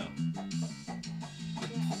 I don't know.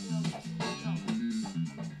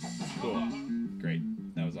 Cool. Great.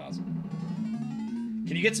 That was awesome.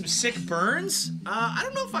 Can you get some sick burns? I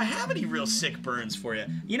don't know if I have any real sick burns for you.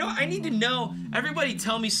 You know, I need to know. Everybody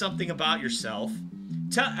tell me something about yourself.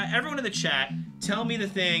 Everyone in the chat, tell me the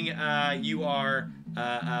thing you are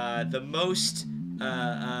the most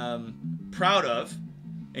proud of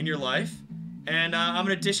in your life, and I'm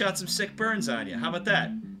gonna dish out some sick burns on you. How about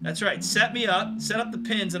that? That's right. Set me up, set up the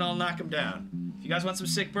pins, and I'll knock them down. If you guys want some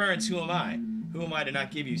sick burns, who am I? Who am I to not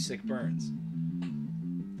give you sick burns?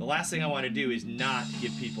 The last thing I want to do is not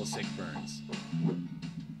give people sick burns.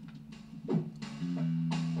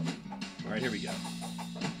 All right, here we go.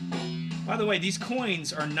 By the way, these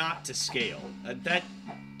coins are not to scale.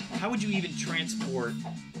 How would you even transport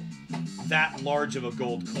that large of a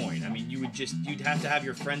gold coin? I mean, you'd have to have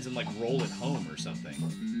your friends and like roll it home or something.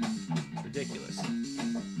 It's ridiculous.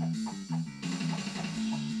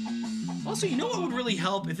 Also, you know what would really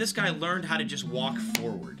help if this guy learned how to just walk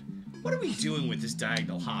forward? What are we doing with this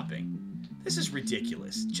diagonal hopping? This is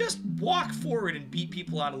ridiculous. Just walk forward and beat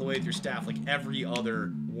people out of the way with your staff like every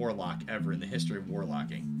other warlock ever in the history of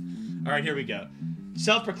warlocking. All right, here we go.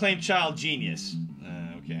 Self-proclaimed child genius.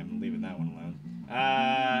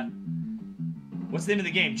 What's the name of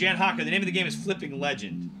the game? Jan Hawker, the name of the game is Flipping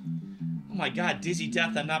Legend. Oh my god, Dizzy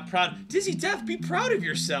Death, I'm not proud. Dizzy Death, be proud of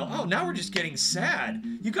yourself. Oh, now we're just getting sad.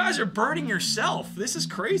 You guys are burning yourself. This is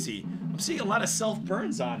crazy. I'm seeing a lot of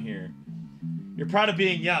self-burns on here. You're proud of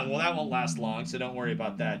being young. Well, that won't last long, so don't worry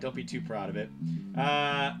about that. Don't be too proud of it.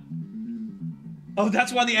 Oh,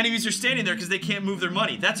 that's why the enemies are standing there, because they can't move their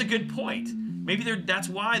money. That's a good point. Maybe that's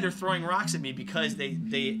why they're throwing rocks at me, because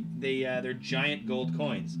they're giant gold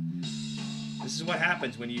coins. This is what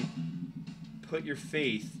happens when you put your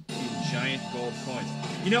faith in giant gold coins.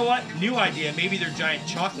 You know what? New idea. Maybe they're giant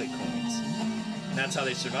chocolate coins. And that's how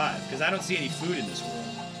they survive. Because I don't see any food in this world.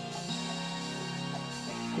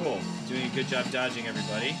 Cool. Doing a good job dodging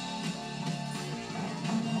everybody.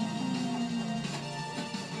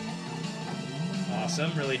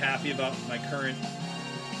 Awesome. Really happy about my current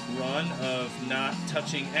run of not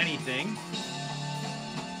touching anything.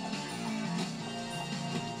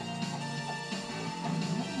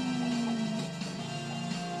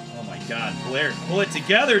 God, Blair, pull it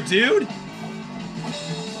together, dude!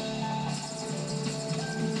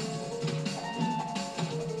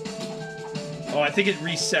 Oh, I think it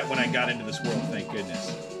reset when I got into this world, thank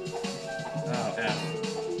goodness. Oh, F.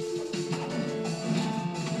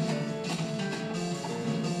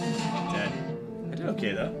 Dead. I did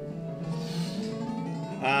okay, though.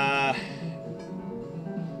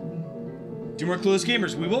 Do more Clueless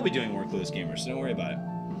Gamers. We will be doing more Clueless Gamers, so don't worry about it.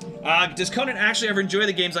 Does Conan actually ever enjoy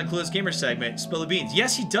the games on Clueless Gamer segment? Spill the beans.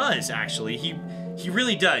 Yes, he does, actually. He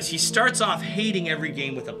really does. He starts off hating every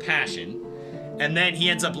game with a passion, and then he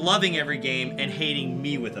ends up loving every game and hating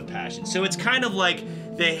me with a passion. So it's kind of like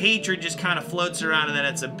the hatred just kind of floats around, and then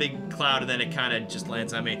it's a big cloud, and then it kind of just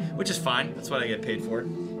lands on me, which is fine. That's what I get paid for.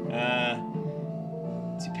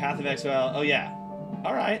 Let's see, Path of Exile. Oh, yeah.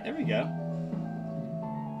 All right, there we go.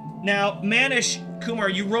 Now, Manish Kumar,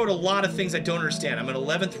 you wrote a lot of things I don't understand. I'm an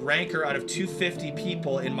 11th ranker out of 250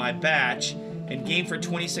 people in my batch and game for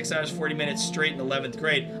 26 hours, 40 minutes straight in 11th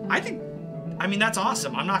grade. I mean, that's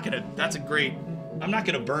awesome. I'm not gonna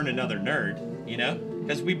burn another nerd, you know?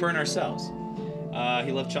 Because we burn ourselves.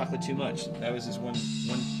 He loved chocolate too much. That was his one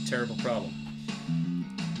terrible problem.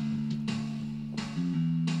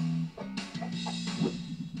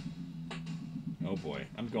 Oh boy,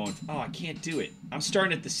 I can't do it. I'm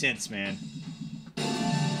starting at the synths, man.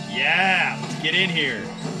 Yeah, let's get in here.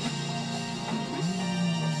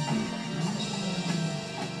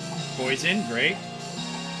 Poison, great.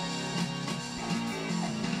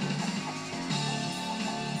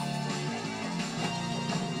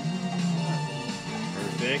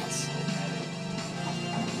 Perfect.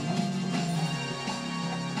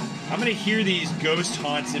 I'm gonna hear these ghost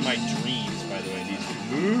haunts in my dreams, by the way.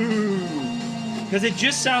 These ooh. Because it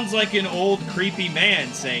just sounds like an old creepy man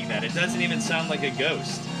saying that. It doesn't even sound like a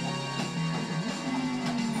ghost.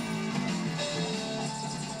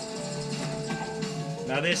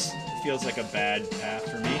 Now this feels like a bad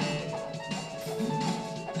path for me.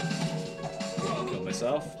 Kill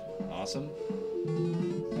myself. Awesome.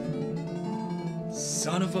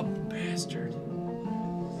 Son of a bastard.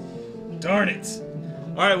 Darn it.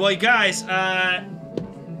 Alright, well, you guys,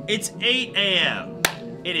 it's 8 a.m.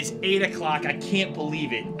 It is 8 o'clock. I can't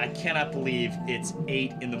believe it. I cannot believe it's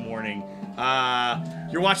 8 in the morning.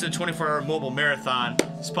 You're watching the 24-hour mobile marathon,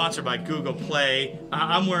 sponsored by Google Play.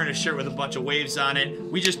 I'm wearing a shirt with a bunch of waves on it.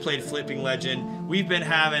 We just played Flipping Legend. We've been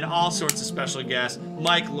having all sorts of special guests.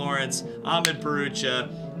 Mike Lawrence, Ahmed Barucha,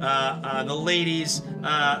 the ladies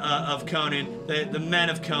of Conan, the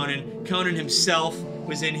men of Conan. Conan himself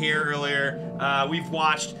was in here earlier. We've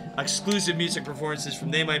watched exclusive music performances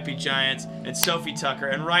from They Might Be Giants and Sofi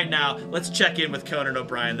Tukker. And right now, let's check in with Conan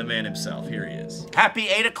O'Brien, the man himself. Here he is. Happy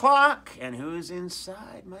 8 o'clock. And who's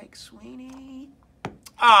inside? Mike Sweeney.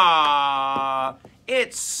 Ah,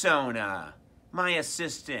 it's Sona, my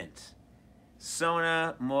assistant.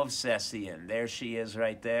 Sona Movsesian. There she is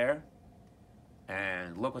right there.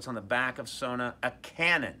 And look what's on the back of Sona, a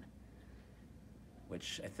cannon.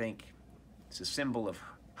 Which I think is a symbol of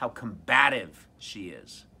how combative she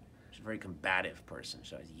is. She's a very combative person.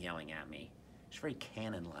 She's always yelling at me. She's very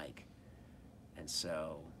cannon-like. And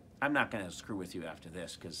so I'm not going to screw with you after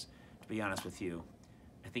this, because to be honest with you,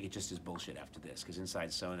 I think it just is bullshit after this, because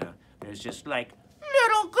inside Sona, there's just like,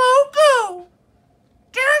 little goo-goo!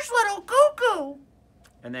 There's little goo-goo!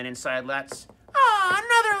 And then inside Let's,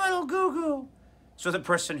 another little goo-goo! So the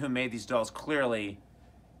person who made these dolls clearly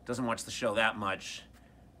doesn't watch the show that much.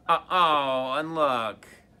 Uh-oh, and look.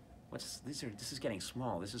 This is getting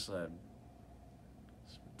small. This is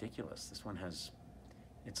it's ridiculous. This one has,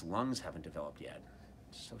 its lungs haven't developed yet.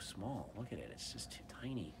 It's so small. Look at it. It's just too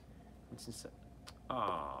tiny. What's inside?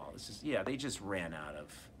 Oh, this is, yeah, they just ran out of,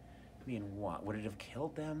 I mean, what? Would it have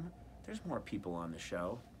killed them? There's more people on the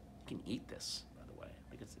show. You can eat this, by the way. I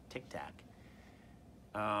think it's a Tic Tac.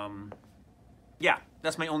 Yeah,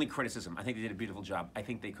 that's my only criticism. I think they did a beautiful job. I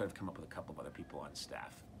think they could have come up with a couple of other people on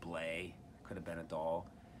staff. Blay could have been a doll.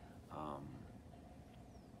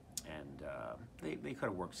 They could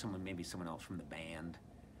have worked maybe someone else from the band.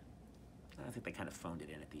 I think they kind of phoned it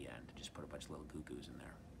in at the end. Just put a bunch of little goo-goos in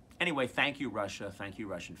there. Anyway, thank you, Russia. Thank you,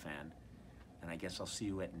 Russian fan. And I guess I'll see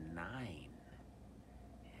you at 9.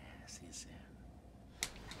 Yeah, see you soon.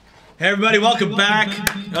 Hey everybody, welcome back.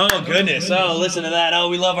 Oh goodness, oh listen to that. Oh,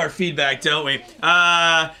 we love our feedback, don't we?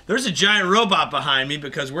 There's a giant robot behind me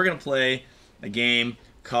because we're gonna play a game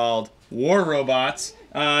called War Robots.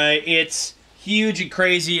 It's huge and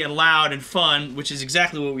crazy and loud and fun, which is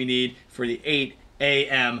exactly what we need for the 8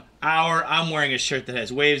 a.m. hour. I'm wearing a shirt that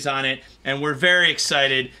has waves on it, and we're very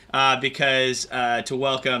excited because to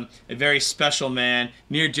welcome a very special man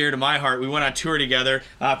near dear to my heart. We went on tour together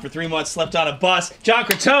for 3 months, slept on a bus. John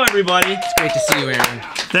Croteau, everybody. It's great to see you, Aaron.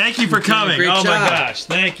 Thank you for coming. Great oh job. my gosh,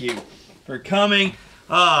 thank you for coming.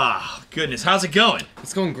 Oh goodness, how's it going?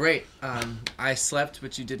 It's going great. I slept,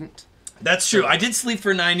 but you didn't. That's true. I did sleep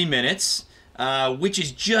for 90 minutes. Which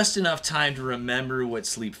is just enough time to remember what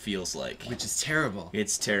sleep feels like. Which is terrible.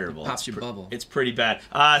 It's terrible. Pops your bubble. It's pretty bad.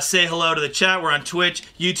 Say hello to the chat. We're on Twitch,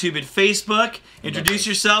 YouTube, and Facebook. Introduce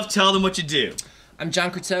yourself. Tell them what you do. I'm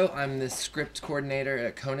John Croteau. I'm the script coordinator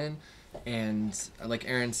at Conan. And like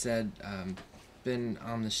Aaron said, been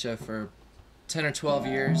on the show for 10 or 12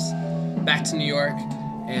 years. Back to New York.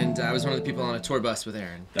 And I was one of the people on a tour bus with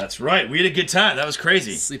Aaron. That's right. We had a good time. That was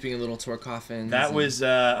crazy. Sleeping in little tour coffins. That was,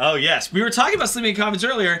 oh yes. We were talking about sleeping in coffins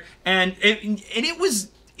earlier, and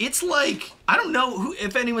it's like, I don't know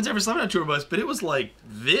if anyone's ever slept on a tour bus, but it was like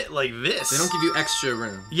this. They don't give you extra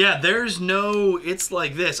room. Yeah, it's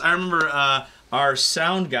like this. I remember our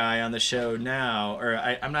sound guy on the show now, or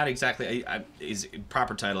I'm not exactly, his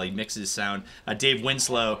proper title, he mixes sound, Dave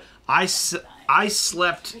Winslow. I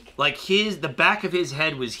slept like the back of his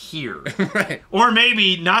head was here. Right. Or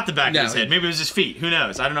maybe not the back of his head. Maybe it was his feet. Who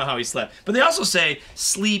knows? I don't know how he slept. But they also say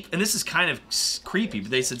sleep, and this is kind of creepy, but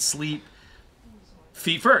they said sleep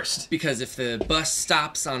feet first. Because if the bus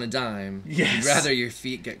stops on a dime, yes, you'd rather your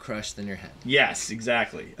feet get crushed than your head. Yes,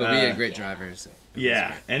 exactly. But we had great drivers.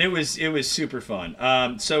 Yeah, and it was super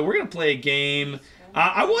fun. So we're going to play a game.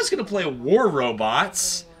 I was going to play War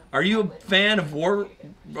Robots. Are you a fan of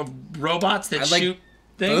robots that shoot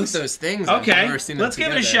things? Both those things. Okay, I've never seen them let's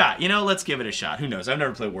give it a shot. You know, let's give it a shot. Who knows? I've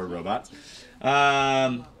never played War Robots.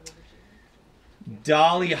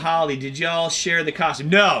 Dolly Holly, did y'all share the costume?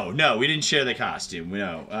 No, we didn't share the costume.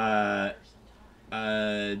 No.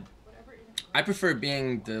 I prefer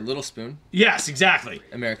being the little spoon. Yes, exactly.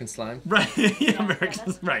 American slime. Right. Yeah,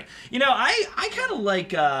 American. Right. You know, I kind of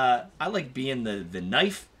like I like being the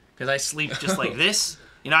knife because I sleep just like this.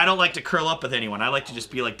 You know, I don't like to curl up with anyone. I like to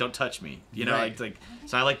just be like, don't touch me. You know, right.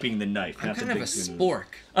 So I like being the knife. I'm kind of a spork.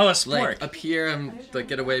 Oh, a spork. Like, up here, I'm like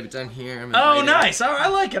get away, but down here, I'm oh, invited. nice. Oh, I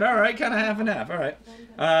like it. All right, kind of half and half. All right.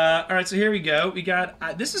 All right, so here we go. We got,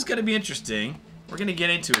 this is going to be interesting. We're going to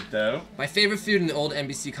get into it, though. My favorite food in the old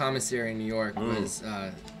NBC commissary in New York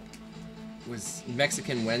was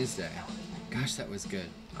Mexican Wednesday. Gosh, that was good.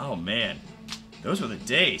 Oh, man. Those were the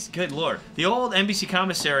days. Good Lord. The old NBC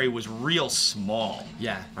commissary was real small.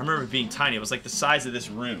 Yeah. I remember it being tiny. It was like the size of this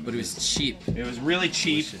room. But it was cheap. It was really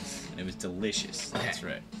cheap. Delicious. And it was delicious. Okay. That's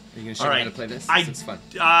right. Are you going to show me how to play this? It's fun.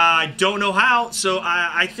 I don't know how, so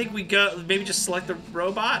I think we go, maybe just select the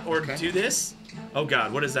robot or do this. Oh,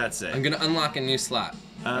 God, what does that say? I'm going to unlock a new slot.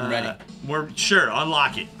 I'm ready. Sure,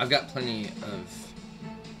 unlock it. I've got plenty of...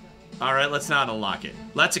 All right, let's not unlock it.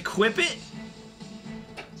 Let's equip it.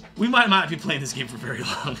 We might not be playing this game for very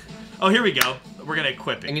long. Oh, here we go. We're going to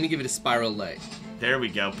equip it. I'm going to give it a spiral light. There we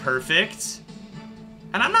go. Perfect.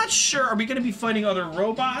 And I'm not sure, are we going to be fighting other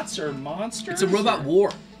robots or monsters? It's a robot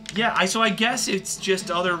war. Yeah, so I guess it's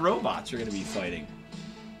just other robots we're going to be fighting.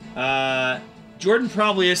 Jordan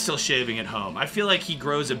probably is still shaving at home. I feel like he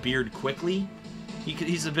grows a beard quickly.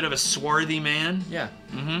 He's a bit of a swarthy man. Yeah.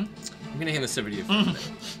 Mm-hmm. I'm going to hand this over to you for a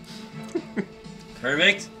minute.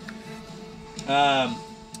 Perfect.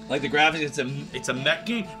 Like the graphics, it's a mech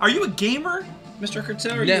game. Are you a gamer, Mr.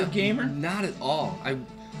 Croteau? Are you a gamer? Not at all. I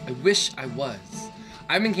wish I was.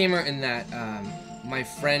 I'm a gamer in that my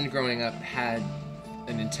friend growing up had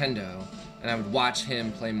a Nintendo, and I would watch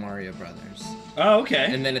him play Mario Brothers. Oh,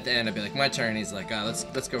 okay. And then at the end, I'd be like, my turn. He's like,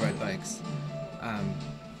 let's go ride bikes.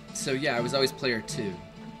 So yeah, I was always player 2.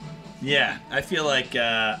 Yeah, I feel like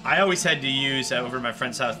I always had to use over at my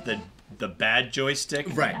friend's house the bad joystick.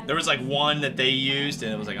 Right. There was like one that they used,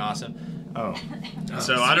 and it was like awesome. Oh. So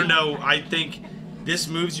sweet. I don't know. I think this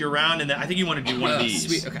moves you around, and then I think you want to do one of these.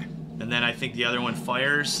 Sweet. Okay. And then I think the other one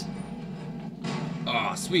fires.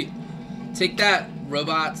 Oh, sweet. Take that,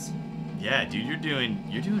 robots. Yeah, dude, you're doing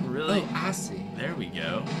really. Oh, I see. There we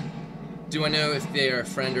go. Do I know if they are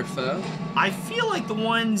friend or foe? I feel like the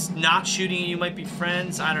ones not shooting you might be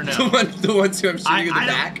friends. I don't know. the ones who I'm shooting in the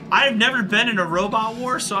back? I've never been in a robot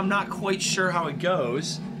war, so I'm not quite sure how it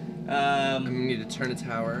goes. I'm gonna need to turn a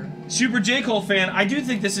tower. Super J. Cole fan, I do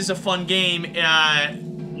think this is a fun game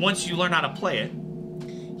once you learn how to play it.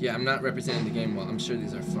 Yeah, I'm not representing the game well. I'm sure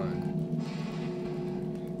these are fun.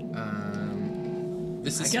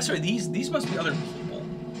 This is. I guess these must be other people.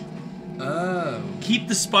 Oh. Keep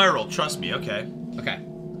the spiral, trust me, okay. Okay.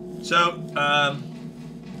 So,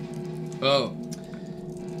 Oh.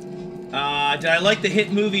 did I like the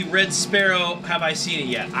hit movie Red Sparrow? Have I seen it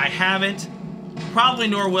yet? I haven't. Probably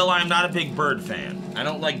nor will I. I'm not a big bird fan. I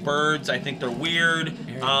don't like birds. I think they're weird.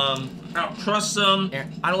 I don't trust them.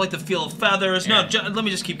 I don't like the feel of feathers. No, let me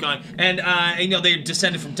just keep going. And, they're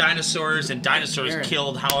descended from dinosaurs, and dinosaurs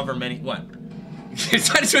killed however many... What?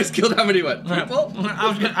 Dinosaurs killed how many what? People?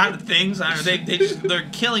 Things. They're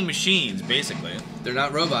killing machines, basically. They're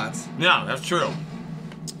not robots. No, that's true.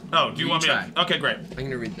 Oh, do you want me to... Okay, great. I'm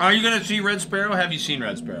gonna read this. Are you gonna see Red Sparrow? Have you seen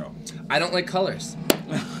Red Sparrow? I don't like colors.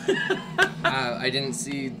 I didn't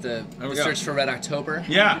see the search for Red October.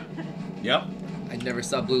 Yeah. Yep. I never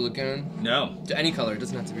saw Blue Lagoon. No. Any color. It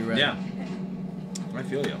doesn't have to be red. Yeah. I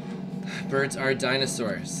feel you. Birds are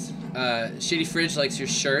dinosaurs. Shady Fridge likes your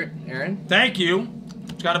shirt, Aaron. Thank you.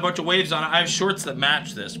 It's got a bunch of waves on it. I have shorts that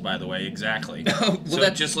match this, by the way, exactly. So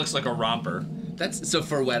it just looks like a romper. That's so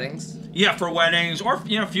for weddings. Yeah, for weddings or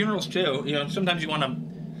funerals too. Sometimes you want to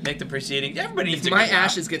make the preceding. Everybody needs if my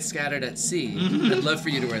ashes get scattered at sea, I'd love for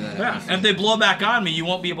you to wear that. Yeah, and if they blow back on me, you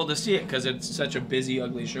won't be able to see it because it's such a busy,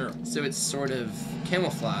 ugly shirt. So it's sort of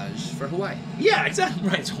camouflage for Hawaii. Yeah, exactly.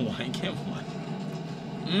 Right, it's Hawaiian camouflage.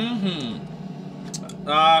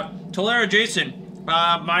 Tolera Jason.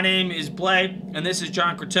 My name is Blay, and this is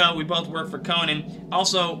John Croteau. We both work for Conan.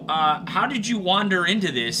 Also, how did you wander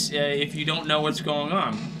into this if you don't know what's going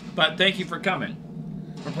on? But thank you for coming.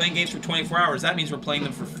 We're playing games for 24 hours. That means we're playing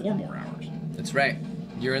them for 4 more hours. That's right.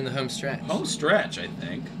 You're in the home stretch. Home stretch, I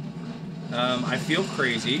think. I feel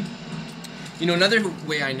crazy. Another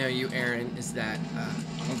way I know you, Aaron, is that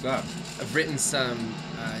oh God, I've written some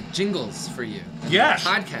jingles for you. Yes.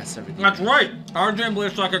 Podcasts over the That's right. RJ and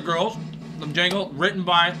Blair Soccer Girls. The jingle written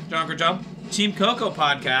by John Croteau. Team Coco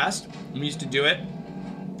Podcast. We used to do it.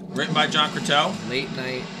 Written by John Croteau. Late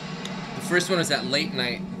Night. The first one was that Late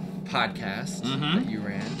Night podcast that you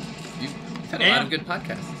ran. You've had a lot of good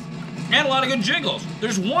podcasts. And a lot of good jingles.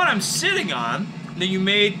 There's one I'm sitting on that you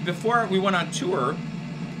made before we went on tour.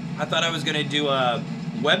 I thought I was going to do a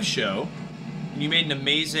web show. And you made an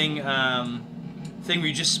amazing thing where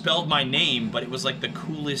you just spelled my name, but it was like the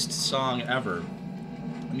coolest song ever.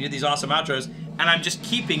 And you did these awesome outros, and I'm just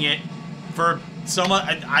keeping it for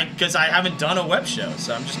someone, because I haven't done a web show,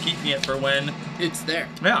 so I'm just keeping it for when... It's there.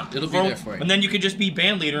 Yeah. It'll be there for you. And then you could just be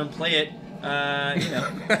band leader and play it,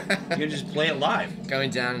 you can just play it live. Going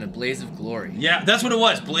down in a blaze of glory. Yeah, that's what it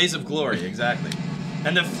was, blaze of glory, exactly.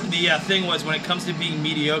 And the thing was, when it comes to being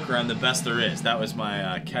mediocre, I'm the best there is. That was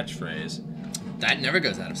my catchphrase. That never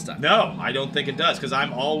goes out of style. No, I don't think it does, because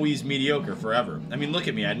I'm always mediocre forever. I mean, look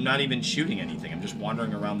at me. I'm not even shooting anything. I'm just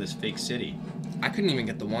wandering around this fake city. I couldn't even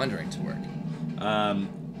get the wandering to work.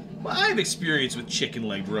 Well, I have experience with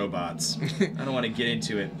chicken-legged robots. I don't want to get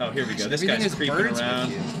into it. Oh, here we go. This guy's creeping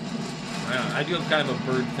around. I do have kind of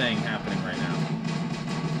a bird thing happening right now.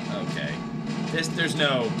 Okay. This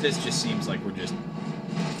just seems like we're just...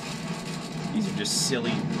 These are just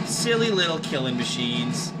silly little killing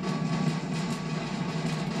machines.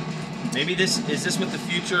 Maybe is this what the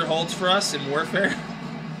future holds for us in warfare?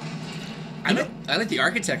 I like the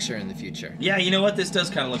architecture in the future. Yeah, you know what? This does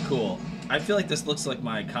kind of look cool. I feel like this looks like it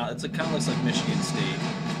kind of looks like Michigan State.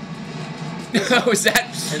 Oh, is that?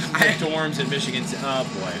 It's the dorms at Michigan State. Oh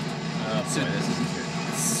boy, this isn't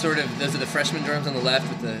good. Sort of. Those are the freshman dorms on the left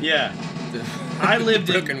with the. Yeah. I lived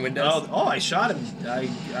in broken windows. Oh, I shot him.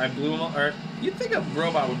 I blew him up. Or you'd think a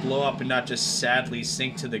robot would blow up and not just sadly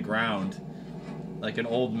sink to the ground, like an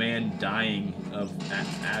old man dying of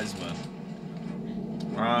asthma.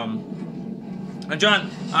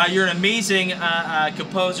 John, you're an amazing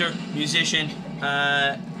composer, musician.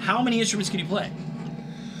 How many instruments can you play?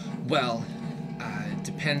 Well, it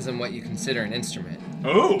depends on what you consider an instrument.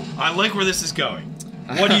 Oh, I like where this is going.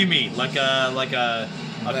 What do you mean? Like a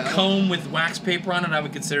comb with wax paper on it? I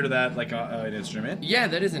would consider that like an instrument. Yeah,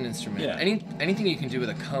 that is an instrument. Yeah. Anything you can do with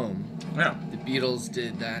a comb. Yeah. The Beatles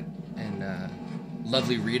did that, and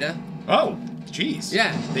Lovely Rita. Oh, jeez.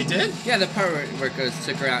 Yeah. They did? Yeah, the part where it goes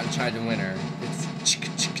took her out and tried to win her. It's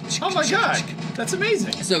Oh my god, that's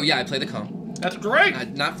amazing. So yeah, I play the comb. That's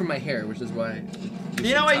great. Not for my hair, which is why.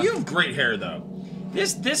 You know what? You have great hair though.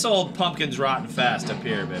 This old pumpkin's rotting fast up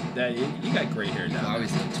here, but you got great hair It now.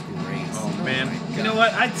 always looks great. Oh man, my you know God.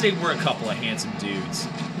 what? I'd say we're a couple of handsome dudes,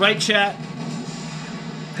 right, chat?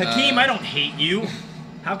 Hakeem, I don't hate you.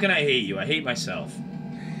 How can I hate you? I hate myself.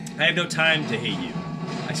 I have no time to hate you.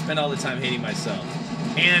 I spend all the time hating myself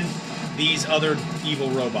and these other evil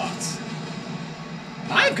robots.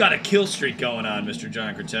 I've got a kill streak going on, Mr.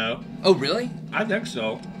 John Croteau. Oh really? I think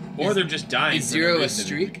so. Or they're just dying. Is zero a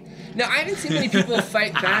streak? No, I haven't seen many people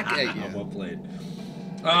fight back at you. Well played.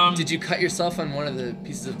 Did you cut yourself on one of the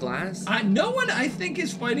pieces of glass? No one, I think,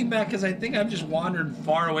 is fighting back because I think I've just wandered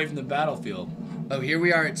far away from the battlefield. Oh, here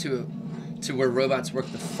we are to where robots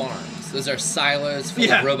work the farms. Those are silos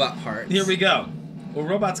full of robot parts. Here we go. Well,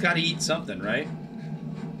 robots got to eat something, right?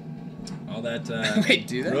 All that. Wait,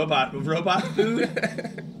 do they? Robot food.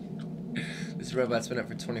 This robot's been up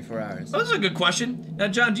for 24 hours. Oh, that's a good question. Now,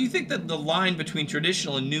 John, do you think that the line between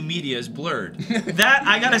traditional and new media is blurred? That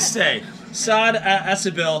I gotta say, Saad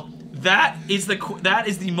Esabil, that is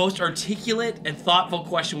the most articulate and thoughtful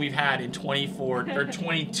question we've had in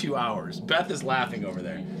 22 hours. Beth is laughing over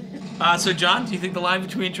there. So, John, do you think the line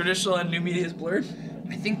between traditional and new media is blurred?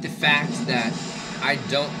 I think the fact that I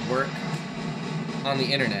don't work on the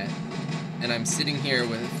internet and I'm sitting here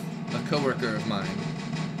with a coworker of mine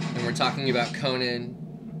and we're talking about Conan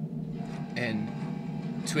and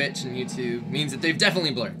Twitch and YouTube means that they've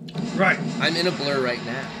definitely blurred. Right. I'm in a blur right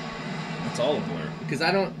now. It's all a blur. Because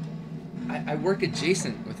I work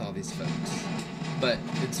adjacent with all these folks, but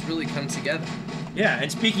it's really come together. Yeah,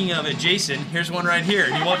 and speaking of adjacent, here's one right here.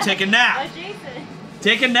 You won't take a nap. Jason.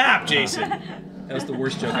 Take a nap, Jason. That was the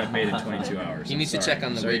worst joke I've made in 22 hours. You need to check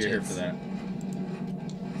on the Sorry widgets. you're here for that.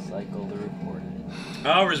 Cycle the recording.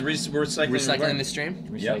 Oh, we're recycling. Recycling the stream?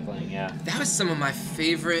 Recycling, yeah. That was some of my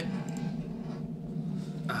favorite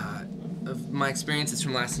of my experiences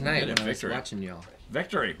from last night when I was Victory. watching y'all.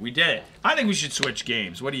 Victory. We did it. I think we should switch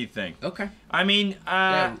games. What do you think? Okay. I mean,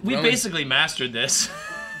 we Roman- basically mastered this.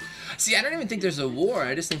 See, I don't even think there's a war.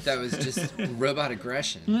 I just think that was just robot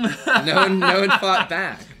aggression. No one fought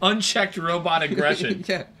back. Unchecked robot aggression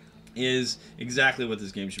Yeah. is exactly what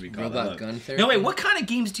this game should be called. Robot I love it. gun therapy. No, wait. What kind of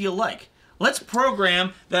games do you like? Let's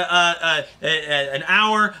program an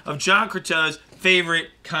hour of John Croteau's favorite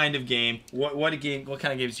kind of game. What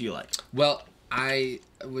kind of games do you like? Well, I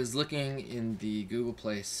was looking in the Google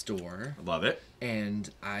Play store. Love it. And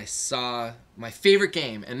I saw my favorite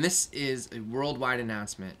game, and this is a worldwide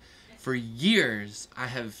announcement. For years, I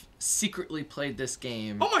have secretly played this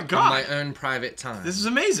game Oh my God. on my own private time. This is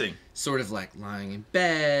amazing. Sort of like lying in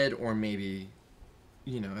bed, or maybe,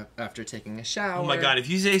 after taking a shower. Oh my God, if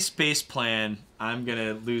you say Space Plan, I'm going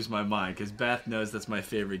to lose my mind because Beth knows that's my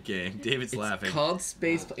favorite game. David's laughing. It's called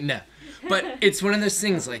Space Plane. No. But it's one of those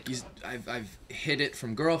things, like, I've hid it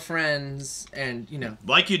from girlfriends, and,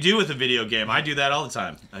 Like you do with a video game. I do that all the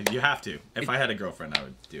time. You have to. If I had a girlfriend, I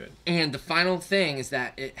would do it. And the final thing is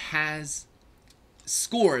that it has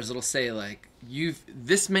scores. It'll say, like,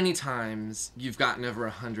 this many times you've gotten over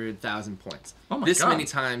 100,000 points. Oh my this God. many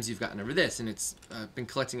times you've gotten over this, and it's been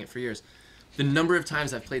collecting it for years. The number of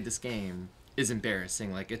times I've played this game is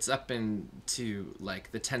embarrassing. Like, it's up into,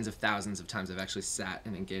 like, the tens of thousands of times I've actually sat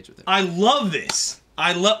and engaged with it. I love this.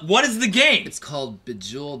 What is the game? It's called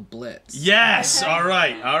Bejeweled Blitz. Yes. All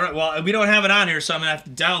right. Well, we don't have it on here, so I'm gonna have to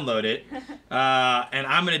download it. And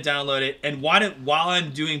I'm gonna download it. And while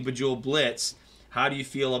I'm doing Bejeweled Blitz, how do you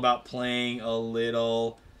feel about playing a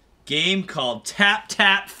little game called Tap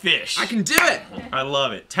Tap Fish? I can do it! I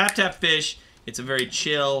love it. Tap Tap Fish. It's a very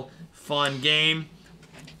chill, fun game.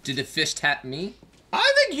 Did the fish tap me?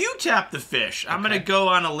 I think you tap the fish. I'm gonna go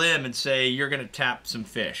on a limb and say you're gonna tap some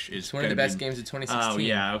fish. It's one of the best games of 2016. Oh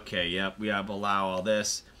yeah, okay, yep. We allow all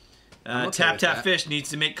this. I'm okay Tap with Tap that. Fish needs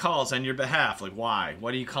to make calls on your behalf. Like, why?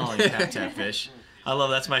 What are you calling Tap Tap Fish? I love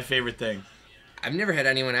that's my favorite thing. I've never had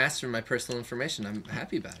anyone ask for my personal information. I'm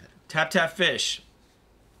happy about it. Tap Tap Fish.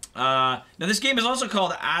 Now this game is also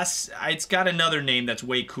called it's got another name that's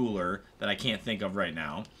way cooler that I can't think of right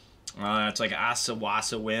now. It's like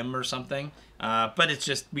Asawasa Wim or something. But it's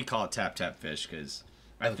just, we call it Tap Tap Fish because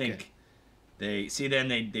I think they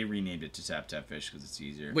renamed it to Tap Tap Fish because it's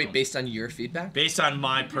easier. Wait, based on your feedback? Based on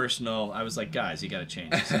my personal, I was like, guys, you got to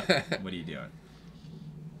change this up. What are you doing?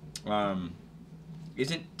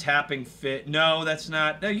 Isn't tapping fit? No, that's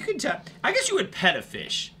not. No, you can tap. I guess you would pet a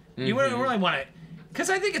fish. You wouldn't really want to, because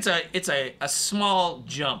I think it's a small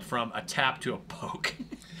jump from a tap to a poke.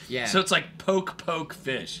 Yeah. So it's like poke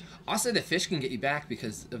fish. Also, the fish can get you back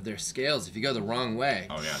because of their scales. If you go the wrong way,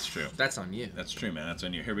 Oh yeah, that's true. that's on you. That's true, man. That's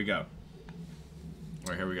on you. Here we go. All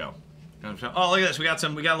right, here we go. Oh, look at this. We got a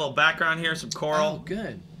little background here, some coral. Oh,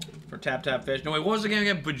 good. For tap fish. No wait, what was the game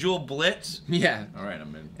again? Bejeweled Blitz. Yeah. All right,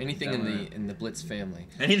 I'm in. Anything in the Blitz family.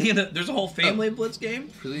 Anything in the? There's a whole family of Blitz game.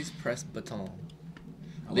 Please press button.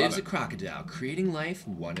 I Lives love a it. crocodile, creating life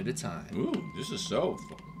one at a time. Ooh, this is so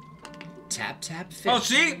fun. Tap fish. Oh,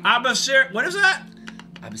 see, what is that?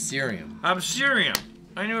 Abyssarium. Abyssarium.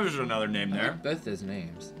 I knew there was another name I there. like both those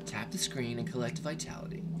names. Tap the screen and collect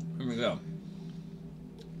vitality. Here we go.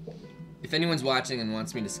 If anyone's watching and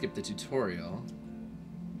wants me to skip the tutorial...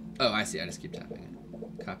 Oh, I see. I just keep tapping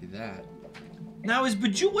it. Copy that. Now, what's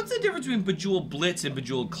the difference between Bejeweled Blitz and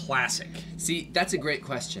Bejeweled Classic? See, that's a great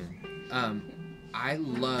question. I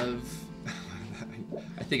love...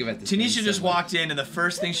 I think about this. Tanisha just walked in, and the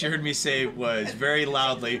first thing she heard me say was very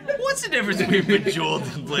loudly, "What's the difference between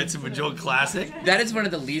Bejeweled Blitz and Bejeweled Classic?" That is one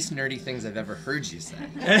of the least nerdy things I've ever heard you say.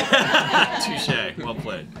 Touche. Well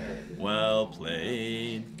played. Well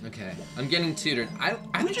played. Okay, I'm getting tutored. I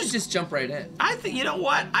would just jump right in. I think, you know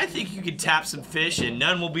what? I think you could tap some fish, and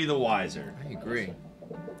none will be the wiser. I agree.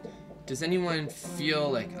 Does anyone feel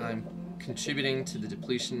like I'm contributing to the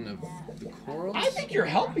depletion of the corals? I think you're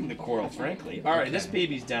helping the coral, frankly. All right, this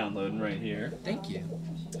baby's downloading right here. Thank you.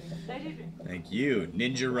 Thank you.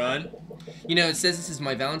 Ninja Run. You know, it says this is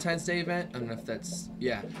my Valentine's Day event. I don't know if that's...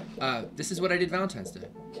 Yeah. This is what I did Valentine's Day.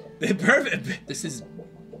 Perfect. This is...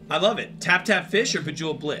 I love it. Tap fish or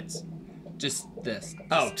Bejeweled Blitz? Just this.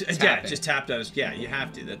 Oh, Just yeah, tapping. just tap that. Yeah, you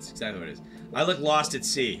have to. That's exactly what it is. I look lost at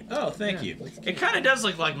sea. Oh, thank you. It kind of does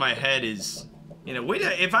look like my head is... You know,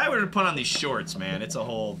 if I were to put on these shorts, man, it's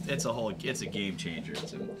a game changer.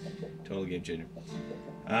 It's a total game changer.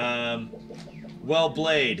 Well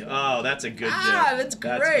Blade. Oh, that's a good joke. That's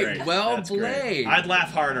great. Well Blade. I'd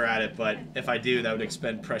laugh harder at it, but if I do, that would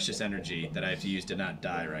expend precious energy that I have to use to not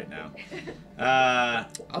die right now.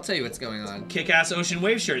 I'll tell you what's going on. Kick-ass Ocean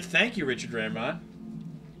Wave shirt. Thank you, Richard Ramrod.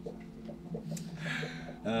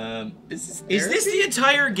 Is this the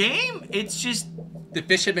entire game? It's just... The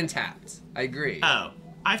fish had been tapped. I agree. Oh,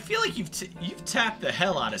 I feel like you've tapped the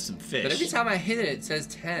hell out of some fish. But every time I hit it says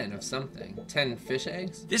 10 of something. 10 fish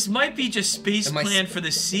eggs? This might be just Space Plan for the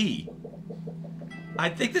Sea. I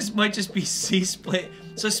think this might just be Space Plan.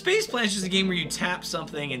 So Space Plan is just a game where you tap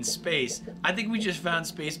something in space. I think we just found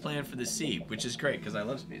Space Plan for the Sea, which is great because I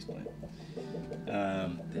love Space Plan.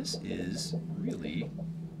 This is really...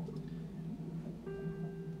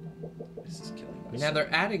 This is killing me. Now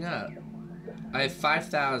they're adding up. I have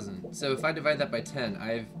 5,000. So if I divide that by 10,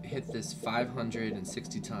 I've hit this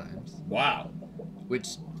 560 times. Wow. Which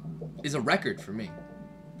is a record for me.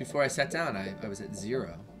 Before I sat down, I was at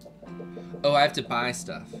 0. Oh, I have to buy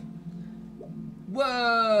stuff.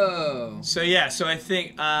 Whoa! So yeah, so I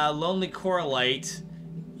think Lonely Coralite.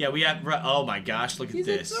 Yeah, we have. Oh my gosh, look at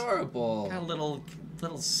this. He's adorable. Got a little.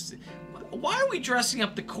 Why are we dressing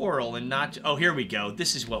up the coral and not? Oh, here we go.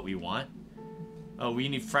 This is what we want. Oh, we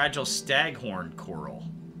need fragile staghorn coral.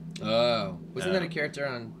 Oh, wasn't that a character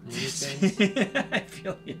on Things? I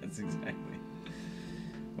feel yes, exactly.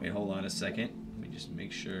 Wait, hold on a second. Let me just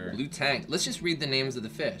make sure. Blue tang. Let's just read the names of the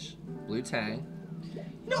fish. Blue tang.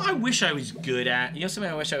 You know, I wish I was good at. You know,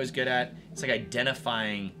 something I wish I was good at. It's like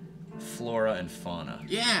identifying flora and fauna.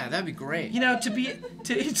 Yeah, that'd be great. You know, it's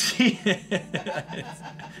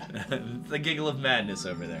the giggle of madness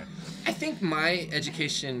over there. I think my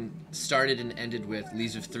education started and ended with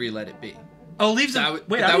Leaves of 3, Let It Be. Oh, Leaves of...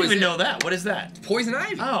 Wait, I don't even know that. What is that? Poison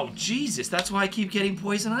ivy. Oh, Jesus. That's why I keep getting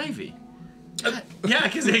poison ivy. Yeah,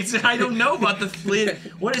 because I don't know about the...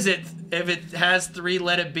 What is it? If it has 3,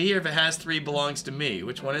 let it be, or if it has 3, belongs to me.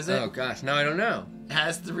 Which one is it? Oh, gosh. No, I don't know.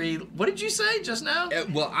 Has 3... What did you say just now?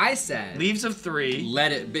 Well, I said... Leaves of 3.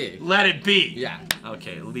 Let it be. Let it be. Yeah.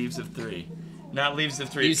 Okay, Leaves of 3. Not Leaves of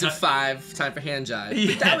 3. Leaves of 5, time for hand jive.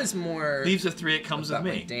 Yeah. But that was more... Leaves of 3, it comes with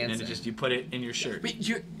me. Dancing. And it just, you put it in your shirt. Wait,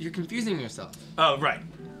 you're confusing yourself. Oh, right.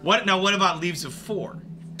 What about Leaves of 4?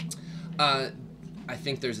 I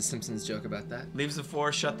think there's a Simpsons joke about that. Leaves of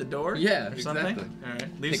 4, shut the door? Yeah, or something? exactly. All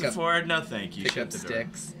right. Leaves of 4, no thank you. Pick Shut up the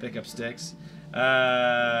sticks. Door. Pick up sticks.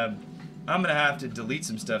 I'm gonna have to delete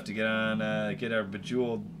some stuff to get on, get our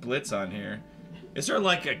Bejeweled Blitz on here. Is there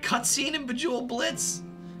like a cutscene in Bejeweled Blitz?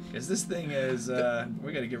 Because this thing is,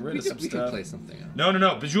 we gotta get rid of some stuff. We can play something else.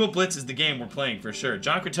 No. Bejeweled Blitz is the game we're playing for sure.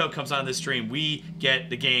 John Croteau comes on this stream. We get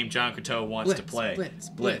the game John Croteau wants to play.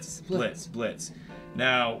 Blitz.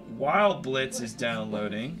 Now, while Blitz is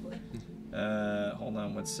downloading, hold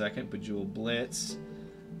on 1 second. Bejeweled Blitz.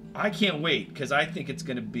 I can't wait because I think it's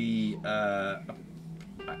gonna be. I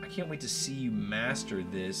can't wait to see you master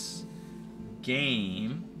this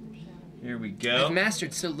game. Here we go. I've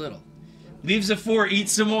mastered so little. Leaves of 4, eat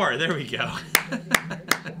some more. There we go.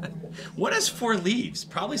 What has 4 leaves?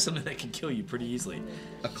 Probably something that can kill you pretty easily.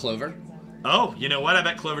 A clover? Oh, you know what? I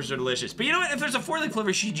bet clovers are delicious. But you know what? If there's a 4-leaf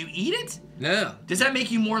clover, should you eat it? No. Does that make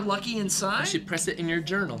you more lucky inside? You should press it in your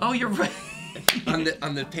journal. Oh, you're right. on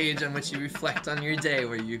the page on which you reflect on your day,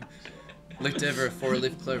 where you looked over a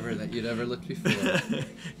 4-leaf clover that you'd ever looked before.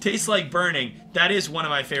 Tastes like burning. That is one of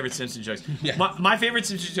my favorite Simpsons jokes. Yeah. My favorite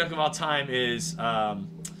Simpsons joke of all time is Ralph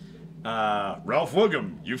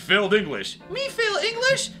Wiggum, you failed English. Me fail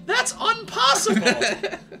English? That's impossible.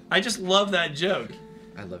 I just love that joke.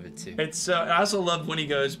 I love it too. It's I also love when he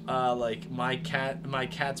goes like my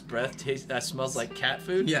cat's breath smells like cat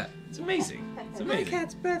food. Yeah, it's amazing. It's amazing. My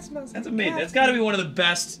cat's breath smells. That's like amazing. That's got to be one of the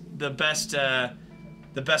best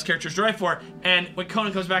characters to write for. And when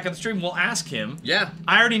Conan comes back on the stream, we'll ask him. Yeah.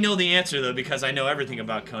 I already know the answer though because I know everything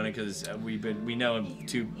about Conan because we know him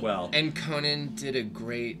too well. And Conan did a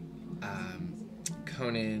great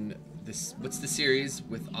Conan. What's the series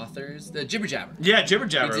with authors? The Jibber Jabber. Yeah, Jibber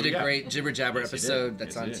Jabber. He did a great Jibber Jabber Yes, episode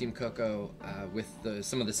that's yes, on Team Coco with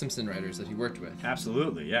some of the Simpson writers that he worked with.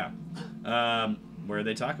 Absolutely, yeah. Where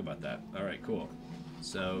they talk about that. All right, cool.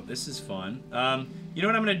 So this is fun. You know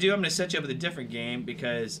what I'm going to do? I'm going to set you up with a different game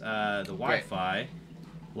because the Wi-Fi,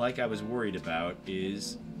 like I was worried about,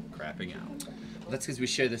 is crapping out. Well, that's because we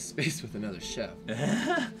share this space with another show.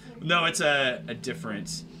 No, it's a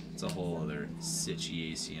different... It's a whole other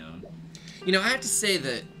situation. You know, I have to say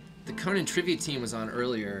that the Conan trivia team was on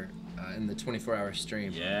earlier in the 24-hour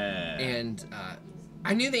stream. Yeah. And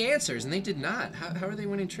I knew the answers, and they did not. How are they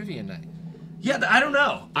winning trivia night? Yeah, I don't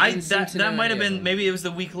know. That might have been them. maybe it was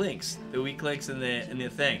the weak links. The weak links in the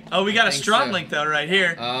thing. Oh, we got a strong link though right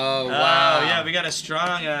here. Oh wow. Yeah, we got a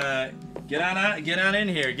strong. Get on in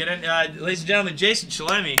here. Get in, ladies and gentlemen. Jason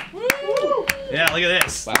Chalemi. Woo! Yeah, look at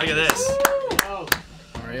this. Wow. Look at this. How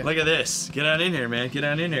are you? Look at this. Get on in here, man. Get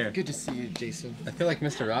on in here. Good to see you, Jason. I feel like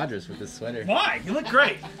Mr. Rogers with this sweater. Why? You look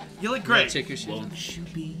great. You look great. Check your shoes. Won't you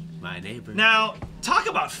be my neighbor? Now, talk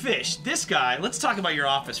about fish. This guy, let's talk about your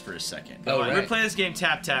office for a second. Oh, We're right. playing this game,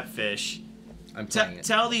 Tap Tap Fish. I'm playing it.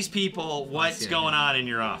 Tell these people what's see it. going on in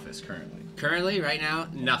your office currently. Currently, right now,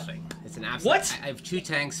 nothing. It's an absolute. What? I have 2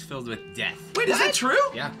 tanks filled with death. Wait, is that true?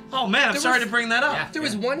 Yeah. Oh man, I'm There sorry was- to bring that up. Yeah. There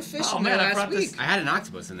was one fish Oh, in man, there I last brought this- week. I had an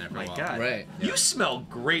octopus in there for Oh a my while. God. Right. You smell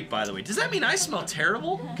great, by the way. Does that mean I smell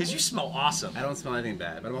terrible? Because you smell awesome. I don't smell anything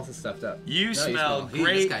bad, but I'm also stuffed up. You No, smell He-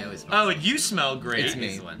 great. This guy always smells. Oh, you smell great. It's me.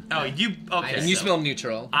 He's the one. Oh, you okay? And you So- smell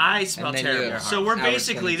neutral. I smell And then you terrible. have So we're hour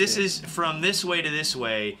basically this 22. is from this way to this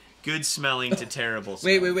way, good smelling to terrible.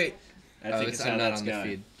 Wait. smelling. I Oh, think it's it's how I'm not that's on the going.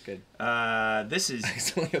 feed. Good. This is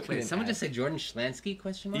Wait, someone just say Jordan Schlansky?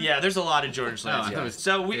 Question mark? yeah. There's a lot of Jordan Oh, I Schlansky. thought it was-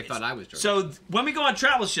 So we they thought I was Jordan. So when we go on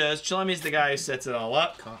travel shows, Chalemi's the guy who sets it all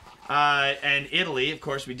up. And Italy, of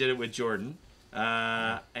course, we did it with Jordan.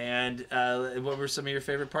 And what were some of your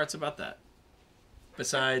favorite parts about that?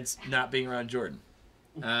 Besides not being around Jordan.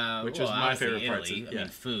 Which was my obviously favorite parts Italy. of- I yeah. mean,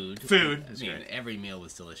 food. Food. I mean, every meal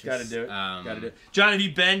was delicious. Got to do it. Um, Got to do it. John, have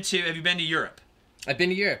you been to Europe? I've been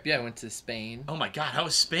to Europe. Yeah, I went to Spain. Oh my God, how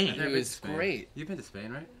was Spain? I've never It been was to Spain. great. You've been to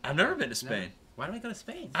Spain, right? I've never been to Spain. No. Why don't we go to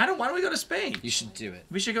Spain? Why don't we go to Spain? You should do it.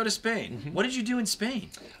 We should go to Spain. What did you do in Spain?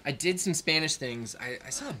 I did some Spanish things. I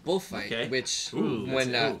saw a bullfight, Okay. which Ooh,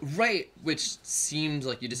 when that's- which seemed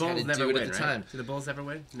like you just had Bulls to never do it win, at the right? time. Do the Bulls ever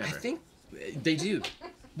win? Never. I think they do.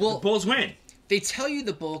 Well, Bulls win. they tell you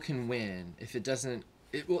the bull can win if it doesn't.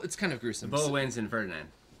 It's kind of gruesome. the Bull wins in Ferdinand.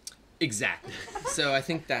 Exactly. So I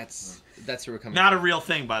think that's where we're coming. Not a from. real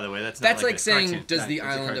thing, by the way. That's That's not like a saying, cartoon. does Right, the it's a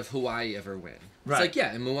island cartoon. of Hawaii ever win? Right. It's like,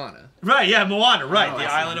 yeah, in Moana. Right, yeah, Moana, right. Oh, The I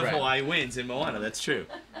see. island of Right. Hawaii wins in Moana. That's true.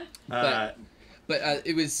 But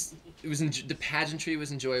it was the pageantry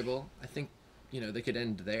was enjoyable. I think they could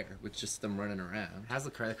end there with just them running around. How's the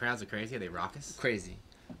crowds are crazy? Are they raucous? Crazy.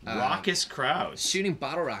 raucous crowds. Shooting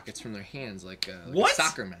bottle rockets from their hands like What? a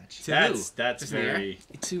soccer match. That's Just in the air? very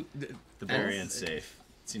very and- unsafe.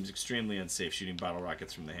 It seems extremely unsafe shooting bottle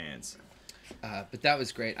rockets from the hands. But that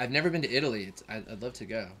was great. I've never been to Italy. I'd love to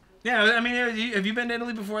go. Yeah, I mean, have you been to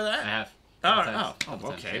Italy before that? I have. Oh, Couple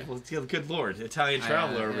times, okay. yeah. Well, good lord, Italian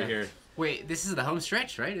traveler over yeah. here. Wait, this is the home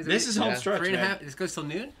stretch, right? This is home Yeah. stretch, 3.5. man. This goes till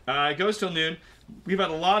noon. It goes till noon. We've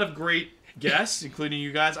had a lot of great guests, including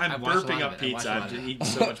you guys. I'm I've watched a burping lot up of it. I watched pizza. a lot I've of it. eaten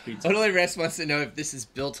so much pizza. Totally Rest wants to know if this is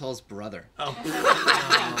Bill Tull's brother. Oh.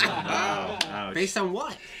 Ouch. Based on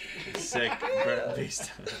what? Sick.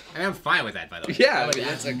 Beast. I mean, I'm fine with that, by the way. Yeah, I Would mean,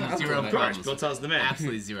 that's a zero compliment. Of course, problems. Bill tells the man.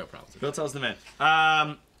 Absolutely zero problems. Bill tells the man.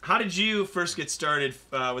 How did you first get started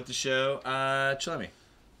with the show? Chlemmie.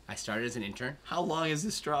 I started as an intern. How long is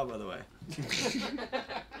this straw, by the way?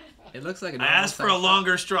 It looks like a I normal asked for a size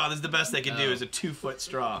longer straw. This is the best they can do, is a 2-foot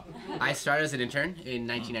straw. straw. I started as an intern in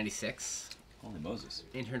 1996. Holy Moses.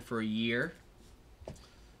 Interned for a year.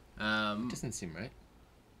 Doesn't seem right.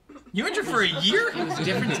 You interned for a year? It was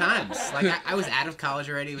different times. Like I was out of college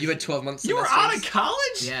already. It was, You had 12 months. You were out of college?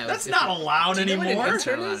 Yeah, it was That's not different. allowed Do you know what an anymore.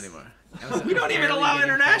 intern not allowed is? anymore. We don't even barely allow getting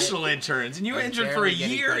international credit. interns, and you I was interned for a barely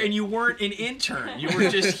getting year, credit. and you weren't an intern. You were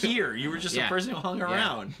just here. You were just a Yeah. person who hung Yeah.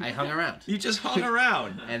 around. I hung around. You just hung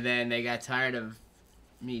around. And then they got tired of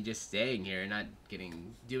me just staying here and not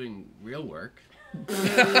doing real work.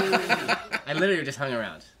 I literally just hung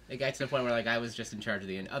around. It got to the point where like I was just in charge of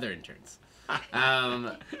the other interns. And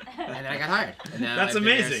then I got hired. And now That's I've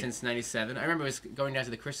been there amazing. since '97. I remember I was going down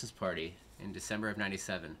to the Christmas party in December of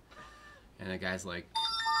 '97, and the guy's like,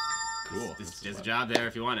 Cool. There's a job there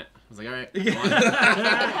if you want it. I was like, all right. I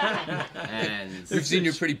want it. And We've seen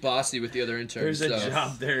you're pretty bossy with the other interns. There's a so.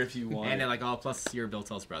 job there if you want. and they're like, oh, plus you're Bill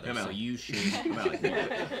Tull's brother, Come so on. you should.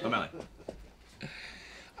 O'Malley.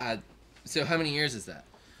 So how many years is that?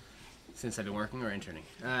 Since I've been working or interning?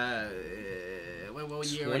 What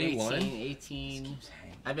year? 21? 18.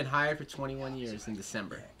 I've been hired for 21 years in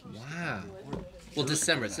December. Wow. Well,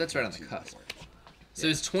 December, so that's right on the cusp. So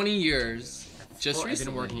it's 20 years just I've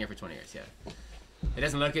recently. been working here for 20 years, yeah. It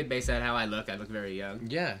doesn't look it based on how I look. I look very young.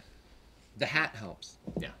 Yeah. The hat helps.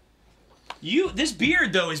 Yeah. This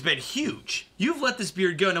beard though has been huge. You've let this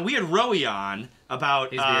beard go. Now we had Rowie on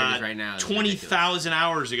about His beard is right now 20,000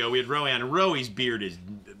 hours ago. We had Rowie on, and Rowie's beard is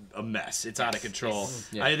a mess. It's out of control.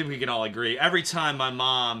 Yeah. I think we can all agree. Every time my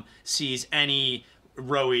mom sees any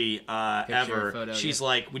Rowie ever, photo, she's yeah.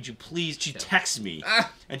 like, "Would you please?" She texts me,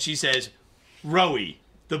 Ah. and she says, "Rowie,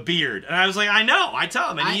 the beard." And I was like, "I know." I tell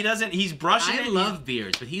him, and he doesn't. He's brushing it. I love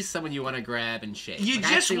beards, but he's someone you want to grab and shake. You Like, I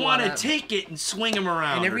just actually want to wanna- take it and swing him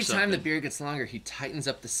around. And or every time the something. beard gets longer, he tightens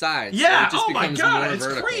up the sides. Yeah. So it just Oh my becomes God, more it's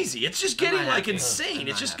vertical. crazy. It's just I'm getting not like happy. insane. I'm It's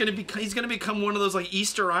not just gonna be. He's gonna become one of those like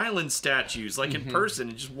Easter Island statues, like in person,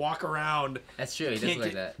 and just walk around. That's true. He does Can't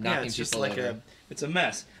like get- that. Yeah, Knocking it's just people like over. it's a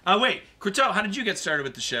mess. Wait, Croteau, how did you get started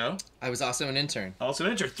with the show? I was also an intern. Also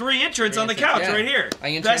an intern. 3 interns on the interns, couch yeah. right here. I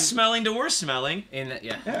interned- Best smelling to worst smelling.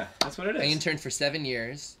 Yeah. Yeah, that's what it is. I interned for 7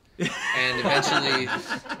 years, and eventually,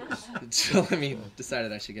 Chlemmie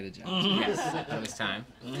decided I should get a job. Yes. That was time.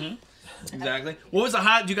 Exactly. What was the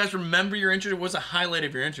high? Do you guys remember your internship? What was the highlight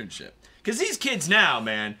of your internship? Because these kids now,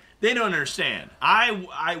 man, they don't understand.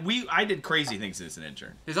 I did crazy things as an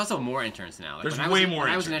intern. There's also more interns now. Like, There's when way I was, more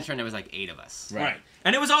When I was an interns. intern, there was like 8 of us. Right.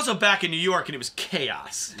 And it was also back in New York, and it was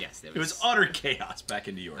chaos. Yes, It was utter chaos back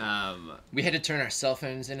in New York. We had to turn our cell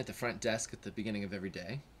phones in at the front desk at the beginning of every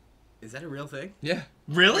day. Is that a real thing? Yeah.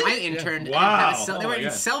 Really? I interned. Wow. and had a cell, Oh they my weren't even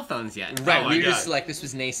God. cell phones yet. Right. my We were God. just like, this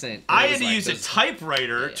was nascent. I It had was to like use a those-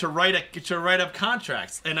 typewriter Yeah. to write up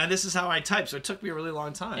contracts, and this is how I type. So it took me a really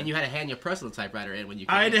long time. And you had to hand your personal typewriter in when you.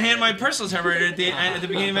 I had to came. hand my personal typewriter at the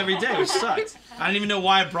beginning of every day, which sucked. I didn't even know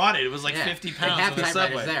why I brought it. It was like Yeah. 50 They pounds have on the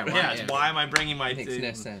typewriters subway. there. Why? Yeah, Yeah. why am I bringing my? Makes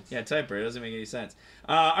no sense. Yeah, typewriter. It doesn't make any sense.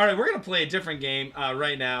 All right, we're gonna play a different game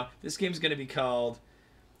right now. This game's gonna be called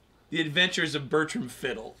 "The Adventures of Bertram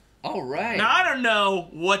Fiddle." All right. Now I don't know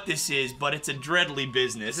what this is, but it's a dreadly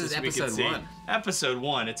business. This is as we can episode see. 1. Episode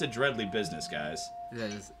 1. It's a dreadly business, guys.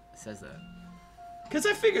 It says that. Because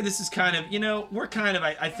I figure this is kind of, we're kind of,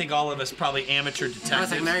 I think all of us probably amateur detectives. That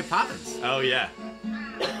was like Mary Poppins. Oh, yeah.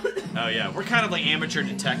 Oh, yeah. We're kind of like amateur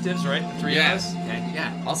detectives, right? The three Yeah. of us?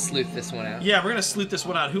 Yeah. I'll sleuth this one out. Yeah, we're going to sleuth this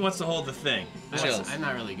one out. Who wants to hold the thing? Chills. I'm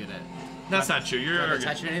not really good at. That's not true. You're Not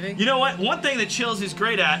touching anything. You know what? One thing that Chills is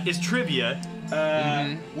great at is trivia.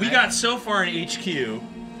 We got so far in HQ the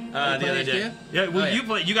other day. HQ? Yeah, well, Oh, yeah. you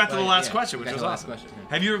played. You got to the Oh, last yeah. question, which Got was to the last awesome. question, yeah.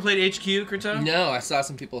 Have you ever played HQ, Kurto? No, I saw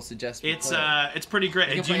some people suggest we play it. It's pretty great.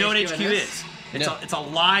 You can Do you know what play HQ HQ in is? this? No. It's a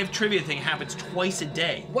live trivia thing. It happens twice a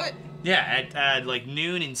day. What? Yeah, at like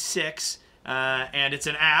noon and 6. And it's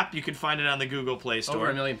an app. You can find it on the Google Play Store. Over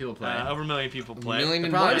 1 million people play. Over 1 million people play. Million The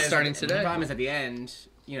and problem one is- starting The today. problem is at the end,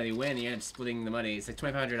 you win, you end up splitting the money. It's like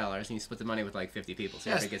 $2,500, and you split the money with like 50 people. So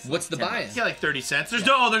Yes. everybody gets What's the $10. buy-in? Yeah, like 30 cents. There's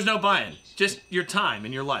no buy-in. Just your time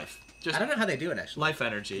and your life. Just I don't know how they do it actually. life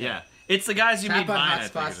energy. Yeah. It's the guys who made Tap on mine. I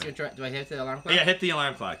hotspots. think. Do I hit the alarm clock? Yeah, hit the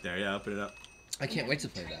alarm clock there. Yeah, open it up. I can't wait to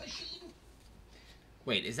play that.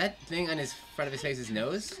 Wait, is that thing on his front of his face his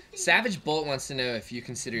nose? Savage Bolt wants to know if you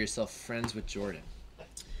consider yourself friends with Jordan.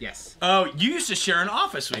 Yes. Oh, you used to share an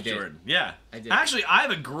office with I did. Jordan. Yeah. I did. Actually, I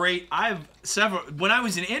have several. When I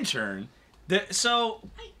was an intern, So,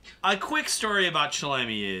 a quick story about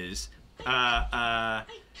Chalemi is,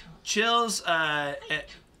 Chills,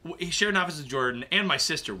 he shared an office with Jordan and my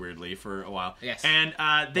sister, weirdly, for a while. Yes. And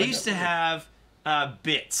they used to have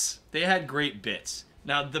bits. They had great bits.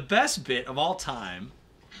 Now, the best bit of all time,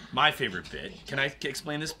 my favorite bit. Can I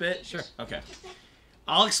explain this bit? Sure. Okay.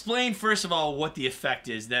 I'll explain first of all what the effect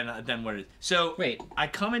is, then what it is. So Wait. I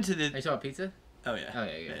come into the. Are you talking about pizza? Oh yeah. Oh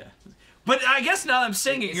yeah. But I guess now that I'm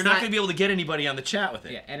saying it, It's you're not not- going to be able to get anybody on the chat with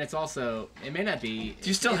it. Yeah, and it's also it may not be. Do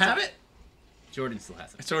you still have it? Jordan still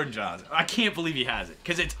has it. Jordan Johns. I can't believe he has it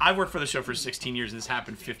because I worked for the show for 16 years and this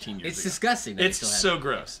happened 15 years It's ago. disgusting. That It's he still has so it.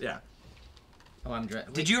 gross. Yeah. Oh, I'm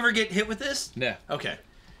Did you ever get hit with this? No. Okay.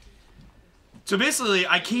 So basically,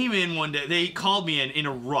 I came in one day. They called me in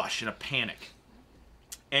a rush, in a panic.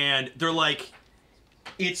 And they're like,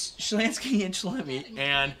 it's Schlansky and Chalemi.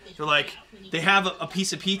 And they're like, they have a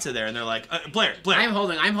piece of pizza there. And they're like, Blair. I'm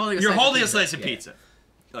holding. You're holding a slice of pizza.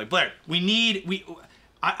 They're like, Blair,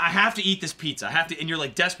 I have to eat this pizza. I have to, and you're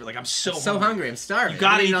like desperate. Like, I'm so hungry. I'm starving. You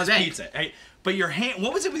gotta eat all this day. pizza. Hey, but your hand,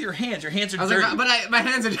 what was it with your hands? Your hands are I was dirty. like, but my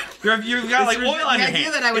hands are. You've got like oil on your hands. The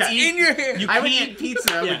idea that I would eat in your hand. I would eat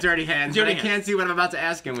pizza with dirty hands, but I can't see what I'm about to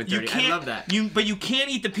ask him with dirty. I love that. But you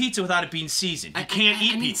can't eat the pizza without it being seasoned. You can't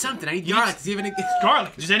eat pizza. I need something. I need garlic. Does he have any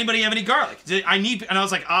garlic? Does anybody have any garlic? I need. And I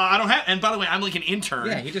was like, I don't have. And by the way, I'm like an intern.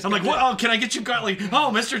 Yeah, he just. I'm like, what? Oh, can I get you garlic?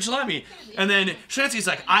 Oh, Mr. Chalemi. And then Shanty's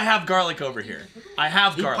like, I have garlic over here. I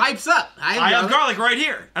have garlic. He pipes up. I have garlic right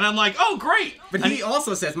here. And I'm like, oh, great. But he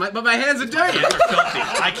also says, but my hands are dirty. Hands are filthy.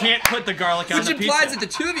 I can't put the garlic on the pizza. Which implies that the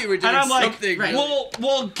two of you were doing and I'm like, something. Right.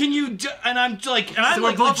 Well, can you? And I'm like, and I'm so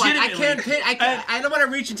like, we're both like, legitimately. I don't want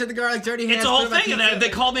to reach into the garlic dirty hands. It's a whole thing, and they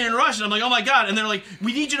called me in a rush, and I'm like, oh my god, and they're like,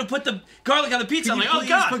 we need you to put the garlic on the pizza. I'm like, oh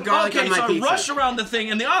god, put garlic okay, on my so pizza. I rush around the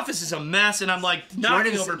thing, and the office is a mess, and I'm like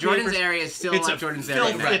knocking over Jordan's papers. area is still It's like a Jordan's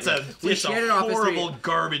filth, area. It's a horrible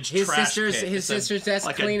garbage his trash sister's, pit. His sister's desk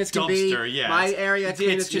like clean a as can be. dumpster, yeah. My area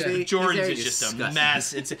clean as can be. Jordan's is just a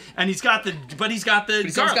mess. And he's got the He's got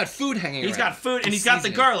food hanging. He's got food, and he's got the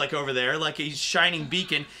garlic over there, like a shining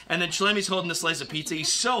beacon. And then Chalemi's holding a slice of pizza.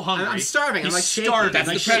 He's so hungry. I'm starving. He's I'm like starving.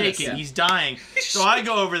 shaking. He's That's the shaking. premise. He's dying. So I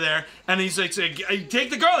go over there, and he's like, take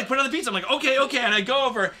the garlic, put it on the pizza. I'm like, okay. And I go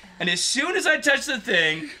over, and as soon as I touch the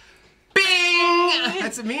thing, Bing!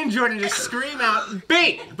 That's me and Jordan just scream out,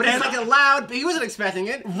 bing! But it's like a loud, he wasn't expecting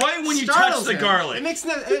it. Right when you touch the garlic. It makes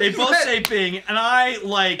no... They both say bing, and I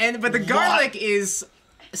like... But the garlic is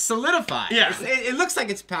solidified. Yeah. It looks like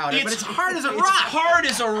it's powder, but it's hard as a rock. It's hard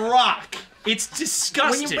as a rock. It's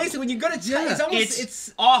disgusting. When you go to it's almost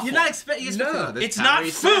it's awful. You're not expecting. It's not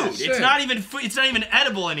food. It's not even food. It's not even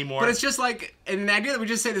edible anymore. But it's just like, and the idea that we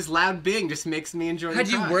just say this loud bing just makes me and Jordan. Had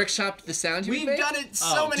you workshopped the sound you We've made? done it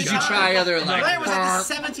so many times. Did you try other like? Blair was like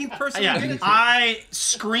the 17th person. Yeah, who did it. I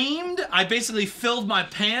screamed. I basically filled my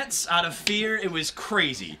pants out of fear. It was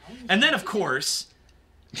crazy. And then of course,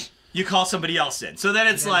 you call somebody else in. So then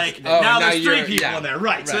it's like, now there's three people in there.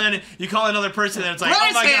 Right. So then you call another person and it's like,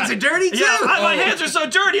 Blair's oh my hands God. are dirty too. Yeah, my hands are so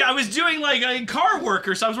dirty. I was doing like a car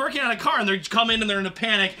worker. So I was working on a car and they come in and they're in a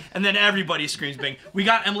panic and then everybody screams bing. We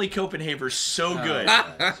got Emily Copenhaver so good.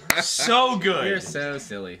 So good. You're so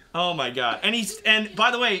silly. Oh my God. And by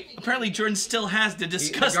the way, apparently Jordan still has the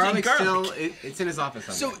disgusting garlic. It's in his office.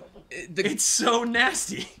 So it's so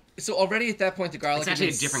nasty. So already at that point, the garlic It's actually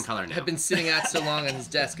a different color now. had been sitting out so long on his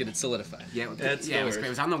desk and it solidified. Yeah, it was great. It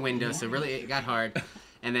was on the window, so really it got hard.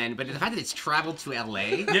 And then, but the fact that it's traveled to LA,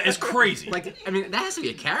 yeah, it's crazy. Like, I mean, that has to be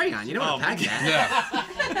a carry-on. You don't want to pack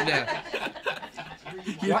that.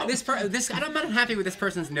 Yeah. I'm not happy with this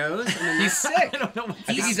person's nose. And then He's sick. I don't know. I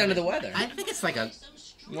think he's under the weather. I think it's like a.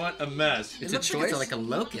 What a mess. It looks like it's like a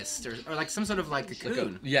locust or like some sort of like a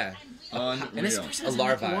cocoon. Yeah. And this person has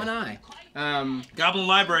larva. one eye. Goblin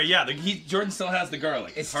Library, yeah. Jordan still has the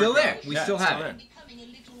garlic. It's still there. We Yeah, still it's have it.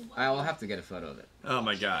 I will have to get a photo of it. Oh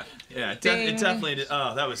my God. Yeah, it definitely did.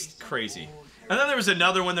 Oh, that was crazy. And then there was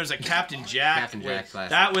another one. There's a Captain Jack. Captain Jack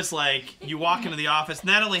classic. That was like, you walk into the office, and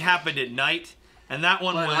that only happened at night. And that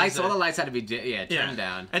one was... all the lights had to be turned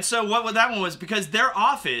down. And so what that one was, because their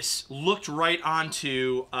office looked right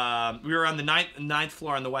onto... we were on the ninth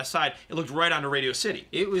floor on the west side. It looked right onto Radio City.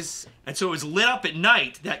 It was... And so it was lit up at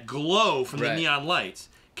night. That glow from the neon lights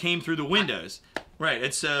came through the windows. Right,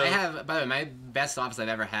 and so... I have... By the way, my best office I've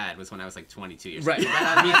ever had was when I was like 22 years old. Right. Me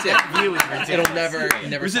too. That view was ridiculous. It'll never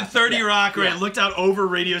It was at 30 Rock, right? Yeah. It looked out over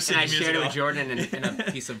Radio City And I shared it Music with Jordan and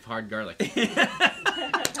a piece of hard garlic.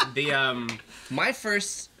 My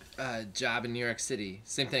first job in New York City,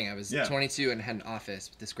 same thing. I was 22 and had an office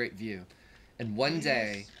with this great view. And one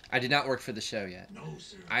day, I did not work for the show yet. No,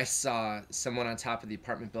 sir. I saw someone on top of the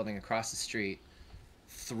apartment building across the street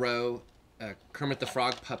throw a Kermit the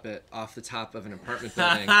Frog puppet off the top of an apartment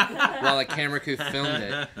building while a camera crew filmed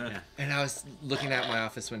it. Yeah. And I was looking out my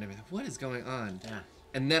office window, like, what is going on? Yeah.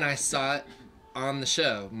 And then I saw it on the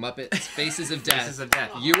show, Muppets Faces of Death. Faces of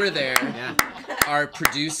Death. You were there. Yeah. Our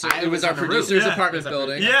producer. I It was was our on the roof. producer's Yeah. apartment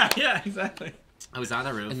building. Yeah, exactly. I was on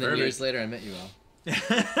the roof. And then years later, I met you all. we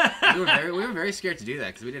were very scared to do that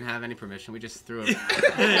because we didn't have any permission. We just threw it.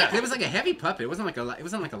 It was like a heavy puppet. It wasn't like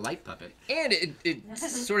a light puppet. And it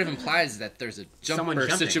sort of implies that there's a Someone jumper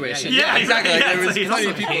jumping. situation. Yeah, exactly. Like, yeah, there was it's plenty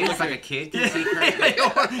like- of people. It's like a kid can see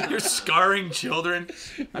Kermit. You're scarring children.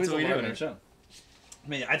 That's what we do in alarming. our show. I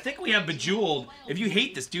mean, I think we have Bejeweled. If you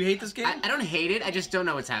hate this, do you hate this game? I don't hate it. I just don't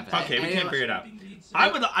know what's happening. Okay, we can't figure it out.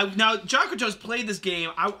 Now John Cocho's played this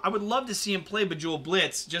game. I would love to see him play Bejeweled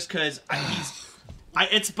Blitz just because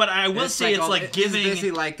But I will say it's like giving. It's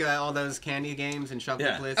basically like all those candy games and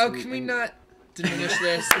chocolate blitz. Oh, can we not diminish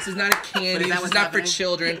this? This is not a candy. This is not for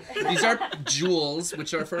children. These are jewels,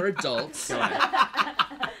 which are for adults.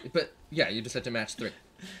 But yeah, you just have to match 3.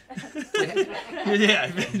 Yeah,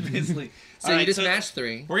 basically. So you just match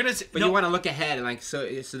 3. We're gonna. But you want to look ahead and like so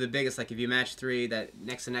the biggest like if you match 3, that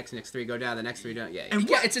next 3 go down, the next 3 don't. Yeah. And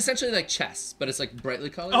yeah, it's essentially like chess, but it's like brightly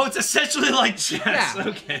colored. Oh, it's essentially like chess. Yeah.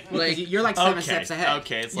 Okay. Like you're like 7 steps ahead.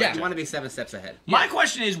 Okay, it's like you want to be 7 steps ahead. My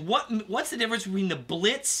question is, what's the difference between the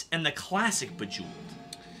Blitz and the classic Bejeweled?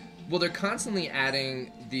 Well, they're constantly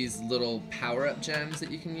adding these little power-up gems that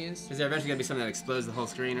you can use. Is there eventually gonna be something that explodes the whole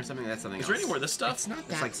screen or something? That's something Is else. there anywhere this stuff? It's not It's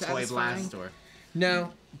that like Toy satisfying. Blast or.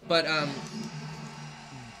 No, but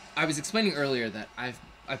I was explaining earlier that I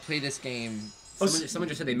play this game. Someone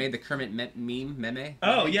just said they made the Kermit meme.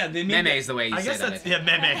 Oh yeah, they made meme is the way you I say guess that. that's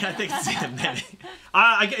meme. I think it's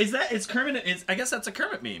meme. It's Kermit? I guess that's a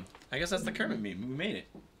Kermit meme. I guess that's the Kermit meme. We made it.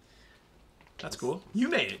 That's cool. You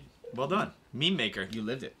made it. Well done, meme maker. You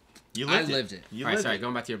lived it. You I lived it. lived it. You All right, lived sorry. it.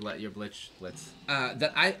 Going back to your blitz.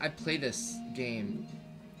 That I play this game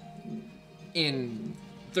in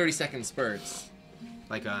 30-second spurts.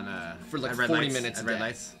 Like on For like at red 40 lights, minutes at a red day.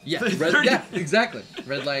 lights. Yeah, yeah, exactly.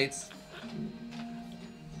 Red lights.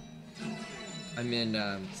 I'm in.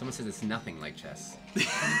 Someone says it's nothing like chess.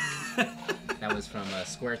 That was from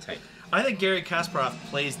Square Type. I think Gary Kasparov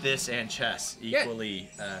plays this and chess equally.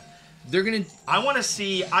 They're gonna. I want to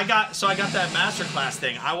see. I got that masterclass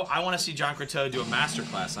thing. I want to see John Croteau do a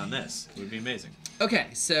masterclass on this. It would be amazing. Okay,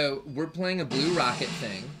 so we're playing a Blue Rocket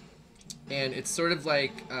thing, and it's sort of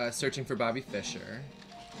like searching for Bobby Fischer.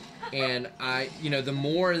 And the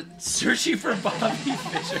more searching for Bobby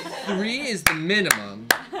Fischer, 3 is the minimum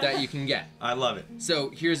that you can get. I love it. So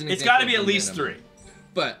here's an. It's example got to be of at the least minimum. 3.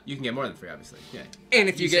 But you can get more than 3, obviously. Yeah. And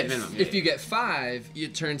if you get minimum, you get 5,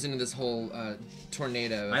 it turns into this whole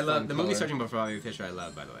tornado. I love fun the movie color. Searching for Bobby Fischer. I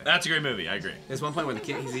love, by the way. That's a great movie. I agree. There's one point where the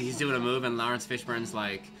kid he's doing a move and Lawrence Fishburne's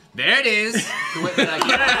like, "There it is." It's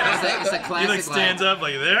a classic. He like stands up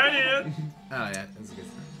like, "There it is." Oh yeah, that's a good.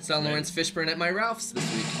 Saw Lawrence Fishburne at my Ralph's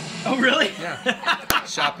this week. Oh really? Yeah.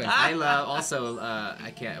 Shopping. I love also.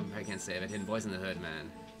 I can't say it. But Hidden Boys in the Hood,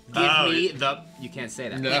 man. Give me the. You can't say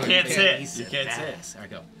that. No, you can't say it. He's You can't say it. badass. All right,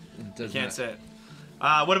 go. You can't say it.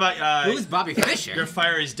 What about Who's Bobby Fischer? Your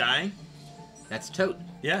Fire is Dying? That's Tote.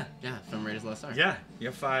 Yeah. Yeah, from Raiders of the Lost Ark. Yeah.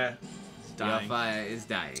 Your Fire is dying. Your fire is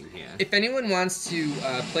dying. Yeah. If anyone wants to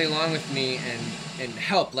play along with me and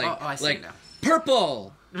help, like I see like now.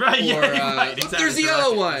 purple, Right, yeah, or right, exactly. there's the It's a yellow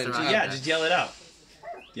rocket. one. It's a rocket. Yeah, just yell it out.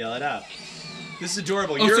 Yell it out. This is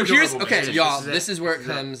adorable. Oh, You're so adorable. here's okay, Mr. y'all. This is it. This is where it This is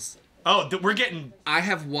it. comes. Oh, we're getting. I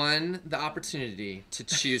have won the opportunity to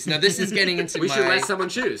choose. Now this is getting into We my. should let someone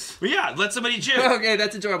choose. Well, yeah, let somebody choose. Okay,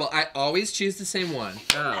 that's adorable. I always choose the same one,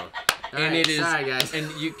 Oh. and it is. Sorry, guys. And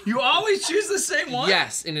you. You always choose the same one?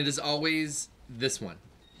 Yes, and it is always this one,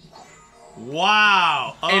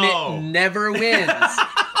 Wow. Oh. and it never wins.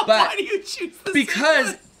 But Why do you choose the because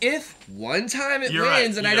same one? if one time it You're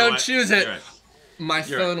wins right. and You I know don't what? choose it, You're right. my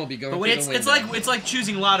You're phone right. will be going But through wait, the It's window. like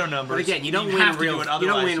choosing lotto numbers. But again, you don't win have to real. do it, You don't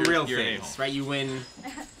otherwise win real you're things, a-hole. right? You win.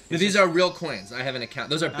 Now, these are real coins. I have an account.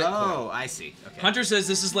 Those are Bitcoin. Oh, I see. Okay. Hunter says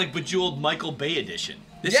this is like Bejeweled Michael Bay edition.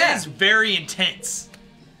 This Yeah. is very intense.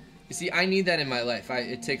 You see, I need that in my life.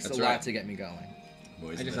 It takes That's a lot right. to get me going.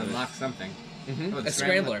 I just unlocked something. Mm-hmm. Oh, the A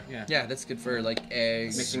scrambler. scrambler. Yeah, that's good for like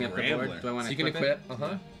eggs. Mixing up the Scrambler. board. Do I want So to you can equip.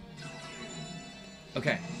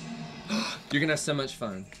 Okay. You're gonna have so much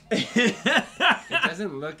fun. It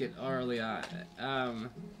doesn't look it early on.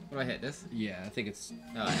 What do I hit? This? Yeah, I think it's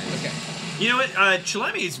Oh, I hit okay. You know what?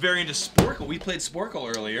 Chalemi is very into Sporkle. We played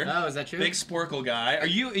Sporkle earlier. Oh, is that true? Big Sporkle guy. Are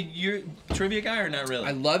you a trivia guy or not really?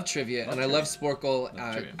 I love trivia and I love Sporkle.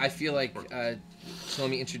 trivia. I feel like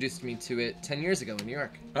Shlomi introduced me to it 10 years ago in New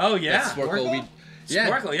York. Oh yeah. That's Sporkle.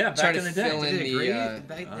 Sporkle, yeah, back trying in to the day. fill in Did it agree? the.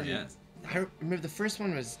 Did Oh, yeah. I remember the first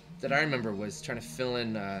one was trying to fill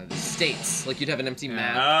in the states. Like you'd have an empty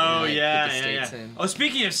map. Oh, and, like, yeah, put the states in. Oh,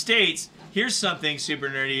 speaking of states, here's something super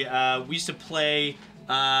nerdy. We used to play,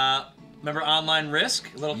 remember Online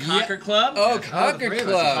Risk? A little Conquer Club? Oh, Conquer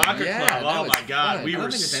Club. Conquer Yeah, Club. that Oh, was my God. fun. We I don't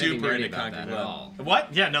were think there's anything super nerdy into about Conquer that at Club. all.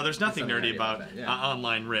 What? Yeah, no, there's nothing There's nerdy about that, yeah.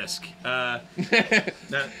 Online Risk. I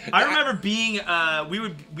remember being,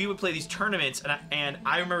 we would play these tournaments, and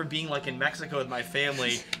I remember being, like, in Mexico with my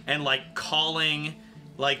family and, like, calling...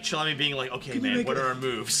 Like, Chalami being like, okay, man, what are our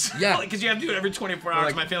moves? Yeah. Because you have to do it every 24 hours.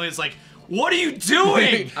 Like, my family is like, what are you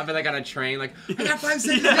doing? I'll be like on a train, like, I got 5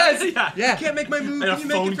 seconds. Yeah. I can't make my move. And a Can you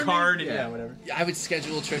make phone it for card. me? And, yeah, whatever. I would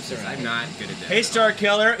schedule trips around. I'm not good at that. Hey, Star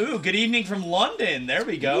Killer. Ooh, good evening from London. There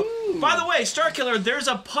we go. Ooh. By the way, Star Killer, there's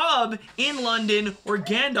a pub in London where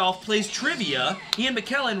Gandalf plays trivia. Ian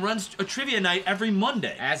McKellen runs a trivia night every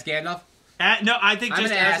Monday. As Gandalf? No, I think I'm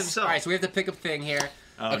just gonna as ask. himself. All right, so we have to pick a thing here.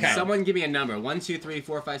 Okay. Someone give me a number. 1, 2, 3,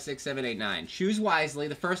 4, 5, 6, 7, 8, 9. Choose wisely.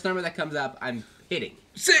 The first number that comes up, I'm hitting.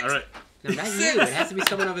 6. All right. No, not you. It has to be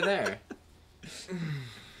someone over there.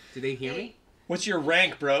 Do they hear me? What's your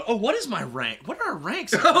rank, bro? Oh, what is my rank? What are our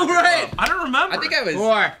ranks? Oh, right. I don't remember. I think I was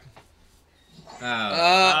 4.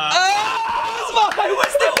 It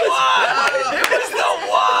was the one! It was the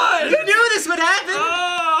one! You knew this would happen!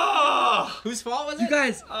 Oh! Whose fault was it? You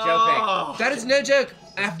guys, Joe that is no joke.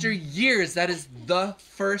 After years, that is the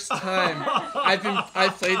first time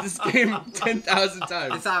I've played this game 10,000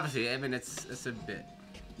 times. It's obviously, I mean, it's a bit.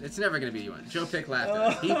 It's never gonna be you one. Joe Pick laughed at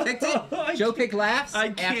us. He picked it. Joe Pick laughs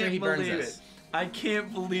after he burns us. I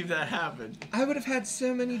can't believe that happened. I would have had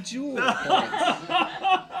so many jewel points.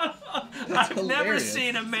 I've never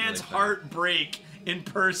seen a man's heart break in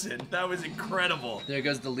person. That was incredible. There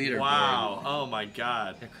goes the leader. Wow. Oh my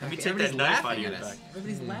God. Let me take that knife out of your back.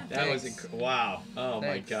 Everybody's laughing. That was wow. Oh my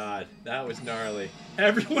Thanks. God. That was gnarly.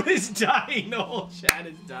 Everyone is dying. The whole chat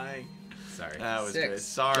is dying. Sorry. That was 6. good.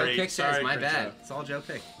 Sorry. Joe Pick Sorry. says, my for bad. Joe. It's all Joe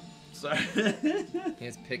Pick. Sorry. He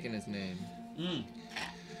has Pick in his name.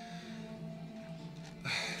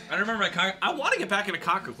 I remember I want to get back into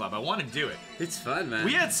Conquer Club. I want to do it. It's fun, man.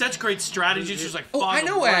 We had such great strategies. Just like Oh, I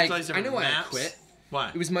know why I quit. quit.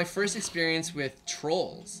 What? It was my first experience with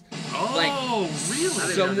trolls. Oh,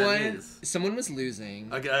 really? Someone was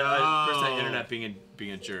losing. Okay, first that internet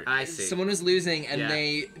being a jerk. I see. Someone was losing, and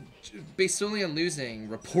they, based solely on losing,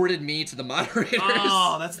 reported me to the moderators.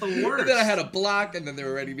 Oh, that's the worst. And then I had a block, and then they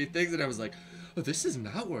were writing me things, and I was like, oh, this is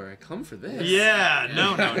not where I come for this. Yeah,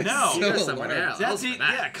 no. So That's it.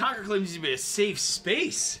 Yeah, Conquer Club needs to be a safe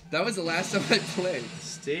space. that was the last time I played.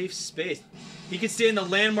 Safe space. He could stay in the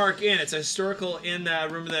Landmark Inn. It's a historical inn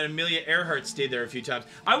room that Amelia Earhart stayed there a few times.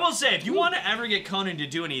 I will say, if you want to ever get Conan to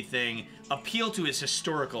do anything, appeal to his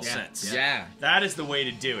historical sense. Yeah. That is the way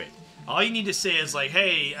to do it. All you need to say is like,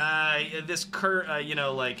 hey, this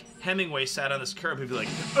like Hemingway sat on this curb. He'd be like,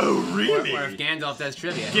 oh, really? Or if Gandalf does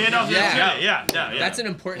trivia. Gandalf does trivia, yeah. That's an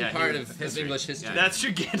important part of English history. Yeah. That's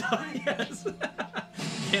true, Gandalf, yes.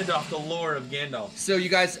 Gandalf, the lore of Gandalf. So you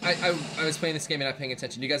guys, I was playing this game and not paying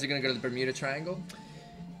attention. You guys are going to go to the Bermuda Triangle?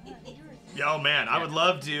 Yo, man, I would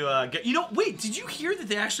love to get... You know, wait, did you hear that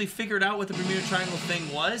they actually figured out what the Bermuda Triangle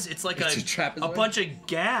thing was? It's like a bunch of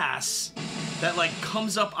gas that, like,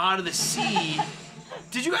 comes up out of the sea.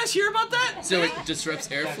 Did you guys hear about that? So it disrupts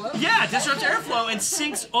airflow? Yeah, it disrupts airflow and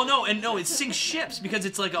sinks... Oh, no, it sinks ships because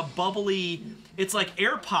it's like a bubbly... It's like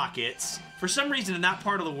air pockets. For some reason, in that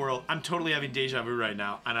part of the world, I'm totally having deja vu right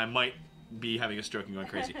now, and I might be having a stroke and going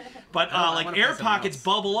crazy. But, like, air pockets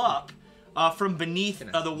bubble up from beneath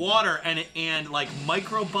the water, and like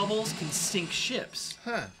micro bubbles can sink ships.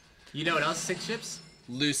 Huh. You know what else sinks ships?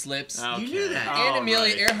 Loose lips. Okay. You knew that. And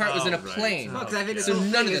Amelia Earhart was in a plane. Look, I think So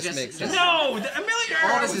none of this makes sense. No, Amelia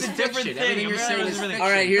Earhart this was is a different fiction. thing. Everything you're saying is All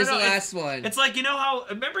right, here's the No, last one. It's like, you know how,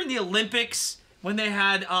 remember in the Olympics when they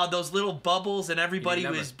had those little bubbles and everybody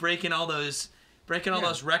was breaking all those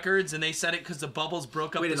records, and they said it because the bubbles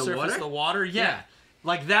broke up the surface of the water? Yeah.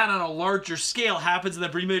 Like that on a larger scale happens in the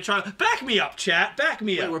Bermuda Triangle. Back me up, chat. Back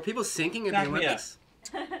me up. Wait, were people sinking at the Olympics?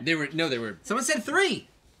 They were. Someone said 3.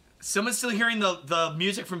 Someone's still hearing the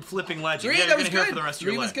music from Flipping Legend. 3, yeah, that you're was gonna hear it good. for the rest of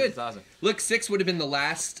 3 your was life. good. That's awesome. Look, 6 would have been the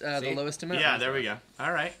last, the lowest amount. Yeah, there we go.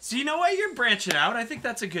 All right. So you know what? You're branching out. I think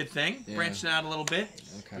that's a good thing. Yeah. Branching out a little bit.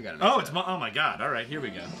 Okay. Oh my God. All right, here we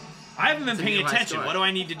go. I haven't been paying attention. What do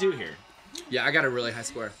I need to do here? Yeah, I got a really high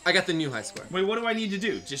score. I got the new high score. Wait, what do I need to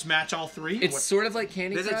do? Just match all 3? It's sort of like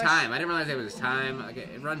Candy Crush. There's a time. I didn't realize there was a time. Okay,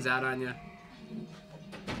 it runs out on you.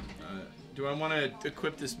 Do I want to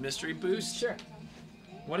equip this mystery boost? Sure.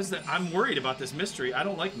 What is that? I'm worried about this mystery. I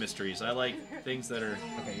don't like mysteries. I like things that are...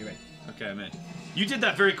 Okay, you're right. Okay, I'm in. You did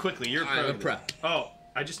that very quickly. You're a pro. I'm a pro. Oh,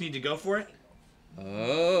 I just need to go for it?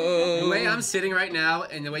 The way I'm sitting right now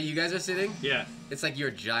and the way you guys are sitting, Yeah. it's like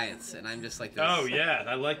you're giants, and I'm just like this. Oh, yeah,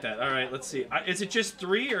 I like that. All right, let's see. Is it just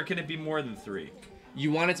 3, or can it be more than 3?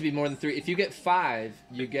 You want it to be more than 3. If you get 5,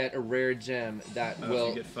 you get a rare gem that If will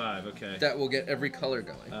you get 5, okay. that will get every color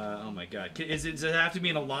going. Oh my god. Does it have to be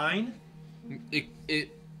in a line?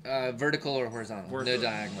 Vertical or horizontal. No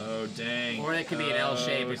diagonal. Oh, dang. Or it could be an L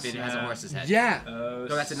shape if it has a horse's head. Yeah. Oh,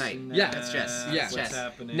 No, that's a knight. Yeah. That's chess. Yeah. What's Chess.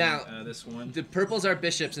 happening? Now, this one. The purples are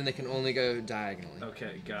bishops and they can only go diagonally.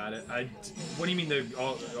 Okay, got it. What do you mean they're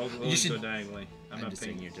all You should- go diagonally? I'm not just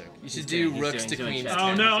paying saying your joke. You should do rooks to doing queens. chess.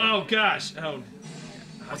 Oh no! Oh gosh! Oh.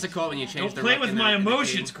 What's it called when you change Don't the play rook with in the- my in the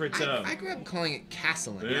emotions, queen? Crito. I grew up calling it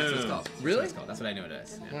castling. Yeah, that's what it's called. Really? That's what it's called. That's what I know it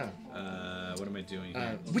is. Yeah. Wow. What am I doing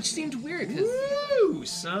here? Which seemed weird because Woo,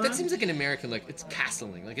 son. that seems like an American look. It's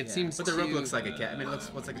castling. Like it seems. But the rook too- looks like a cat. I mean, it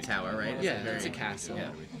looks like a tower, right? Yeah, like it's a castle. Yeah.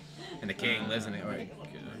 And the king lives in it, right?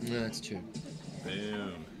 No, that's true.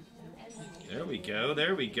 Boom. There we go.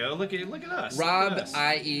 There we go. Look at us. Rob, Look at us.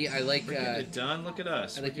 I.E. I like. We're getting it done. Look at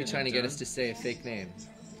us. I like you trying to get us to say a fake name.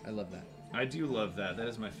 I love that. I do love that. That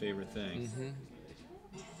is my favorite thing. Mm-hmm.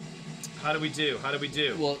 How do we do? How do we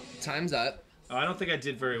do? Well, time's up. Oh, I don't think I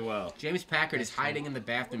did very well. James Packard is hiding in the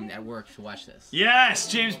bathroom at work to watch this. Yes,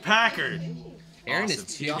 James Packard. Aaron Awesome.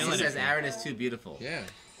 is too. He also Killing says it. Aaron is too beautiful. Yeah.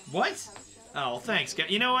 What? Oh, thanks.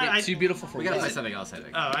 You know what? Wait, too beautiful for We gotta what? play something else, I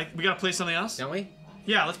think. We gotta play something else. Don't we?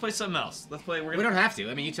 Yeah, let's play something else. Let's play. We don't have to.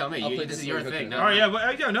 I mean, you tell me. I'll play This is this your one, thing. okay. No, All right, yeah,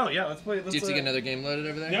 but yeah. Let's play. Do you have to get another game loaded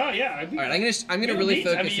over there? No, yeah. All right, I'm gonna really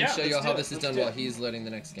focus and show you all how this is done while he's loading the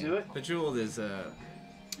next game. Do it. Bejeweled is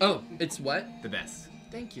Oh, it's what? the best.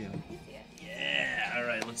 Thank you. Yeah. All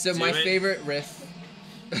right. Let's So do my it. favorite riff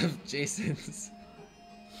of Jason's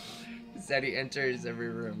is that he enters every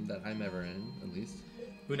room that I'm ever in, at least,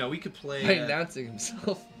 Ooh, no, we could play. by announcing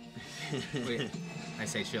himself. Wait, I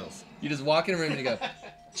say chills. You just walk in a room and you go,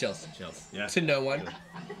 chills. Chills. Yeah. To no one.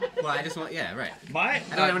 Well, I just want, yeah, right. My.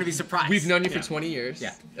 I don't want to be surprised. We've known you Yeah. for 20 years.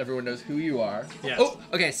 Yeah. Everyone knows who you are. Yes. Oh,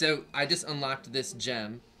 okay, so I just unlocked this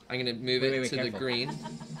gem. I'm going to move it Wait, to careful. the green.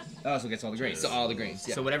 Oh, so it gets all the greens. So all the greens,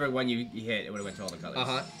 yeah. So whatever one you hit, it would have went to all the colors.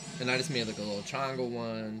 Uh-huh. And I just made like a little triangle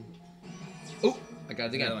one. Oh, I got it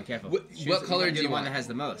again. Another one, careful. What color do the you one want? that has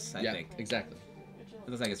the most, I yeah, think. exactly. It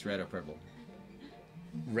looks like it's red or purple.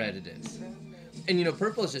 Red it is. And you know,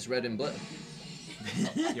 purple is just red and blue.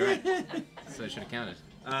 You're right. So it should have counted.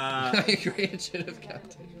 I agree, it should have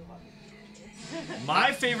counted.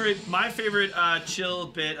 My favorite chill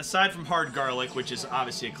bit, aside from hard garlic, which is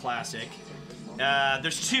obviously a classic,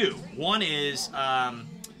 there's two. One is,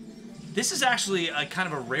 this is actually a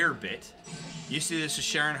kind of a rare bit. You see this with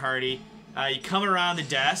Sharon Hardy. You come around the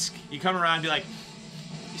desk, you come around and be like,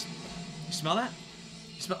 you smell that?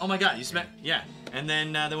 You smell, oh my god, you smell, yeah. And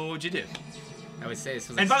then what would you do? I would say this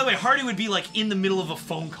was And by the way, Hardy would be like in the middle of a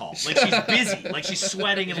phone call, like she's busy, like she's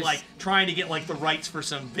sweating and like trying to get like the rights for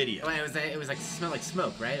some video. Well, it was like smelled like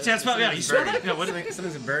smoke, right? It was, Yeah, it smelled- yeah, you smell burning. that? Yeah, what-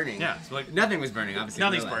 Something's burning. Yeah, it's like Nothing was burning, obviously.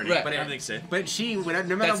 nothing's we know that. burning, Right. but everything's safe. But she, no matter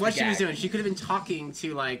That's what the she was gag. doing, she could have been talking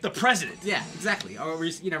to like The president. Yeah, exactly. Or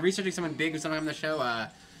researching someone big or someone on the show.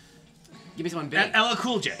 Give me someone big. LL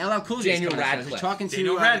Cool J. LL Cool J. Daniel Radcliffe. Talking to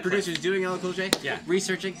Daniel the Radcliffe. producers doing LL Cool J. Yeah.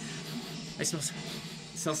 Researching. I smell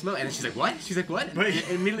smoke. And then she's like, what? She's like, what? But- And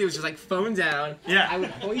immediately it was just like phone down. Yeah. I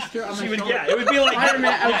would hoist her on my She would, shoulder. yeah, it would be like Fireman,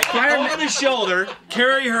 I would fireman, over the shoulder,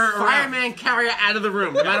 carry her around. fireman carry her out of the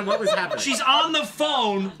room, no matter what was happening. She's on the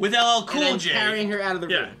phone with LL and Cool I'm J. carrying her out of the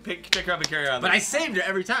room. Yeah, pick her up and carry her out. But I saved her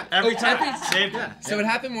every time. every time saved her. Yeah. So it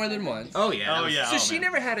happened more than once. Oh yeah. Oh yeah. So oh, she man.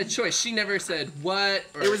 never had a choice. She never said what.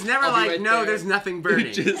 Or, It was never "I'll be like, right no, there." there's nothing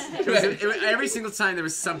burning. Just- Every single time there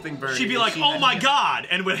was something burning. She'd be and like, she "Oh had my to- god,"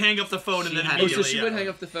 and would hang up the phone and She then had- Oh, immediately. so she yeah. would hang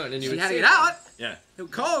up the phone and you She would had to say get out. Yeah.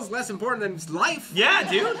 Call's less important than life. Yeah,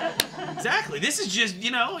 dude. Exactly. This is just,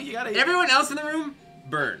 you gotta. Everyone else in the room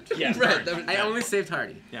burned. Yeah. Right, burned. that was- I only saved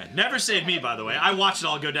Hardy. Yeah. Never saved me, by the way. I watched it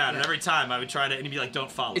all go down, and every time I would try to, and he'd be like,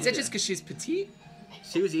 "Don't follow." Is that just because she's petite?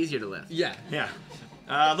 She was easier to lift. Yeah. Yeah.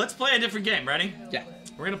 Let's play a different game. Ready? Yeah.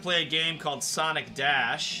 We're gonna play a game called Sonic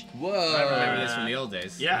Dash. Whoa. I remember this from the old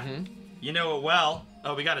days. Yeah. You know it well.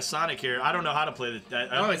 Oh, we got a Sonic here. I don't know how to play that.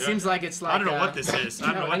 Oh, it seems like it's like. I don't know what this is. I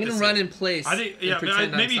don't know what I'm this gonna is. run in place. I think and yeah,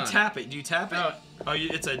 pretend maybe I'm you Sonic. tap it. Do you tap it? Oh. Oh,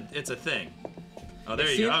 it's a thing. Oh, there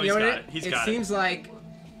It you go. seems- Oh, he's know got what it. He's it got it. seems like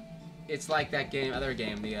it's like that other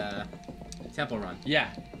game, the Temple Run. Yeah.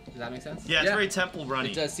 Does that make sense? Yeah, it's Yeah. very Temple Runny.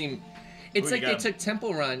 It does seem. It's Ooh, like you they got took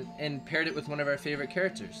Temple Run and paired it with one of our favorite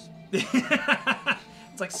characters.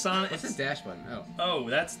 It's like Sonic. What's this dash button? Oh. Oh,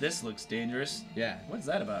 this looks dangerous. Yeah. What's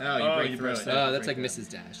that about? Oh, you break through press it. that. Oh, that's like Mrs.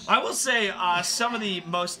 Dash. I will say some of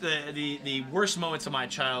the worst moments of my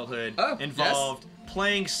childhood Oh, involved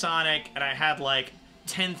playing Sonic and I had like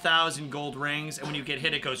 10,000 gold rings, and when you get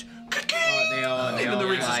hit, it goes. They all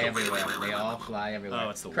the fly everywhere. They all fly everywhere. Oh,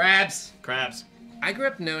 it's the crabs. Crabs. I grew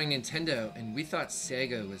up knowing Nintendo, and we thought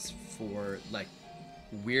Sega was for like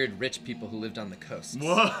weird rich people who lived on the coast.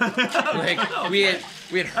 What? Like we had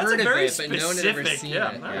heard of it, but no one had ever seen it.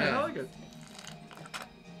 All right, I like it.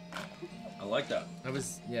 I like that.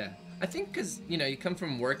 I think because you come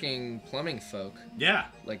from working plumbing folk. Yeah.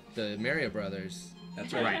 Like the Mario Brothers.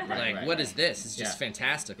 That's right. Like, what is this? It's just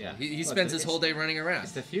fantastical. Yeah. He spends his whole day running around.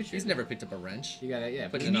 It's the future. He's never picked up a wrench. You gotta,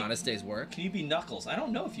 put in an honest day's work. Can you be Knuckles? I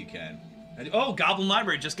don't know if you can. Oh, Goblin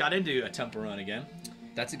Library just got into a Temple Run again.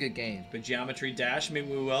 That's a good game. But Geometry Dash, maybe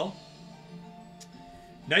we will.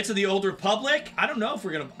 Knights of the Old Republic. I don't know if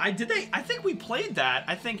we're gonna. I think we played that.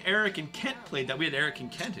 I think Eric and Kent played that. We had Eric and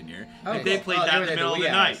Kent in here. They played that in the middle of the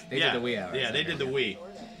night. They did the Wii hours. Yeah, they did the Wii.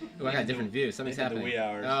 Oh, I got a different view. Something's happening. The Wii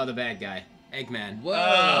hours. Oh, the bad guy. Eggman. Whoa!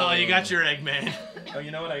 Oh, you got your Eggman. Oh,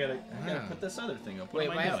 you know what? I gotta put this other thing up. Wait,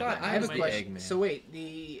 I have a question. So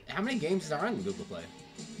wait, how many games are on Google Play?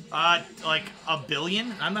 Like a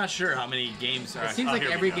billion? I'm not sure how many games are. It seems like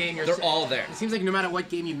every game they're all there. It seems like no matter what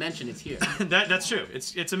game you mention, it's here. That's true.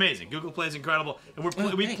 It's amazing. Google Play is incredible. And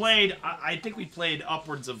we played. I think we played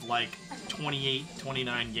upwards of like 28,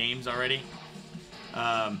 29 games already.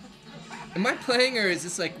 Am I playing, or is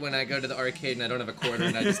this like when I go to the arcade and I don't have a quarter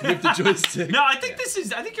and I just move the joystick? No, I think this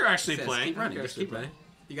is. I think you're actually playing. Keep running. Just keep running.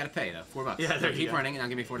 You gotta pay though. $4. Yeah, there you keep go. running, and I'll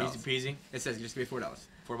give me $4. Easy peasy. It says just give me $4.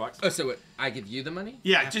 $4. Oh, so what, I give you the money?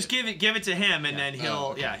 Yeah, just give it to him, and then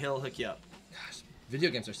he'll he'll hook you up. Gosh, video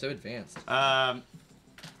games are so advanced.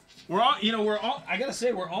 We're all. I gotta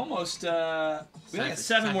say, we're almost. We only got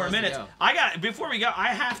 7 more minutes. Before we go,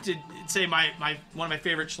 I have to say my one of my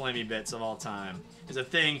favorite Schlemmy bits of all time is a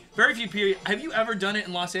thing. Very few people. Have you ever done it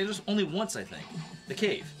in Los Angeles? Only once, I think. The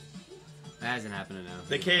cave. That hasn't happened enough.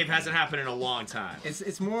 The cave hasn't happened in a long time.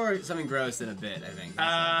 It's more something gross than a bit, I think.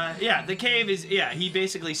 Yeah, the cave is. Yeah, he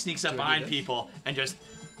basically sneaks up behind people and just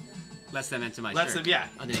lets them into my shirt. Yeah.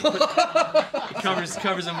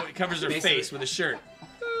 covers their face with a shirt.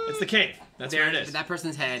 It's the cave. That's where it is. That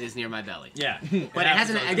person's head is near my belly. Yeah. But it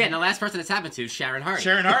hasn't. Again, the last person it's happened to, Sharon Hardy.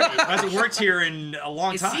 Sharon Hardy hasn't worked here in a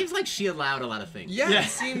long time. It seems like she allowed a lot of things. Yeah. It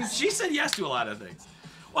seems. She said yes to a lot of things.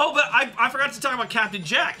 Oh, but I forgot to talk about Captain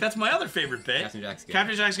Jack. That's my other favorite bit. Captain Jack's good.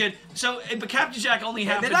 Captain Jack's good. So, but Captain Jack only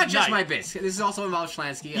happened. They're not just my bits. This is also involved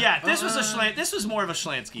Schlansky. Yeah, this was more of a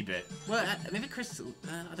Schlansky bit. Well, maybe Chris.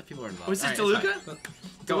 Other people were involved. Was it DeLuca?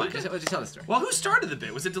 Go on. Just tell the story. Well, who started the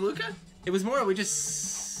bit? Was it DeLuca? It was more.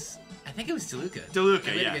 I think it was DeLuca.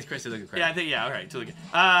 DeLuca, yeah. Gives Chris DeLuca credit. Yeah, I think all right, DeLuca.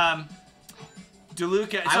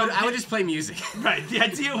 DeLuca. I would just play music. Right. The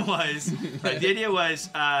idea was. we play a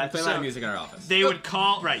lot of music in our office. They would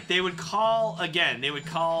call. Right. They would call again. They would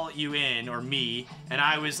call you in or me, and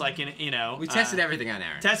I was like, We tested everything on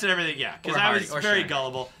Aaron. Tested everything, yeah. Because I was very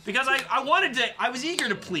gullible. Because I wanted to. I was eager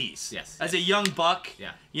to please. Yes. As a young buck.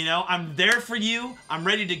 Yeah. I'm there for you. I'm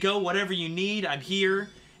ready to go. Whatever you need, I'm here.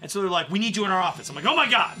 And so they're like, we need you in our office. I'm like, oh my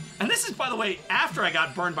God. And this is, by the way, after I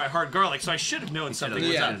got burned by hard garlic, so I should have known something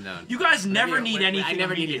was up. You guys never need anything. I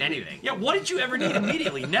never needed anything. Yeah, what did you ever need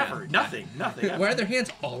immediately? Never. Nothing. Why are their hands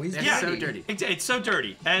always dirty? So dirty. It's so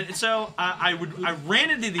dirty. And so I ran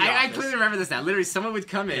into the office. I clearly remember this now. Literally, someone would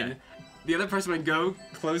come in, the other person would go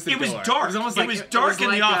close the door. It was dark. It was dark in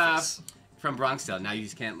the office. From Bronxdale, now you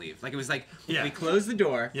just can't leave. Like, it was like, we closed the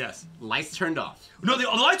door. Yes. Lights turned off. No, the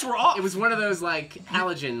lights were off. It was one of those, like,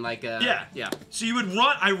 halogen, like, Yeah. So you would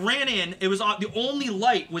run, I ran in, it was the only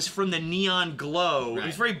light was from the neon glow. Right. It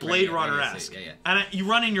was very Blade Runner-esque. Yeah. And you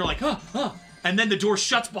run in, you're like, huh. And then the door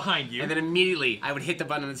shuts behind you. And then immediately, I would hit the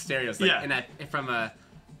button on the stereo. Like, and that, from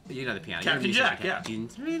you know the piano. Captain Jack, yeah. You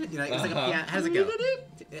know, it was like a piano. How does it go?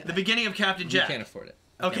 The beginning of Captain Jack. You can't afford it.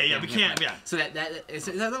 Okay, yeah, we can't, yeah. So it's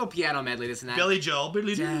a little piano medley, this and that. Billy Joel.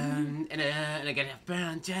 And again.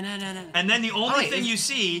 And then the only thing you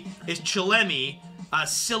see is Chalemi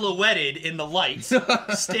silhouetted in the lights,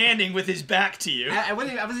 standing with his back to you. I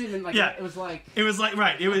wasn't even like, it was like,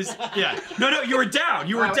 right, it was, yeah. No, you were down.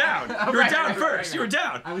 You were down. You were down first. You were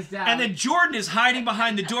down. I was down. And then Jordan is hiding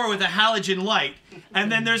behind the door with a halogen light.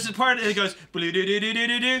 And then there's a part that goes,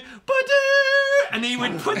 and then he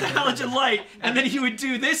would put the halogen light, and then he would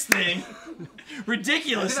do this thing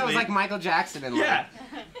ridiculously. I think that was like Michael Jackson in Yeah.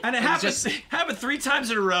 And it happened 3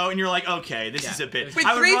 times in a row, and you're like, okay, this is a bit. Wait,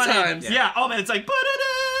 3 times? Yeah. Oh man, it's like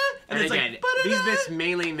and it's again, like these bits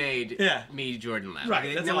mainly made me Jordan laugh.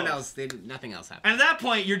 Right. Like, no one else. Nothing else happened. And at that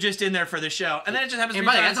point, you're just in there for the show, and then it just happens. And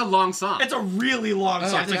by the way, that's a long song. It's a really long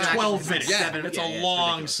song. It's like 12 minutes. Yeah. It's a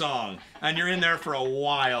long song. and you're in there for a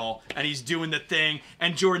while, and he's doing the thing,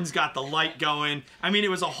 and Jordan's got the light going. I mean, it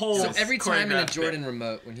was a whole. So every time in a choreographed Jordan bit.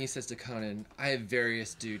 remote, when he says to Conan, "I have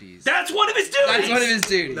various duties." That's one of his duties. That's one of his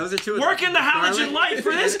duties. Those are two. Working the halogen light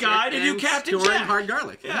for this guy to do Captain storing Jack. hard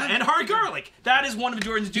garlic. Yeah, and hard garlic. That is one of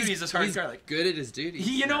Jordan's duties. Is hard He's garlic. good at his duties.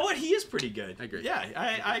 You know what? He is pretty good. I agree.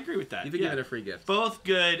 Yeah, I agree with that. You've been yeah. given a free gift. Both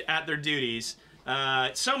good at their duties.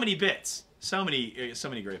 So many bits. So many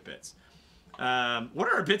great bits. What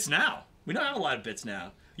are our bits now? We don't have a lot of bits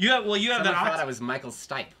now. You have Someone that. thought I was Michael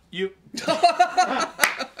Stipe. You.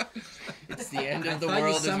 It's the end of the I thought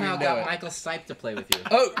world you as we somehow know got it. Michael Stipe to play with you.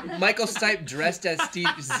 Oh, Michael Stipe dressed as Steve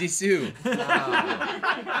Zissou.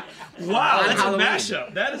 Wow, On that's Halloween. a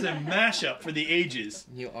mashup. That is a mashup for the ages.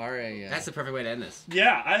 You are a. That's the perfect way to end this.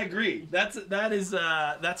 Yeah, I agree. That's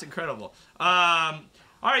incredible.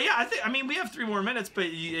 All right, yeah, I mean, we have 3 more minutes,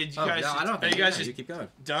 but you guys, No, I don't are think you guys you just keep going.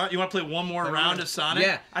 done? You want to play one more round of Sonic?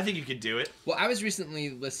 Yeah. I think you could do it. Well, I was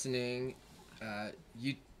recently listening.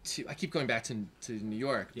 You two. I keep going back to New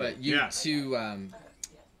York, but you Yeah. two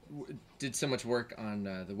did so much work on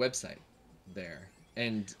the website there,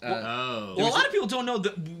 and Well, a lot of people don't know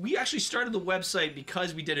that we actually started the website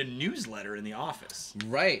because we did a newsletter in the office.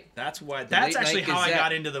 right, That's why. The That's Late actually Night how I Gazette.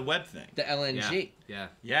 got into the web thing. the LNG. Yeah.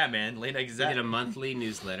 Yeah, man, Late Night We Gazette. did a monthly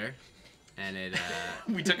newsletter, and it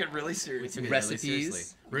We took it really we serious. took it Recipes. really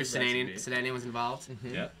seriously. Bruce Recipes. Sedanian was involved.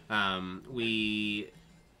 Yeah. We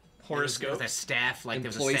Horoscope. There was a staff there was a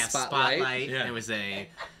Employee staff spotlight. spotlight. Yeah. There was a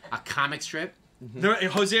comic strip.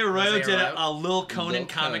 Jose Arroyo Jose did Arroyo. a Lil Conan Lil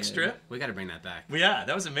comic Conan. strip. We got to bring that back. Well, yeah,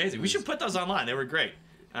 that was amazing. We should put those online. They were great.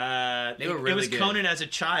 They were It really was good. Conan as a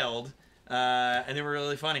child, and they were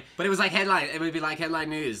really funny. But it was like headline. It would be like headline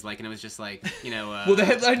news, and it was just like Well, the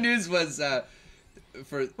headline news was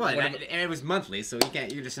for Well, one of- it was monthly, so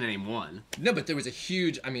you're just gonna name one. no, but there was a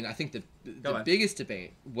huge. I mean, I think the on. biggest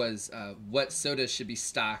debate was what soda should be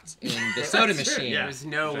stocked in the soda That's true, machine. yeah. There's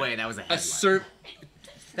no way that was a headline.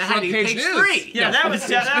 That had to be page news. 3. Yeah, that was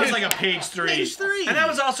like a page 3. Page 3. And that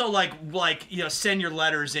was also like send your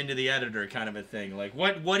letters into the editor kind of a thing. Like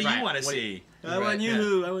what do you Right. want to see? I want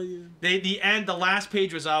you. I want you. The last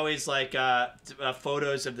page was always like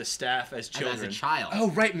photos of the staff as As children. a child. Oh,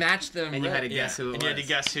 right, match them. And you had to right. guess who it and you had to was.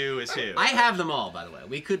 guess who is who. I have them all, by the way.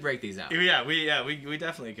 We could break these out. Yeah, we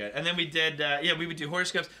definitely could. And then we did, we would do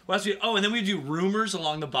horoscopes. What else and then we do rumors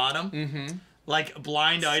along the bottom. Mm-hmm. Like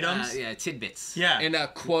blind items. Yeah, tidbits. Yeah. And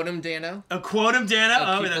quote 'em Dano. A quote 'em Dana.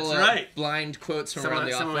 Oh, People, that's right. Blind quotes from around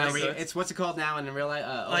the office. It's what's it called now in real life?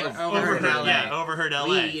 Overheard, in LA. yeah, overheard LA.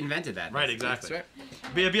 We invented that. Right, exactly. That's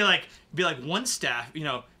But it'd be like one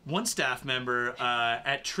staff member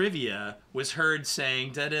at trivia was heard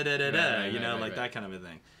saying da da da da da, Right. that kind of a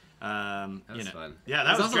thing. That was fun. Yeah,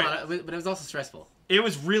 that was also great. but it was also stressful. It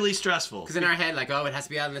was really stressful. Because in our head, it has to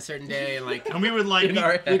be out on a certain day, and and we would In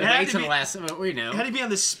our head. we'd it had wait to till be- the last. We know. It had to be on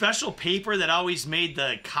this special paper that always made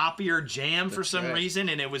the copier jam for some right. reason,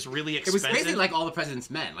 and it was really It was expensive. basically like All the President's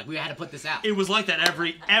Men. We had to put this out It was like that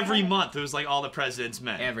every month. It was like All the President's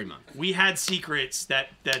Men. every month. We had secrets that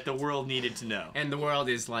the world needed to know. And the world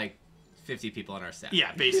is 50 people on our staff.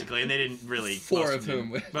 Yeah, basically, and they didn't really. Four most of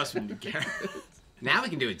whom them- most of them didn't care. Now we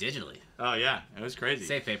can do it digitally. Oh yeah, it was crazy.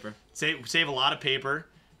 Save paper. Save a lot of paper.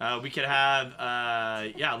 We could have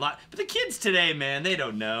a lot. But the kids today, man, they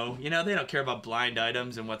don't know. They don't care about blind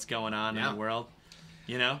items and what's going on in the world.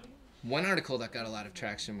 One article that got a lot of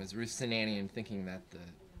traction was Ruth Sinanian thinking that the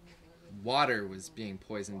water was being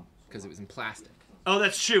poisoned because it was in plastic. Oh,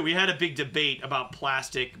 that's true. We had a big debate about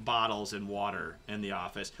plastic bottles and water in the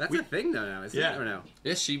office. That's a thing though now, isn't it? Or no?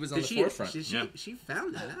 Yes, she was on the forefront. She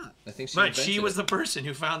found that out. I think she Right, invented she was it. the person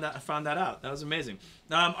who found that out. That was amazing.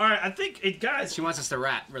 All right, I think guys. She wants us to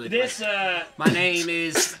rap really This quick. My name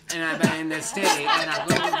is, and I've been in the state, and I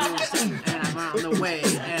go and I'm on the way,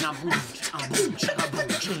 and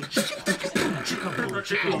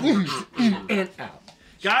And out.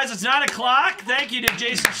 Guys, it's 9 o'clock. Thank you to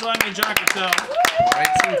Jason Schlummy and John Coco. All right,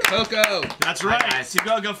 Team Coco. That's right. guys. Team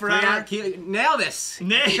Coco forever. Nail this.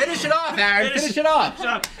 Finish Finish it off, Aaron. Finish it off.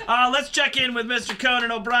 Let's check in with Mr.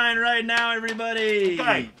 Conan O'Brien right now, everybody.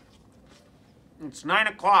 Okay. It's 9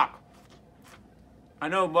 o'clock. I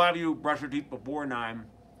know a lot of you brush your teeth before 9.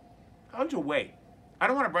 How'd you wait? I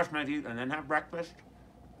don't want to brush my teeth and then have breakfast.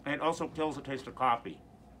 And it also kills the taste of coffee.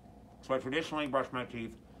 So I traditionally brush my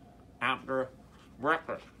teeth after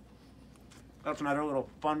breakfast. That's another little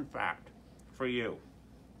fun fact for you.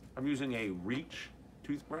 I'm using a Reach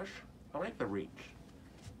toothbrush. I like the Reach.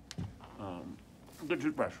 Good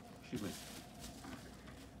toothbrush. Excuse me.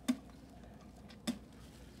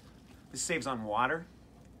 This saves on water.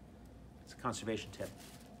 It's a conservation tip.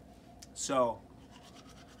 So,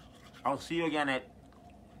 I'll see you again at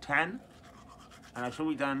 10, and I should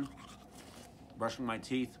be done brushing my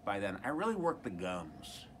teeth by then. I really work the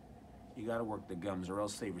gums. You gotta work the gums, or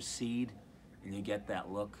else they recede, and you get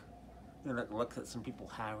that look. You know, that look that some people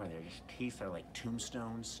have where their teeth are like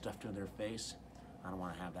tombstones stuffed into their face. I don't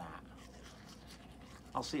want to have that.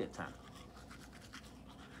 I'll see you at 10.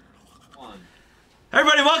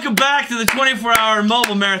 Everybody, welcome back to the 24-hour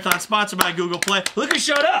mobile marathon sponsored by Google Play. Look who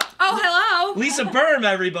showed up. Oh, hello. Lisa Berm,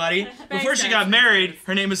 everybody. Before she got guys. married,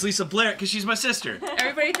 her name is Lisa Blair because she's my sister.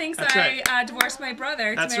 Everybody thinks That's right. I divorced my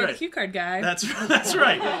brother to marry the cue card guy. That's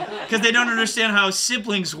right. Because they don't understand how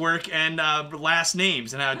siblings work and last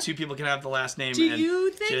names and how two people can have the last name. Do and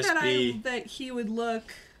you think just that be... that he would look?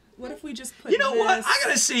 What if we just put? You know this... what? I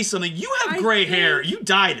gotta say something. You have gray hair. You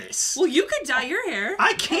dye this. Well, you could dye your hair.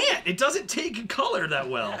 I can't. It doesn't take color that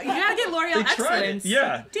well. You gotta get L'Oreal Excellence.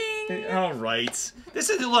 Yeah. Ding. All right.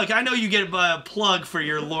 This is look. I know you get a plug for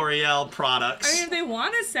your L'Oreal products. I mean, if they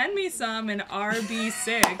want to send me some in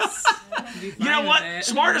RB6, you know what?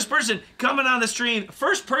 Smartest person coming on the stream.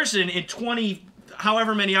 First person in 20.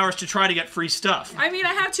 However many hours to try to get free stuff. I mean,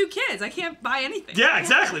 I have 2 kids. I can't buy anything. Yeah,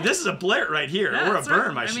 exactly. This is a Blair right here, Yeah, or a that's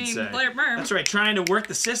Berm, right. I should say. Blair Berm. That's right. Trying to work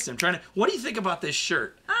the system. What do you think about this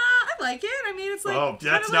shirt? I like it. I mean, it's like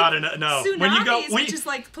that's kind not of like no. Tsunamis, which is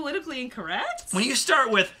like politically incorrect. When you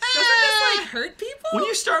start with doesn't this like hurt people? When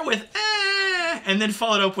you start with and then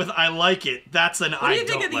follow it up with I like it, that's an what do you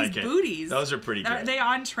think of like these it. booties? Those are pretty good. Are they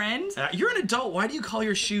on trend? You're an adult. Why do you call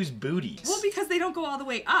your shoes booties? Well, because they don't go all the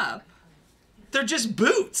way up. They're just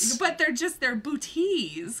boots. But they're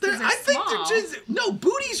booties. I think they're just no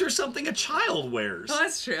booties are something a child wears. Oh,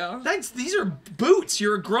 that's true. These are boots.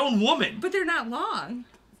 You're a grown woman. But they're not long.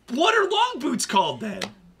 What are long boots called then?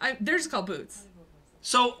 They're just called boots.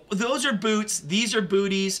 So those are boots. These are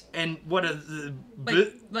booties, and what are the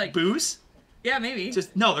like booze? Yeah, maybe.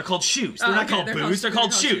 No, they're called shoes. They're not called booze. They're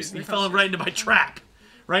called shoes. You fell right into my trap.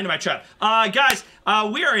 Right into my trap. Guys,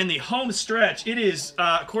 we are in the home stretch. It is,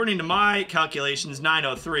 according to my calculations,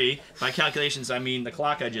 9:03. By calculations, I mean the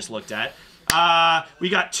clock I just looked at. We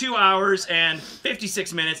got 2 hours and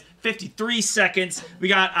 56 minutes, 53 seconds. We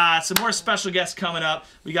got some more special guests coming up.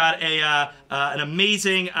 We got an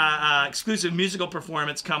amazing exclusive musical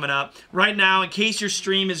performance coming up. Right now, in case your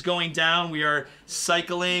stream is going down, we are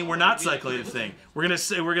cycling. We're not cycling the thing. We're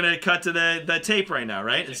gonna cut to the tape right now,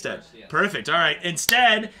 right? Instead. Perfect. All right.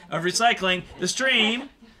 Instead of recycling the stream,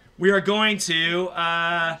 we are going to.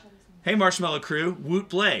 Hey, Marshmallow Crew, woot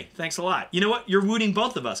play. Thanks a lot. You know what? You're wooting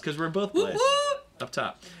both of us because we're both plays. Up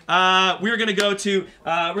top. We're gonna go to.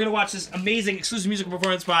 We're gonna watch this amazing exclusive musical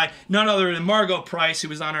performance by none other than Margot Price, who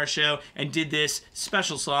was on our show and did this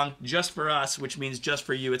special song just for us, which means just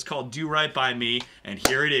for you. It's called "Do Right by Me," and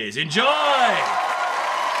here it is. Enjoy.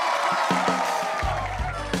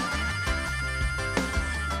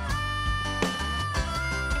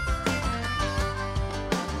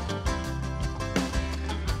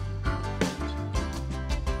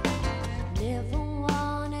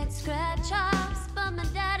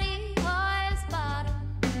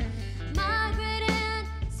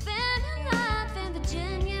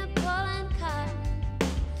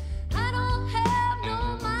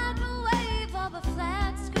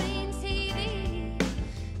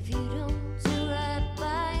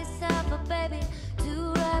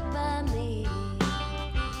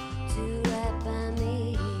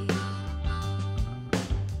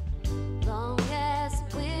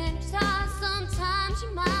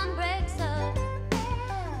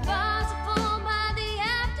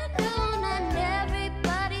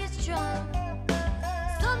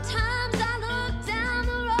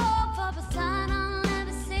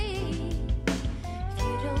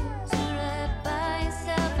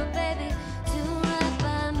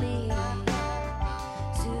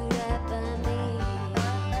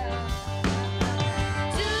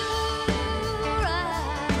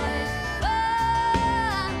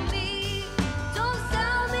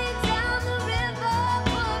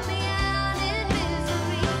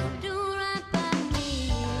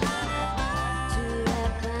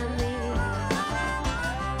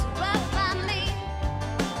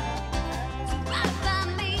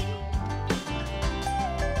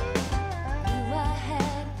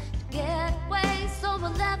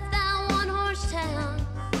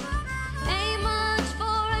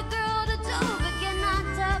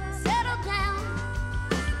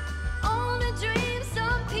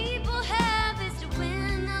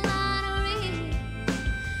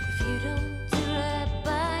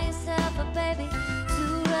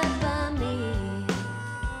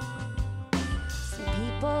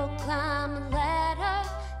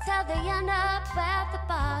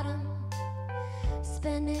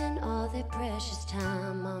 spending all their precious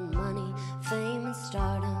time on money, fame, and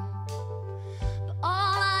stardom. But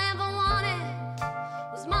all I ever wanted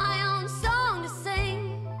was my own song to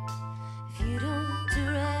sing. If you don't do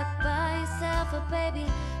right by yourself, oh baby,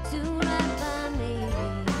 do right by me.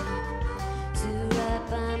 Do right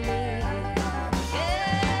by me.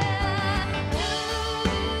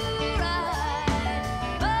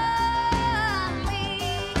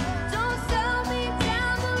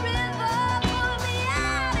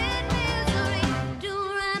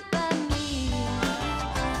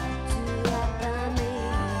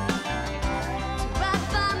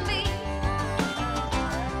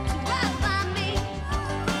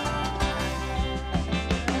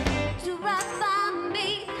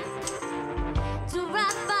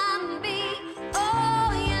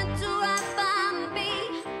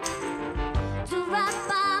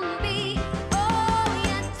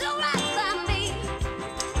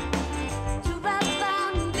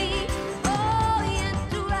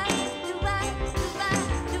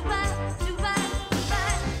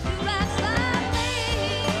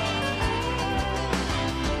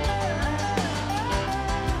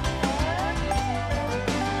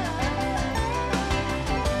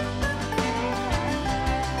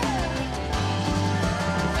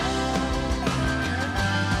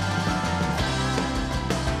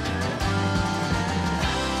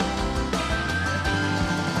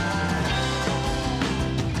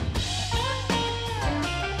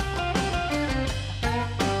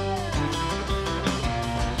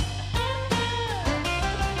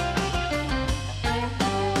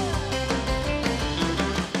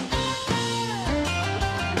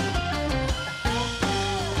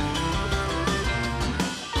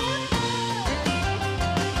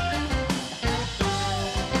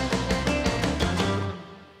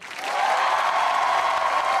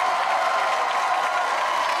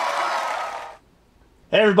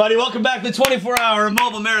 Hey everybody, welcome back to the 24-hour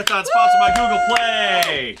mobile marathon sponsored by Google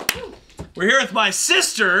Play. We're here with my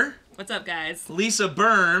sister. What's up, guys? Lisa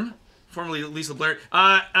Berm, formerly Lisa Blair.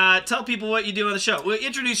 Tell people what you do on the show. Well,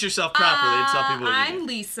 introduce yourself properly and tell people what you do. I'm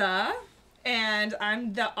Lisa, and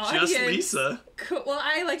I'm the audience. Just Lisa? Well,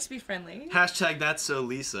 I like to be friendly. Hashtag that's so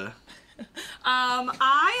Lisa.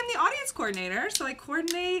 I am the audience coordinator, so I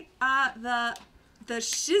coordinate the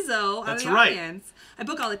shizzo of the audience. I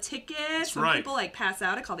book all the tickets. When people like pass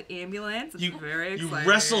out, I call the ambulance. It's very exciting. You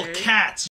wrestle cats.